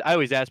 but I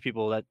always ask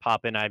people that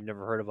pop in. I've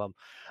never heard of them.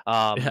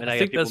 And I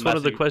think that's one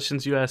of the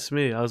questions you asked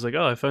me. I was like,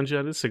 "Oh, I found you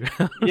on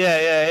Instagram."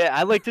 yeah.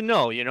 I'd like to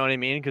know. You know what I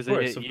mean? Because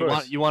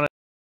you want to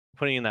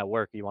putting in that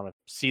work. You want to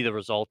see the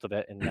result of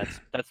it, and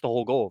that's the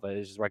whole goal of it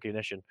is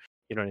recognition.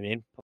 You know what I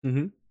mean?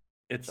 Mm-hmm.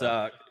 It's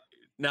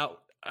now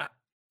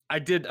I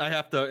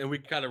have to, and we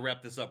kind of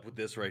wrap this up with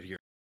this right here.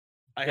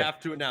 I have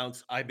to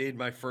announce I made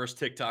my first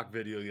TikTok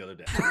video the other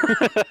day.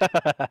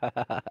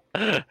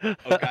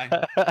 Okay.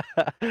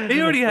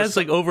 He already has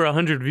like over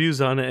 100 views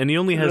on it, and he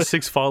only has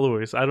 6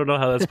 followers. I don't know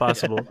how that's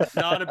possible.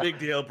 Not a big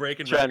deal.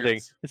 Breaking trending.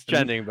 Records. It's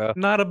trending, bro.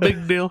 Not a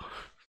big deall.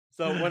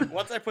 So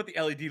once I put the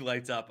LED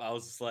lights up, I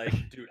was just like,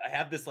 dude, I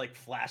have this like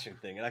flashing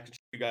thing, and I can show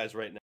you guys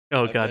right now.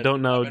 Oh God,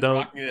 don't.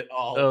 Rocking it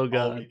all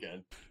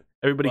weekend.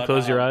 Everybody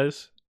close your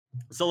eyes.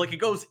 So like it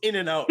goes in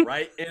and out,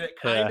 right? And it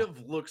kind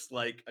of looks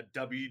like a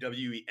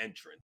WWE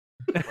entrance.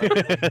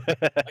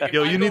 Right? Like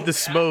Yo, you need the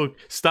smoke.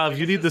 Stop.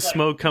 You need the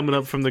smoke coming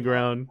up from the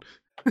ground.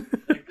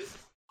 Like this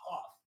is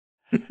off.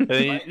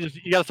 Right?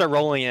 You gotta start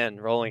rolling in.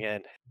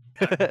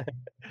 I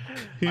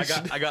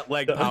got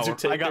leg power.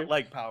 I got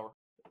leg power.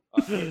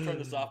 I'm gonna turn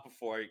this off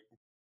before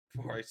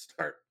I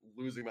start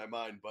losing my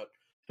mind. But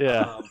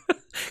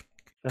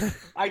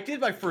I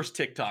did my first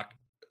TikTok.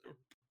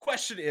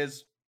 Question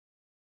is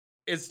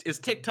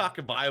TikTok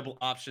a viable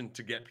option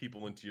to get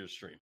people into your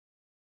stream?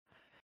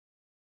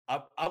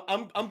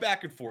 I'm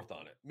back and forth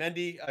on it.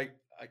 Mendy,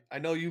 I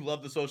know you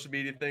love the social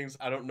media things.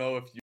 I don't know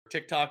if you're a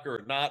TikToker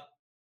or not,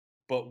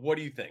 but what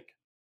do you think?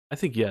 I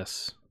think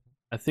yes.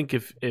 I think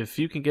if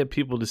you can get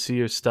people to see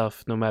your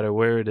stuff, no matter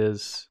where it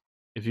is,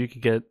 if you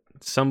could get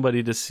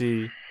somebody to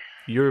see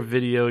your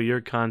video,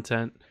 your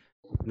content,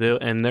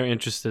 and they're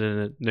interested in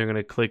it, they're going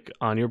to click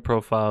on your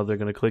profile, they're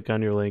going to click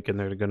on your link, and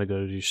they're going to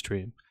go to your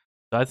stream.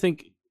 So I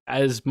think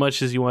as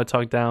much as you want to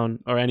talk down,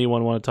 or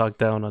anyone want to talk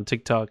down on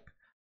TikTok,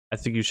 I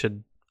think you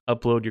should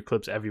upload your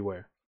clips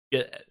everywhere.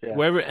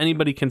 Wherever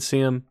anybody can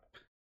see them.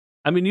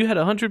 I mean, you had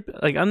 100,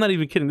 like, I'm not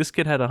even kidding. This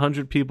kid had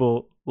 100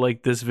 people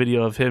like this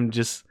video of him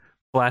just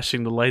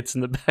flashing the lights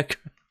in the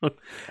background.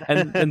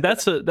 and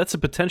that's a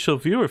potential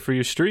viewer for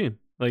your stream.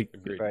 Like,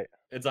 right.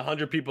 It's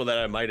 100 people that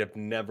I might have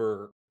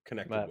never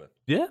connected with.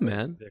 Yeah,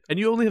 man. And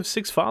you only have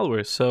 6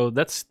 followers, so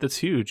that's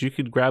huge. You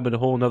could grab a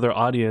whole another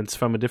audience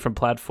from a different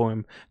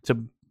platform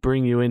to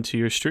bring you into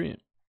your stream.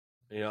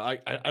 You know,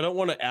 I don't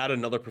want to add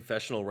another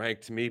professional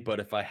rank to me, but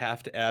if I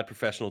have to add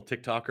professional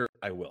TikToker,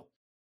 I will.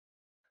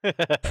 I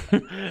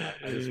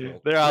just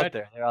will. They're out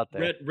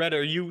there. Red,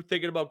 are you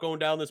thinking about going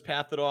down this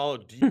path at all? Or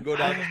do you go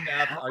down this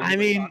path? I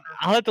mean,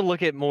 I'll have to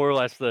look at more or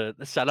less the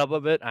setup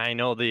of it. I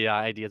know the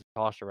ideas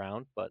tossed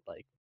around, but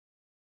like,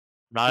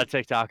 I'm not a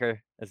TikToker.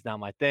 It's not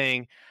my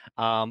thing.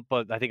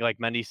 But I think like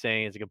Mendy's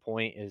saying is a good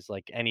point. Is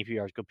like any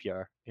PR is good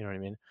PR. You know what I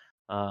mean?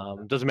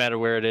 It doesn't matter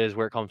where it is,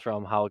 where it comes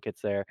from, how it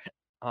gets there.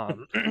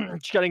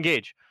 Just gotta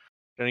engage.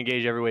 Gotta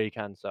engage every way you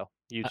can. So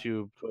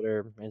YouTube,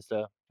 Twitter,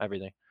 Insta,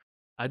 everything.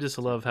 I just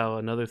love how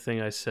another thing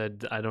I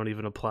said I don't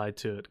even apply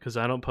to it because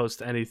I don't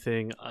post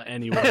anything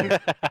anywhere.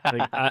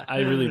 Like I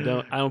really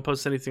don't. I don't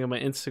post anything on my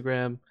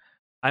Instagram.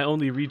 I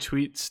only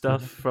retweet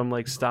stuff from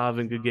like Stav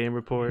and Good Game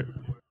Report.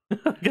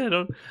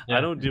 I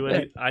don't do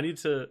any. I need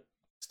to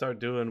start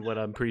doing what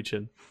I'm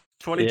preaching.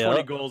 2020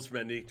 Yeah. goals,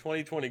 Mendy.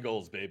 2020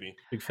 goals, baby.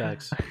 Big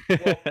facts.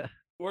 Well,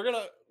 we're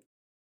gonna.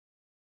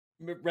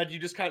 Red, you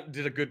just kind of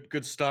did a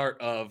good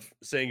start of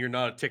saying you're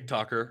not a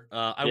TikToker.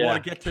 I Yeah.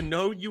 want to get to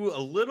know you a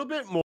little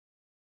bit more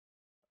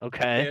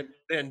Okay.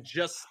 than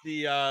just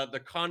the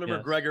Conor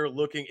Yes. McGregor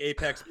looking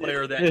Apex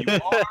player that you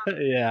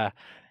are. Yeah.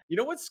 You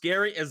know what's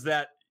scary is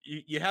that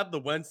you have the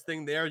Wentz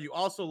thing there. You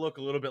also look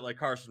a little bit like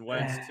Carson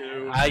Wentz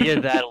too. I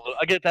get that.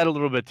 I get that a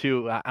little bit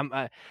too.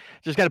 I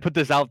just got to put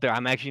this out there.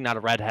 I'm actually not a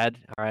redhead.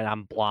 All right,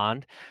 I'm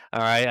blonde.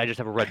 All right, I just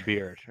have a red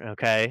beard.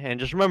 Okay, and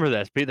just remember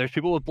this: there's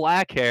people with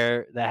black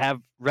hair that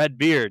have red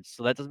beards,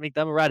 so that doesn't make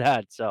them a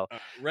redhead. So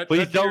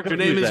please don't. Your confuse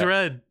name is that.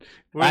 Red.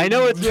 I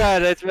know it's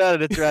red. It's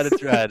red. It's red.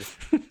 It's red.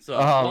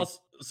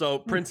 So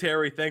Prince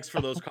Harry, thanks for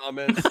those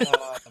comments.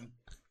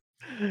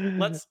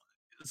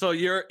 So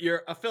you're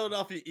a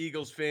Philadelphia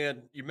Eagles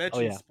fan. You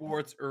mentioned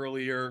sports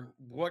earlier.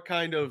 What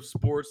kind of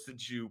sports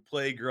did you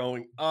play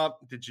growing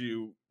up? Did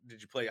you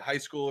play high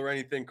school or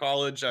anything?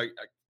 College? I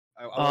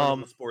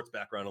want the sports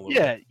background a little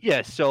bit.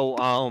 Yeah. So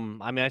I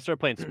mean, I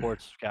started playing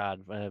sports.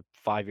 God,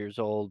 5 years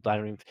old. I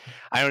don't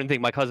even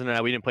think my cousin and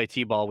I, we didn't play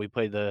t-ball. We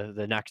played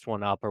the next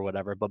one up or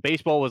whatever. But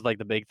baseball was like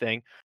the big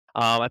thing.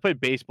 I played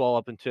baseball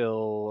up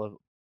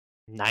until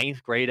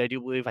 9th grade, I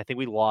do believe. I think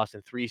we lost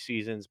in 3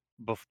 seasons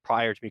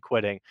prior to me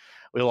quitting.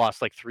 We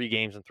lost like 3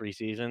 games in 3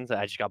 seasons.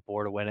 I just got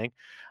bored of winning.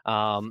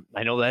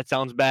 I know that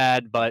sounds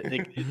bad, but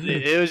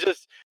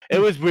it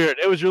was weird.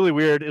 It was really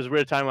weird. It was a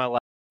weird time in my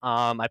life.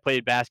 I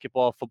played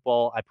basketball,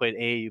 football. I played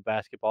AAU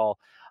basketball.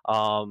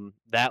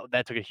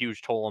 That took a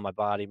huge toll on my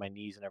body, my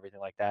knees, and everything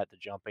like that. The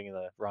jumping,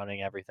 the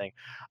running, everything.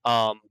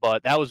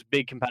 But that was a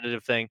big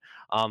competitive thing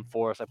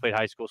for us. I played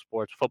high school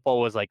sports. Football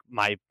was like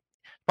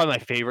probably my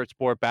favorite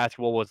sport.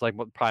 Basketball was like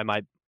probably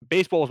my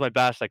baseball was my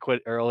best. I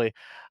quit early.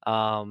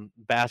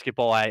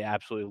 Basketball I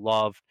absolutely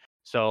love.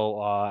 So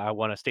I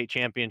won a state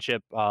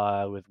championship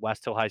with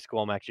West Hill High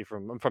School.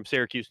 I'm from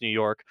Syracuse, New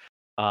York,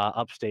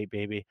 upstate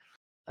baby,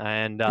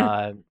 and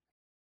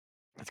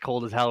it's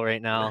cold as hell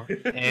right now.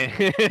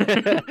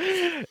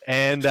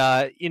 And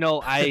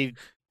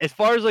as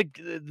far as like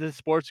the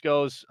sports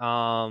goes,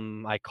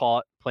 I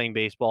caught playing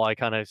baseball. I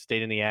kind of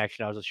stayed in the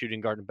action. I was a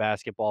shooting guard in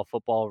basketball,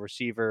 football,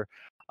 receiver,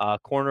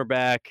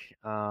 cornerback.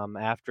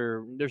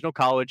 After there's no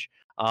college.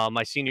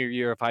 My senior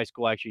year of high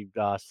school, I actually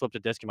slipped a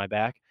disc in my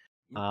back.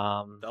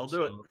 That'll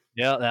do it.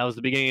 Yeah, that was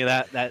the beginning of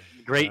that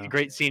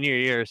great senior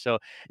year. So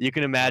you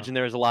can imagine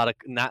there was a lot of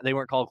they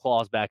weren't called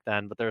claws back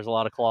then, but there was a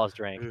lot of claws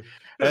drank.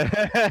 But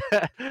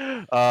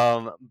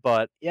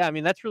yeah, I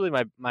mean that's really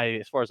my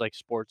as far as like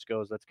sports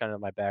goes, that's kind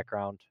of my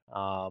background.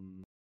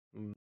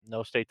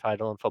 No state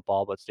title in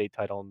football, but state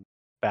title in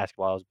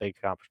basketball was a big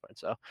accomplishment.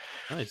 So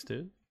nice,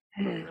 dude.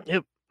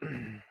 Yep.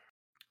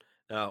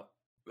 Now,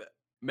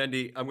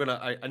 Mendy,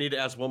 I need to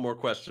ask one more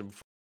question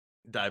before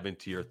we dive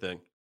into your thing.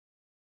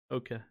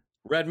 Okay.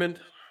 Redmond.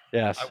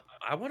 Yes.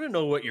 I want to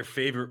know what your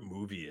favorite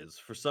movie is.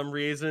 For some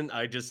reason,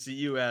 I just see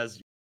you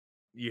as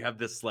you have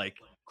this like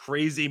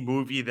crazy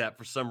movie that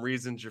for some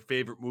reason is your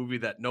favorite movie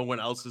that no one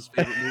else's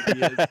favorite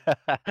movie is.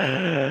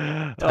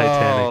 Titanic.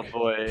 Oh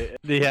boy.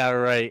 Yeah,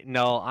 right.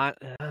 No,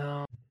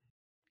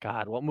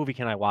 God, what movie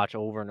can I watch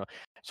over and over?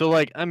 So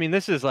like, I mean,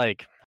 this is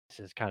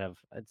kind of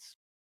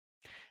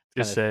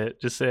Just say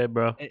it,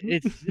 bro.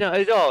 It's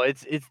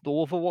The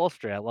Wolf of Wall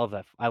Street. I love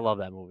that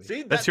movie.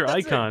 See, that's your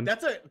icon.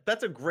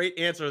 That's a great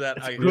answer.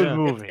 It's a good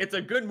movie. It's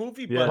a good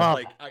movie, but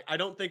like I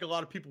don't think a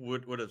lot of people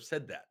would have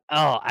said that.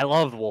 Oh, I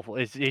love The Wolf.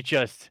 It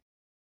just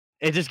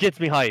gets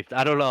me hyped.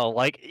 I don't know,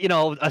 like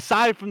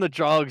aside from the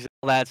drugs and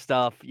all that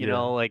stuff,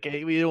 like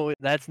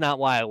that's not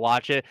why I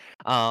watch it.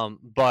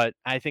 But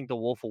I think The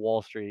Wolf of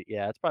Wall Street,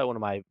 yeah, it's probably one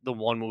of the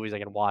one movies I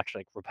can watch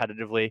like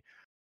repetitively.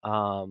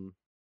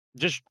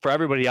 Just for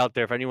everybody out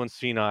there, if anyone's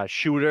seen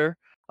Shooter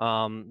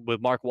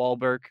with Mark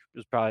Wahlberg, it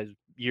was probably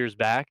years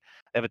back.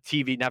 They have a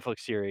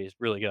Netflix series,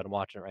 really good. I'm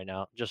watching it right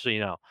now, just so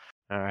you know.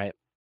 All right.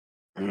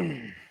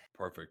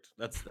 Perfect.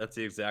 That's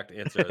the exact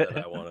answer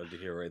that I wanted to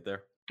hear right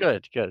there.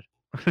 Good.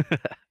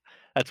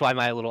 That's why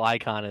my little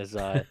icon is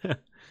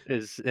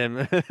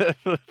him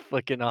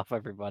flicking off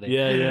everybody.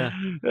 Yeah.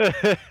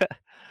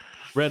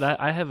 Red,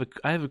 I have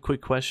a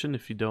quick question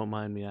if you don't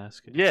mind me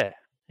asking. Yeah.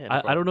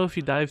 I don't know if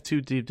you dive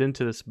too deep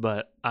into this,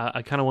 but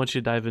I kind of want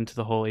you to dive into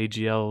the whole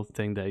AGL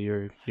thing that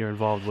you're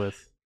involved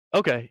with.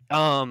 Okay.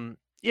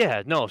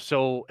 Yeah. No.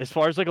 So as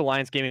far as like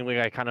Alliance Gaming League,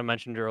 I kind of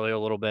mentioned earlier a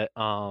little bit.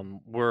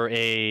 We're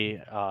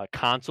a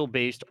console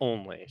based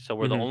only. So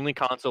we're the only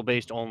console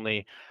based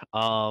only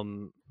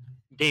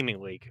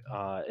gaming league.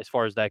 As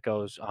far as that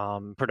goes,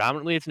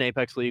 predominantly it's an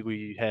Apex League.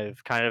 We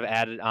have kind of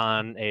added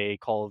on a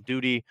Call of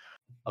Duty,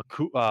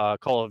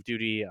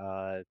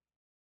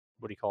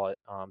 what do you call it?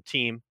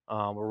 Team.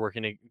 We're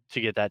working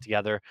to get that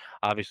together.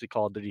 Obviously,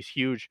 Call of Duty's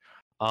huge.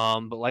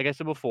 But like I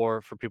said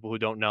before, for people who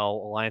don't know,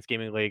 Alliance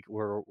Gaming League,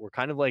 we're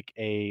kind of like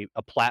a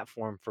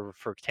platform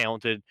for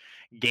talented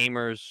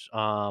gamers,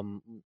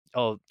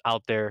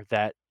 out there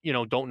that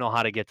don't know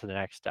how to get to the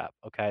next step.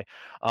 Okay,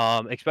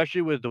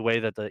 especially with the way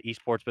that the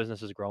esports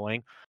business is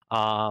growing.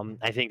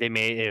 I think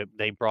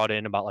they brought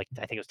in about, like,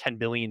 I think it was $10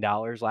 billion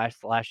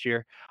last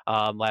year.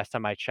 Last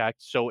time I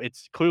checked, so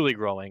it's clearly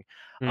growing.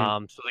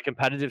 Mm. So the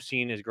competitive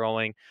scene is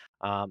growing.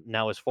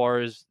 Now, as far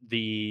as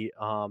the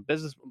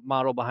business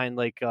model behind,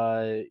 like,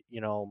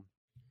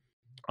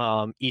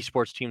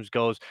 esports teams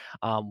goes,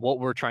 what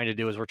we're trying to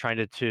do is we're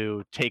trying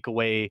to take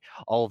away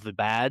all of the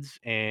bads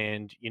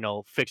and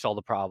fix all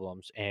the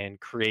problems and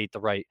create the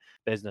right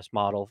business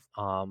model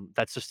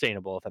that's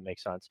sustainable, if that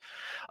makes sense.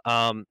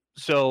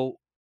 So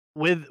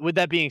with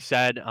that being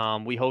said,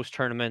 we host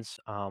tournaments.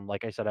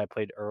 Like I said,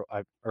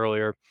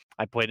 earlier.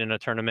 I played in a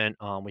tournament.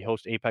 We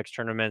host Apex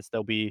tournaments.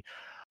 There'll be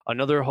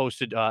another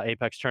hosted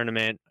Apex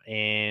tournament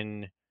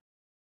in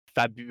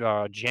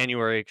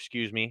January,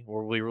 excuse me,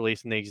 where we'll be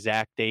releasing the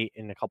exact date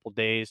in a couple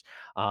days.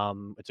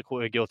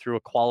 We go through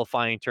a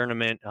qualifying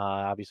tournament.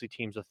 Obviously,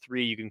 teams of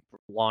 3. You can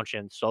launch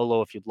in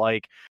solo if you'd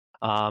like,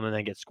 and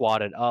then get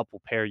squatted up.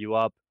 We'll pair you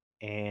up,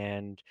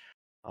 and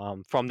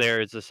from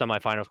there, it's the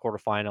semifinals,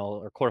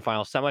 quarterfinals,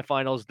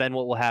 semifinals. Then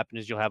what will happen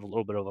is you'll have a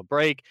little bit of a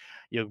break.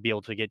 You'll be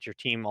able to get your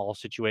team all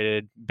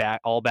situated,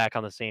 back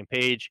on the same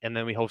page, and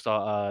then we host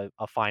a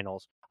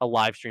finals, a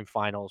live stream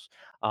finals.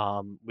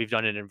 We've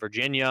done it in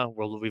Virginia,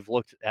 where we've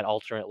looked at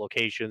alternate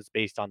locations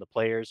based on the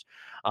players,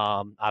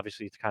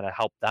 obviously to kind of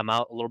help them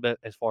out a little bit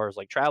as far as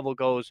like travel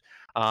goes,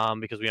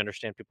 because we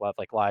understand people have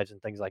like lives and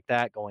things like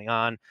that going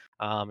on,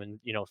 and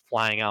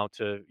flying out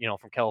to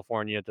from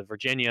California to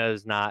Virginia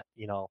is not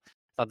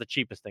it's not the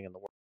cheapest thing in the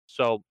world.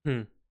 So,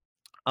 Hmm.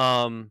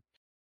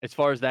 as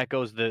far as that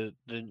goes,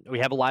 we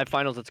have a live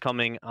finals that's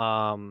coming.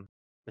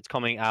 It's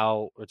coming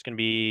out. It's going to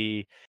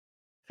be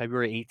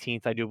February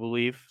 18th, I do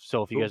believe.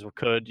 So if you Cool. guys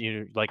could,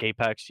 like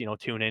Apex,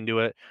 tune into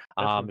it.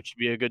 It should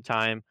be a good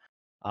time.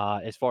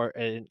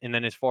 And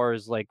then as far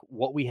as like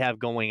what we have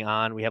going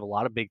on, we have a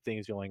lot of big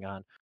things going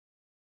on.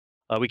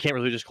 We can't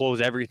really disclose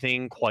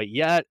everything quite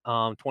yet.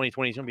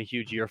 2020 is going to be a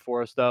huge year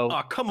for us, though.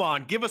 Oh, come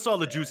on, give us all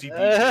the juicy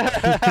details.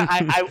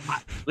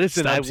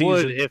 Listen. Stop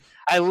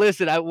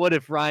I would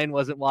if Ryan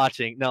wasn't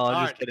watching. No,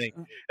 I'm just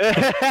kidding.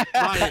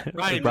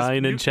 Ryan,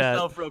 Brian in mute chat.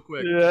 yourself real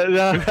quick.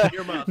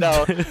 Your mouth.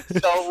 No.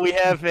 So we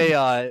have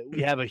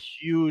a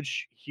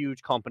huge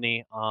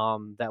company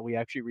that we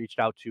actually reached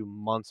out to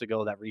months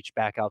ago that reached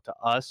back out to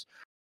us,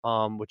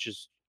 which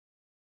is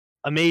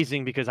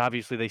amazing because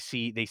obviously they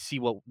see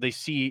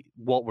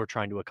what we're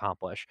trying to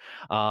accomplish,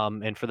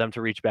 and for them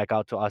to reach back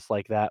out to us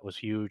like that was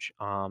huge.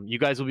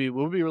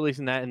 We'll be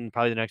releasing that in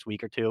probably the next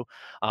week or two.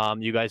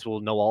 You guys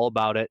will know all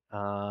about it.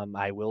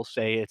 I will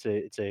say it's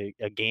a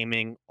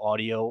gaming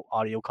audio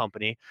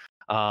company.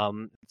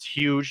 It's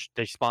huge.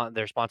 They're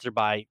sponsored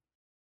by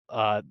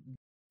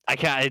I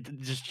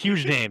can't. Just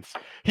huge names.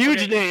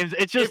 Huge names.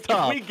 It's just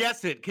tough. If we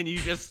guess it, can you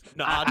just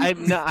nod? I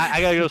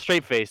gotta go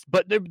straight face.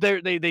 But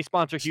they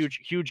sponsor huge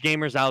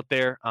gamers out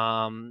there.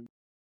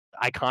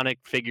 Iconic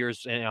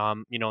figures,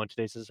 in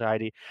today's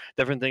society,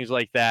 different things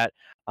like that.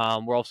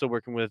 We're also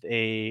working with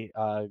a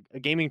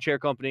gaming chair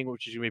company,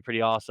 which is gonna be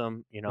pretty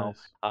awesome. Nice.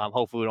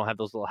 Hopefully we don't have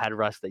those little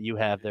headrests that you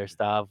have there,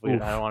 stuff. I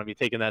don't want to be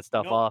taking that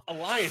stuff off.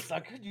 Alliance,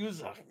 I could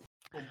use a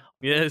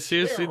Yeah,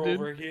 seriously, dude.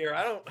 over here.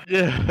 I don't.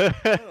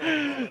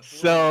 Yeah.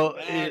 So,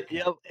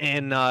 yep.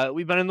 And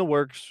we've been in the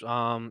works.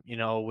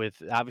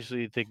 With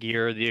obviously the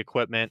gear, the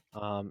equipment,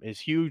 is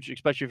huge,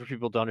 especially for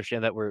people to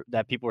understand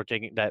that people are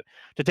taking that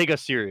to take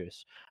us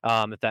serious.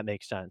 If that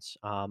makes sense.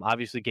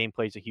 Obviously,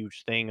 gameplay is a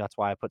huge thing. That's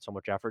why I put so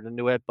much effort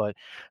into it. But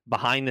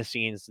behind the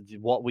scenes,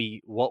 what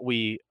we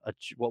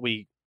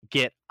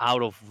get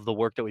out of the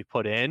work that we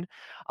put in,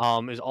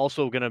 is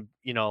also gonna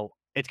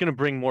it's going to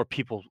bring more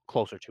people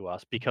closer to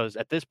us, because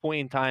at this point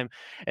in time,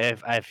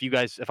 if I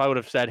would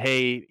have said,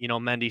 hey,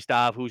 Mendy,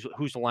 Stav,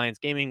 who's Alliance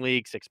Gaming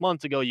League 6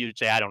 months ago, you'd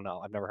say, I don't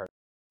know, I've never heard.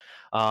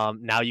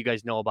 Now you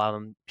guys know about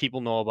them.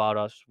 People know about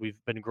us. We've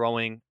been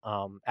growing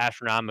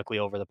astronomically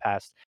over the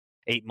past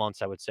 8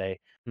 months, I would say.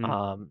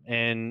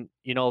 And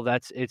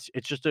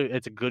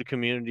it's a good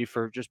community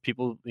for just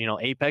people,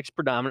 Apex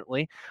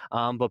predominantly,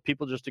 but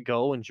people just to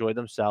go enjoy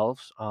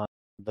themselves.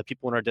 The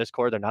people in our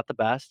Discord, they're not the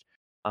best.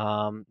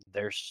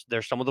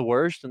 There's some of the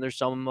worst and there's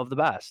some of the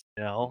best,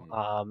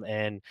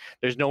 and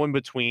there's no in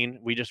between.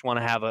 We just want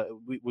to have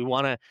we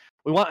want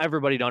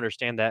everybody to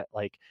understand that,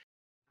 like,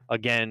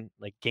 again,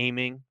 like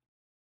gaming,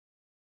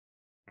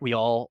 we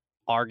all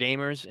are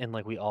gamers, and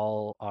like we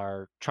all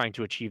are trying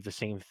to achieve the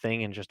same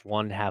thing and just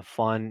have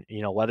fun,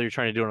 whether you're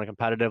trying to do it on a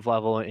competitive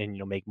level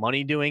and make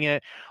money doing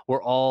it.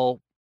 We're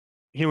all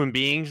human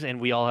beings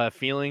and we all have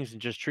feelings,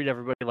 and just treat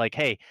everybody like,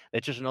 hey,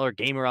 it's just another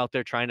gamer out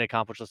there trying to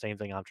accomplish the same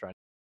thing I'm trying to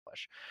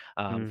accomplish,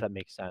 if that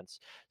makes sense.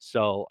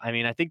 So I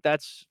mean, I think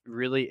that's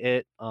really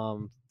it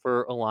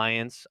for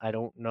Alliance. I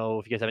don't know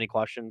if you guys have any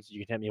questions.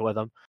 You can hit me with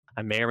them.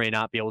 I may or may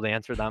not be able to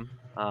answer them.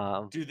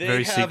 Do they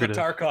Very have secretive.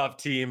 a Tarkov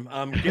team?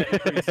 I'm getting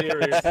pretty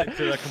serious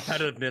into the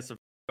competitiveness of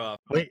Tarkov.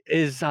 Wait,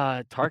 is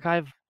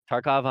Tarkov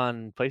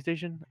on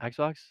PlayStation,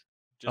 Xbox?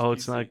 Just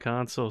It's PC. not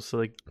console, so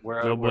like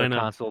We're no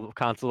bueno.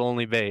 console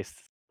only based.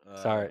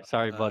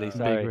 Sorry, buddy. Big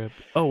Sorry. rip.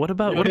 Oh, what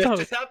about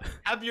Just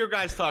have your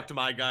guys talk to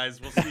my guys.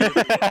 We'll see.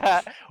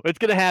 It's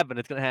gonna happen.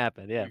 It's gonna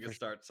happen. Yeah. We can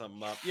start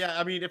something up. Yeah,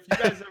 I mean, if you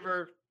guys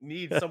ever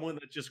need someone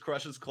that just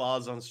crushes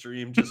claws on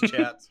stream, just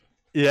chats.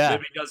 Yeah.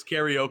 Maybe does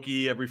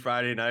karaoke every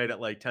Friday night at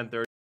like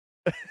 10:30.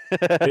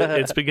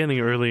 It's beginning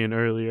early and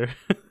earlier.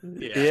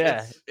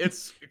 Yeah.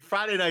 It's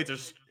Friday nights are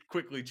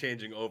quickly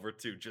changing over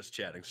to just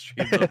chatting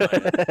streams.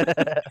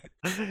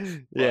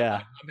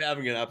 Yeah. I'm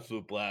having an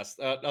absolute blast.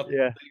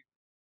 Yeah.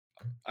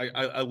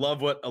 I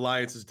love what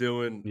Alliance is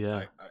doing.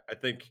 Yeah. I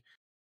think,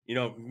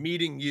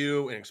 meeting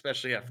you, and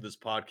especially after this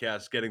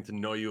podcast, getting to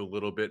know you a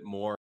little bit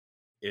more,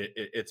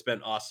 it's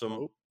been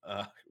awesome.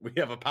 We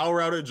have a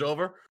power outage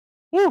over.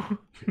 Woo.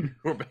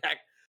 We're back.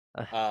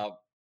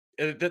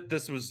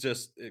 This was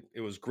just,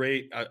 it was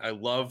great. I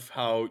love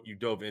how you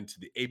dove into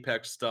the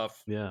Apex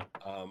stuff. Yeah.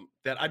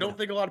 That I don't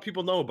think a lot of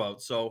people know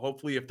about. So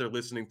hopefully if they're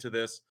listening to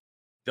this,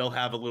 they'll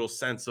have a little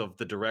sense of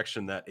the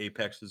direction that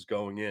Apex is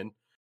going in.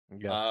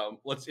 Yeah.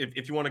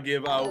 If you want to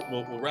give out,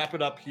 we'll wrap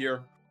it up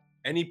here.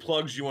 Any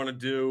plugs you want to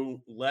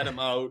do, let them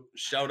out.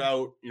 Shout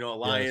out,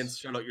 Alliance. Yes.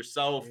 Shout out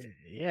yourself.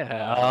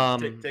 Yeah.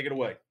 Take it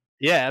away.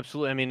 Yeah,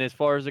 absolutely. I mean, as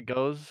far as it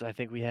goes, I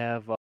think we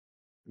have,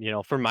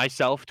 for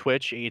myself,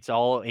 Twitch, it's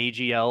all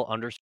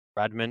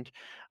AGL_Redmond.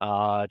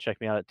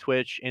 Check me out at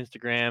Twitch,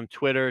 Instagram,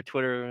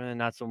 Twitter,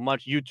 not so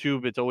much.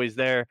 YouTube, it's always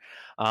there.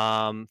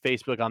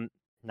 Facebook, I'm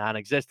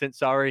non-existent.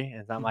 Sorry,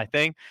 it's not my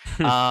thing.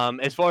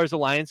 As far as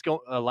Alliance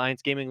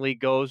Gaming League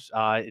goes,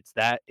 it's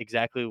that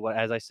exactly what,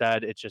 as I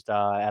said, it's just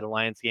at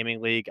Alliance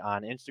Gaming League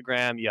on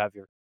Instagram. You have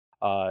your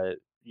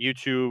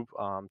YouTube,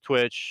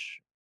 Twitch,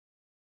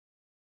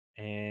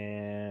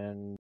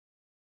 and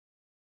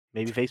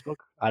maybe Facebook.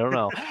 I don't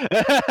know.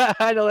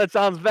 I know that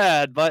sounds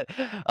bad, but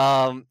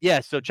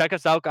yeah. So check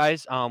us out,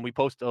 guys. We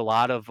post a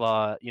lot of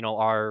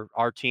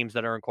our teams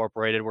that are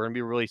incorporated. We're gonna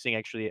be releasing.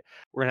 Actually,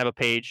 we're gonna have a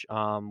page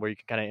where you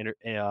can kind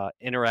of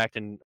interact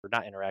or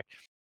not interact.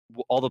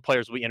 All the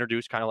players we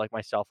introduce, kind of like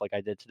myself, like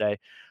I did today.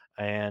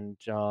 And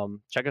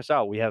check us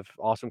out. We have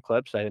awesome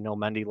clips. I know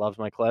Mendy loves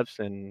my clips,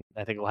 and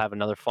I think we'll have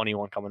another funny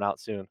one coming out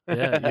soon.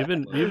 Yeah, you've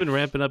been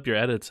ramping up your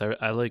edits.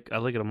 I like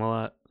them a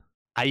lot.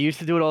 I used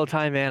to do it all the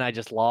time, man. I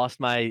just lost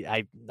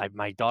my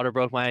daughter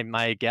broke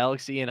my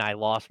Galaxy, and I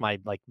lost my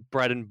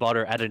bread and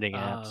butter editing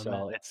app. So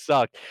man. it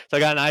sucked. So I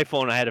got an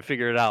iPhone. I had to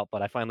figure it out,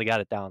 but I finally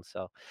got it down.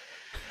 So,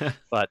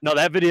 but no,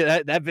 that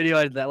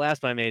video that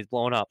last one I made is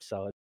blowing up.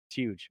 So it's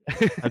huge.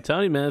 I'm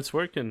telling you, man, it's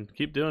working.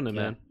 Keep doing it,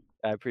 man.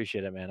 I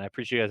appreciate it, man. I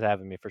appreciate you guys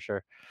having me for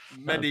sure.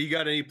 Mendy, you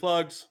got any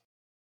plugs?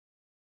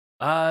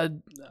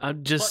 I'm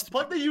just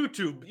plug the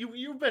YouTube.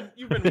 You've been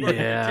working your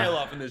tail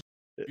off in this.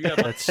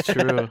 That's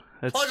true.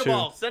 That's plug true. a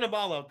ball. Send a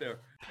ball out there.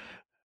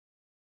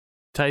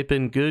 Type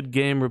in Good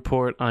Game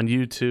Report on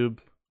YouTube.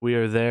 We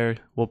are there.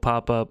 We'll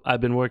pop up. I've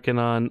been working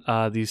on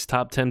these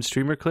top 10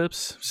 streamer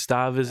clips.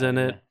 Stav is in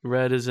it.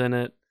 Red is in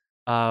it.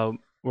 We're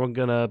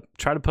going to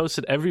try to post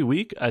it every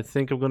week. I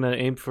think I'm going to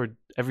aim for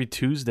every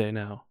Tuesday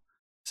now.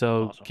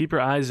 So awesome. Keep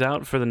your eyes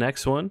out for the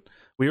next one.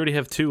 We already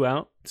have 2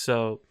 out,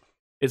 so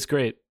it's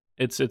great.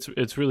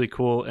 It's really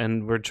cool,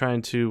 and we're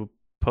trying to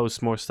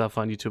post more stuff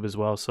on YouTube as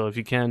well. So if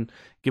you can,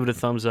 give it a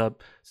thumbs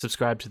up,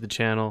 subscribe to the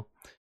channel,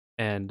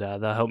 and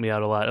that'll help me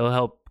out a lot. It'll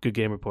help Good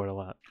Game Report a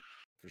lot.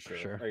 For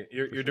sure. Hey,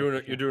 you're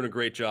doing a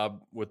great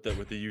job with the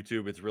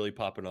YouTube. It's really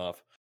popping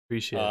off.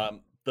 Appreciate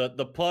it.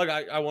 The plug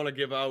I want to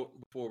give out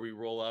before we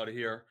roll out of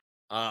here.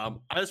 I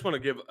just want to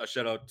give a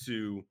shout out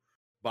to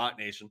Bot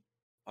Nation.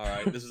 All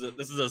right, this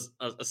is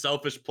a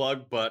selfish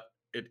plug, but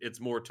it's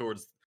more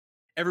towards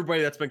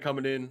everybody that's been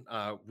coming in.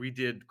 We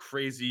did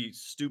crazy,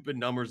 stupid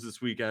numbers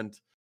this weekend.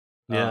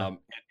 Yeah,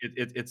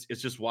 it's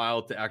just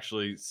wild to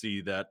actually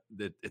see that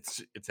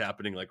it's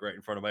happening like right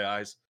in front of my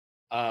eyes.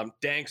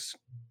 Danks,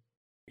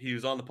 he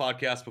was on the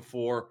podcast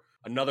before.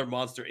 Another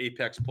monster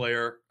Apex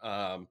player.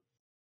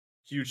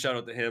 Huge shout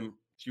out to him.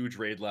 Huge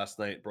raid last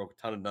night. Broke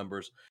a ton of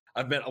numbers.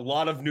 I've met a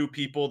lot of new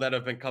people that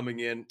have been coming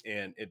in,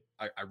 and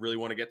I really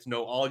want to get to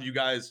know all of you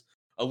guys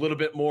a little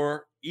bit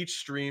more each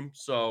stream.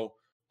 So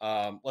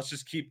let's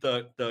just keep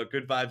the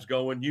good vibes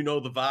going. You know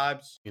the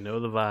vibes. You know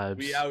the vibes.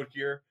 We out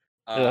here.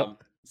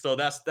 Yep. So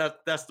that's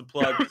the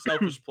plug,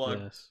 selfish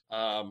plug. Yes.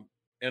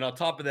 And on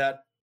top of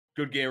that,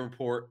 Good Game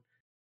Report.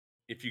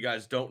 If you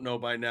guys don't know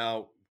by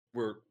now,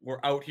 we're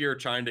out here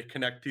trying to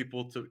connect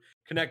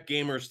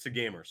gamers to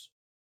gamers.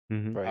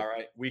 Mm-hmm. Right. All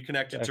right, we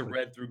connected to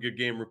Red through Good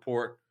Game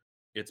Report.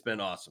 It's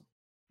been awesome,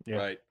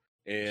 right?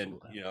 And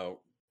absolutely.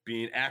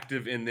 Being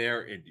active in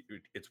there,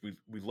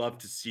 we love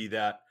to see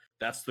that.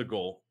 That's the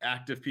goal.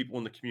 Active people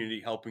in the community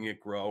helping it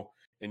grow,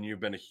 and you've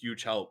been a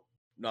huge help,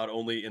 not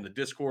only in the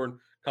Discord,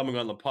 coming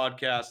on the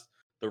podcast,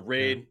 the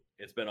raid.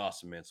 It's been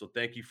awesome, man. So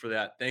thank you for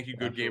that. Thank you,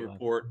 Good Game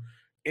Report.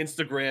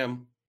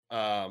 Instagram,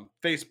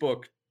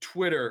 Facebook,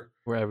 Twitter,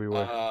 we're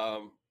everywhere.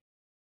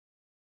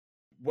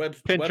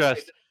 Pinterest.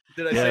 Website.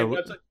 Did I say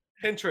website?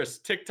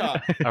 Pinterest,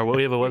 TikTok.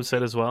 We have a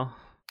website as well.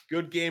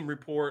 Good Game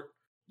Report.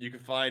 You can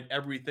find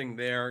everything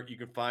there. You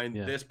can find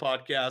this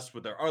podcast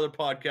with our other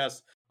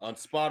podcasts on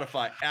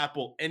Spotify,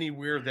 Apple,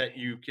 anywhere that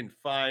you can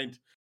find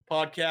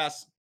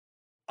podcast.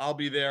 I'll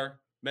be there.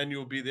 Menu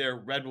will be there.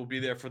 Red will be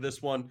there for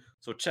this one.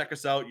 So check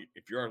us out.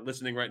 If you aren't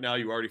listening right now,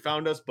 you already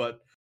found us. But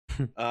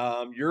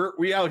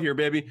we out here,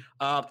 baby.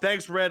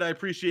 Thanks, Red. I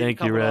appreciate Thank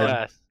you you, coming Red. on.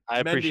 Yes,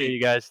 I Mendy, appreciate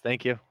you guys.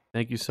 Thank you.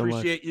 Thank you so much.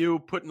 Appreciate you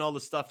putting all the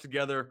stuff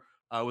together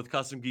with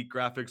Custom Geek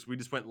Graphics. We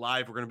just went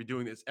live. We're going to be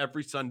doing this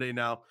every Sunday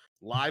now,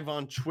 live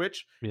on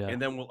Twitch, Yeah.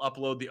 and then we'll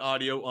upload the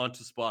audio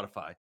onto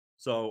Spotify.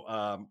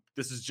 So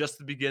this is just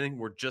the beginning.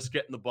 We're just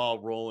getting the ball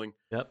rolling.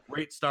 Yep.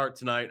 Great start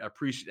tonight. I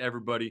appreciate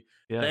everybody.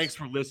 Yes. Thanks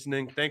for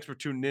listening. Thanks for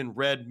tuning in.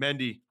 Red,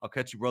 Mendy, I'll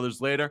catch you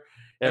brothers later.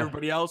 Yeah.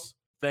 Everybody else,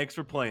 thanks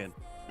for playing.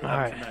 All Have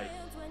a right. good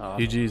night.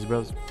 GG's,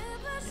 bros.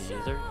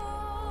 Yes, sir.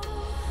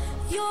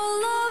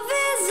 Your love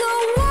is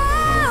a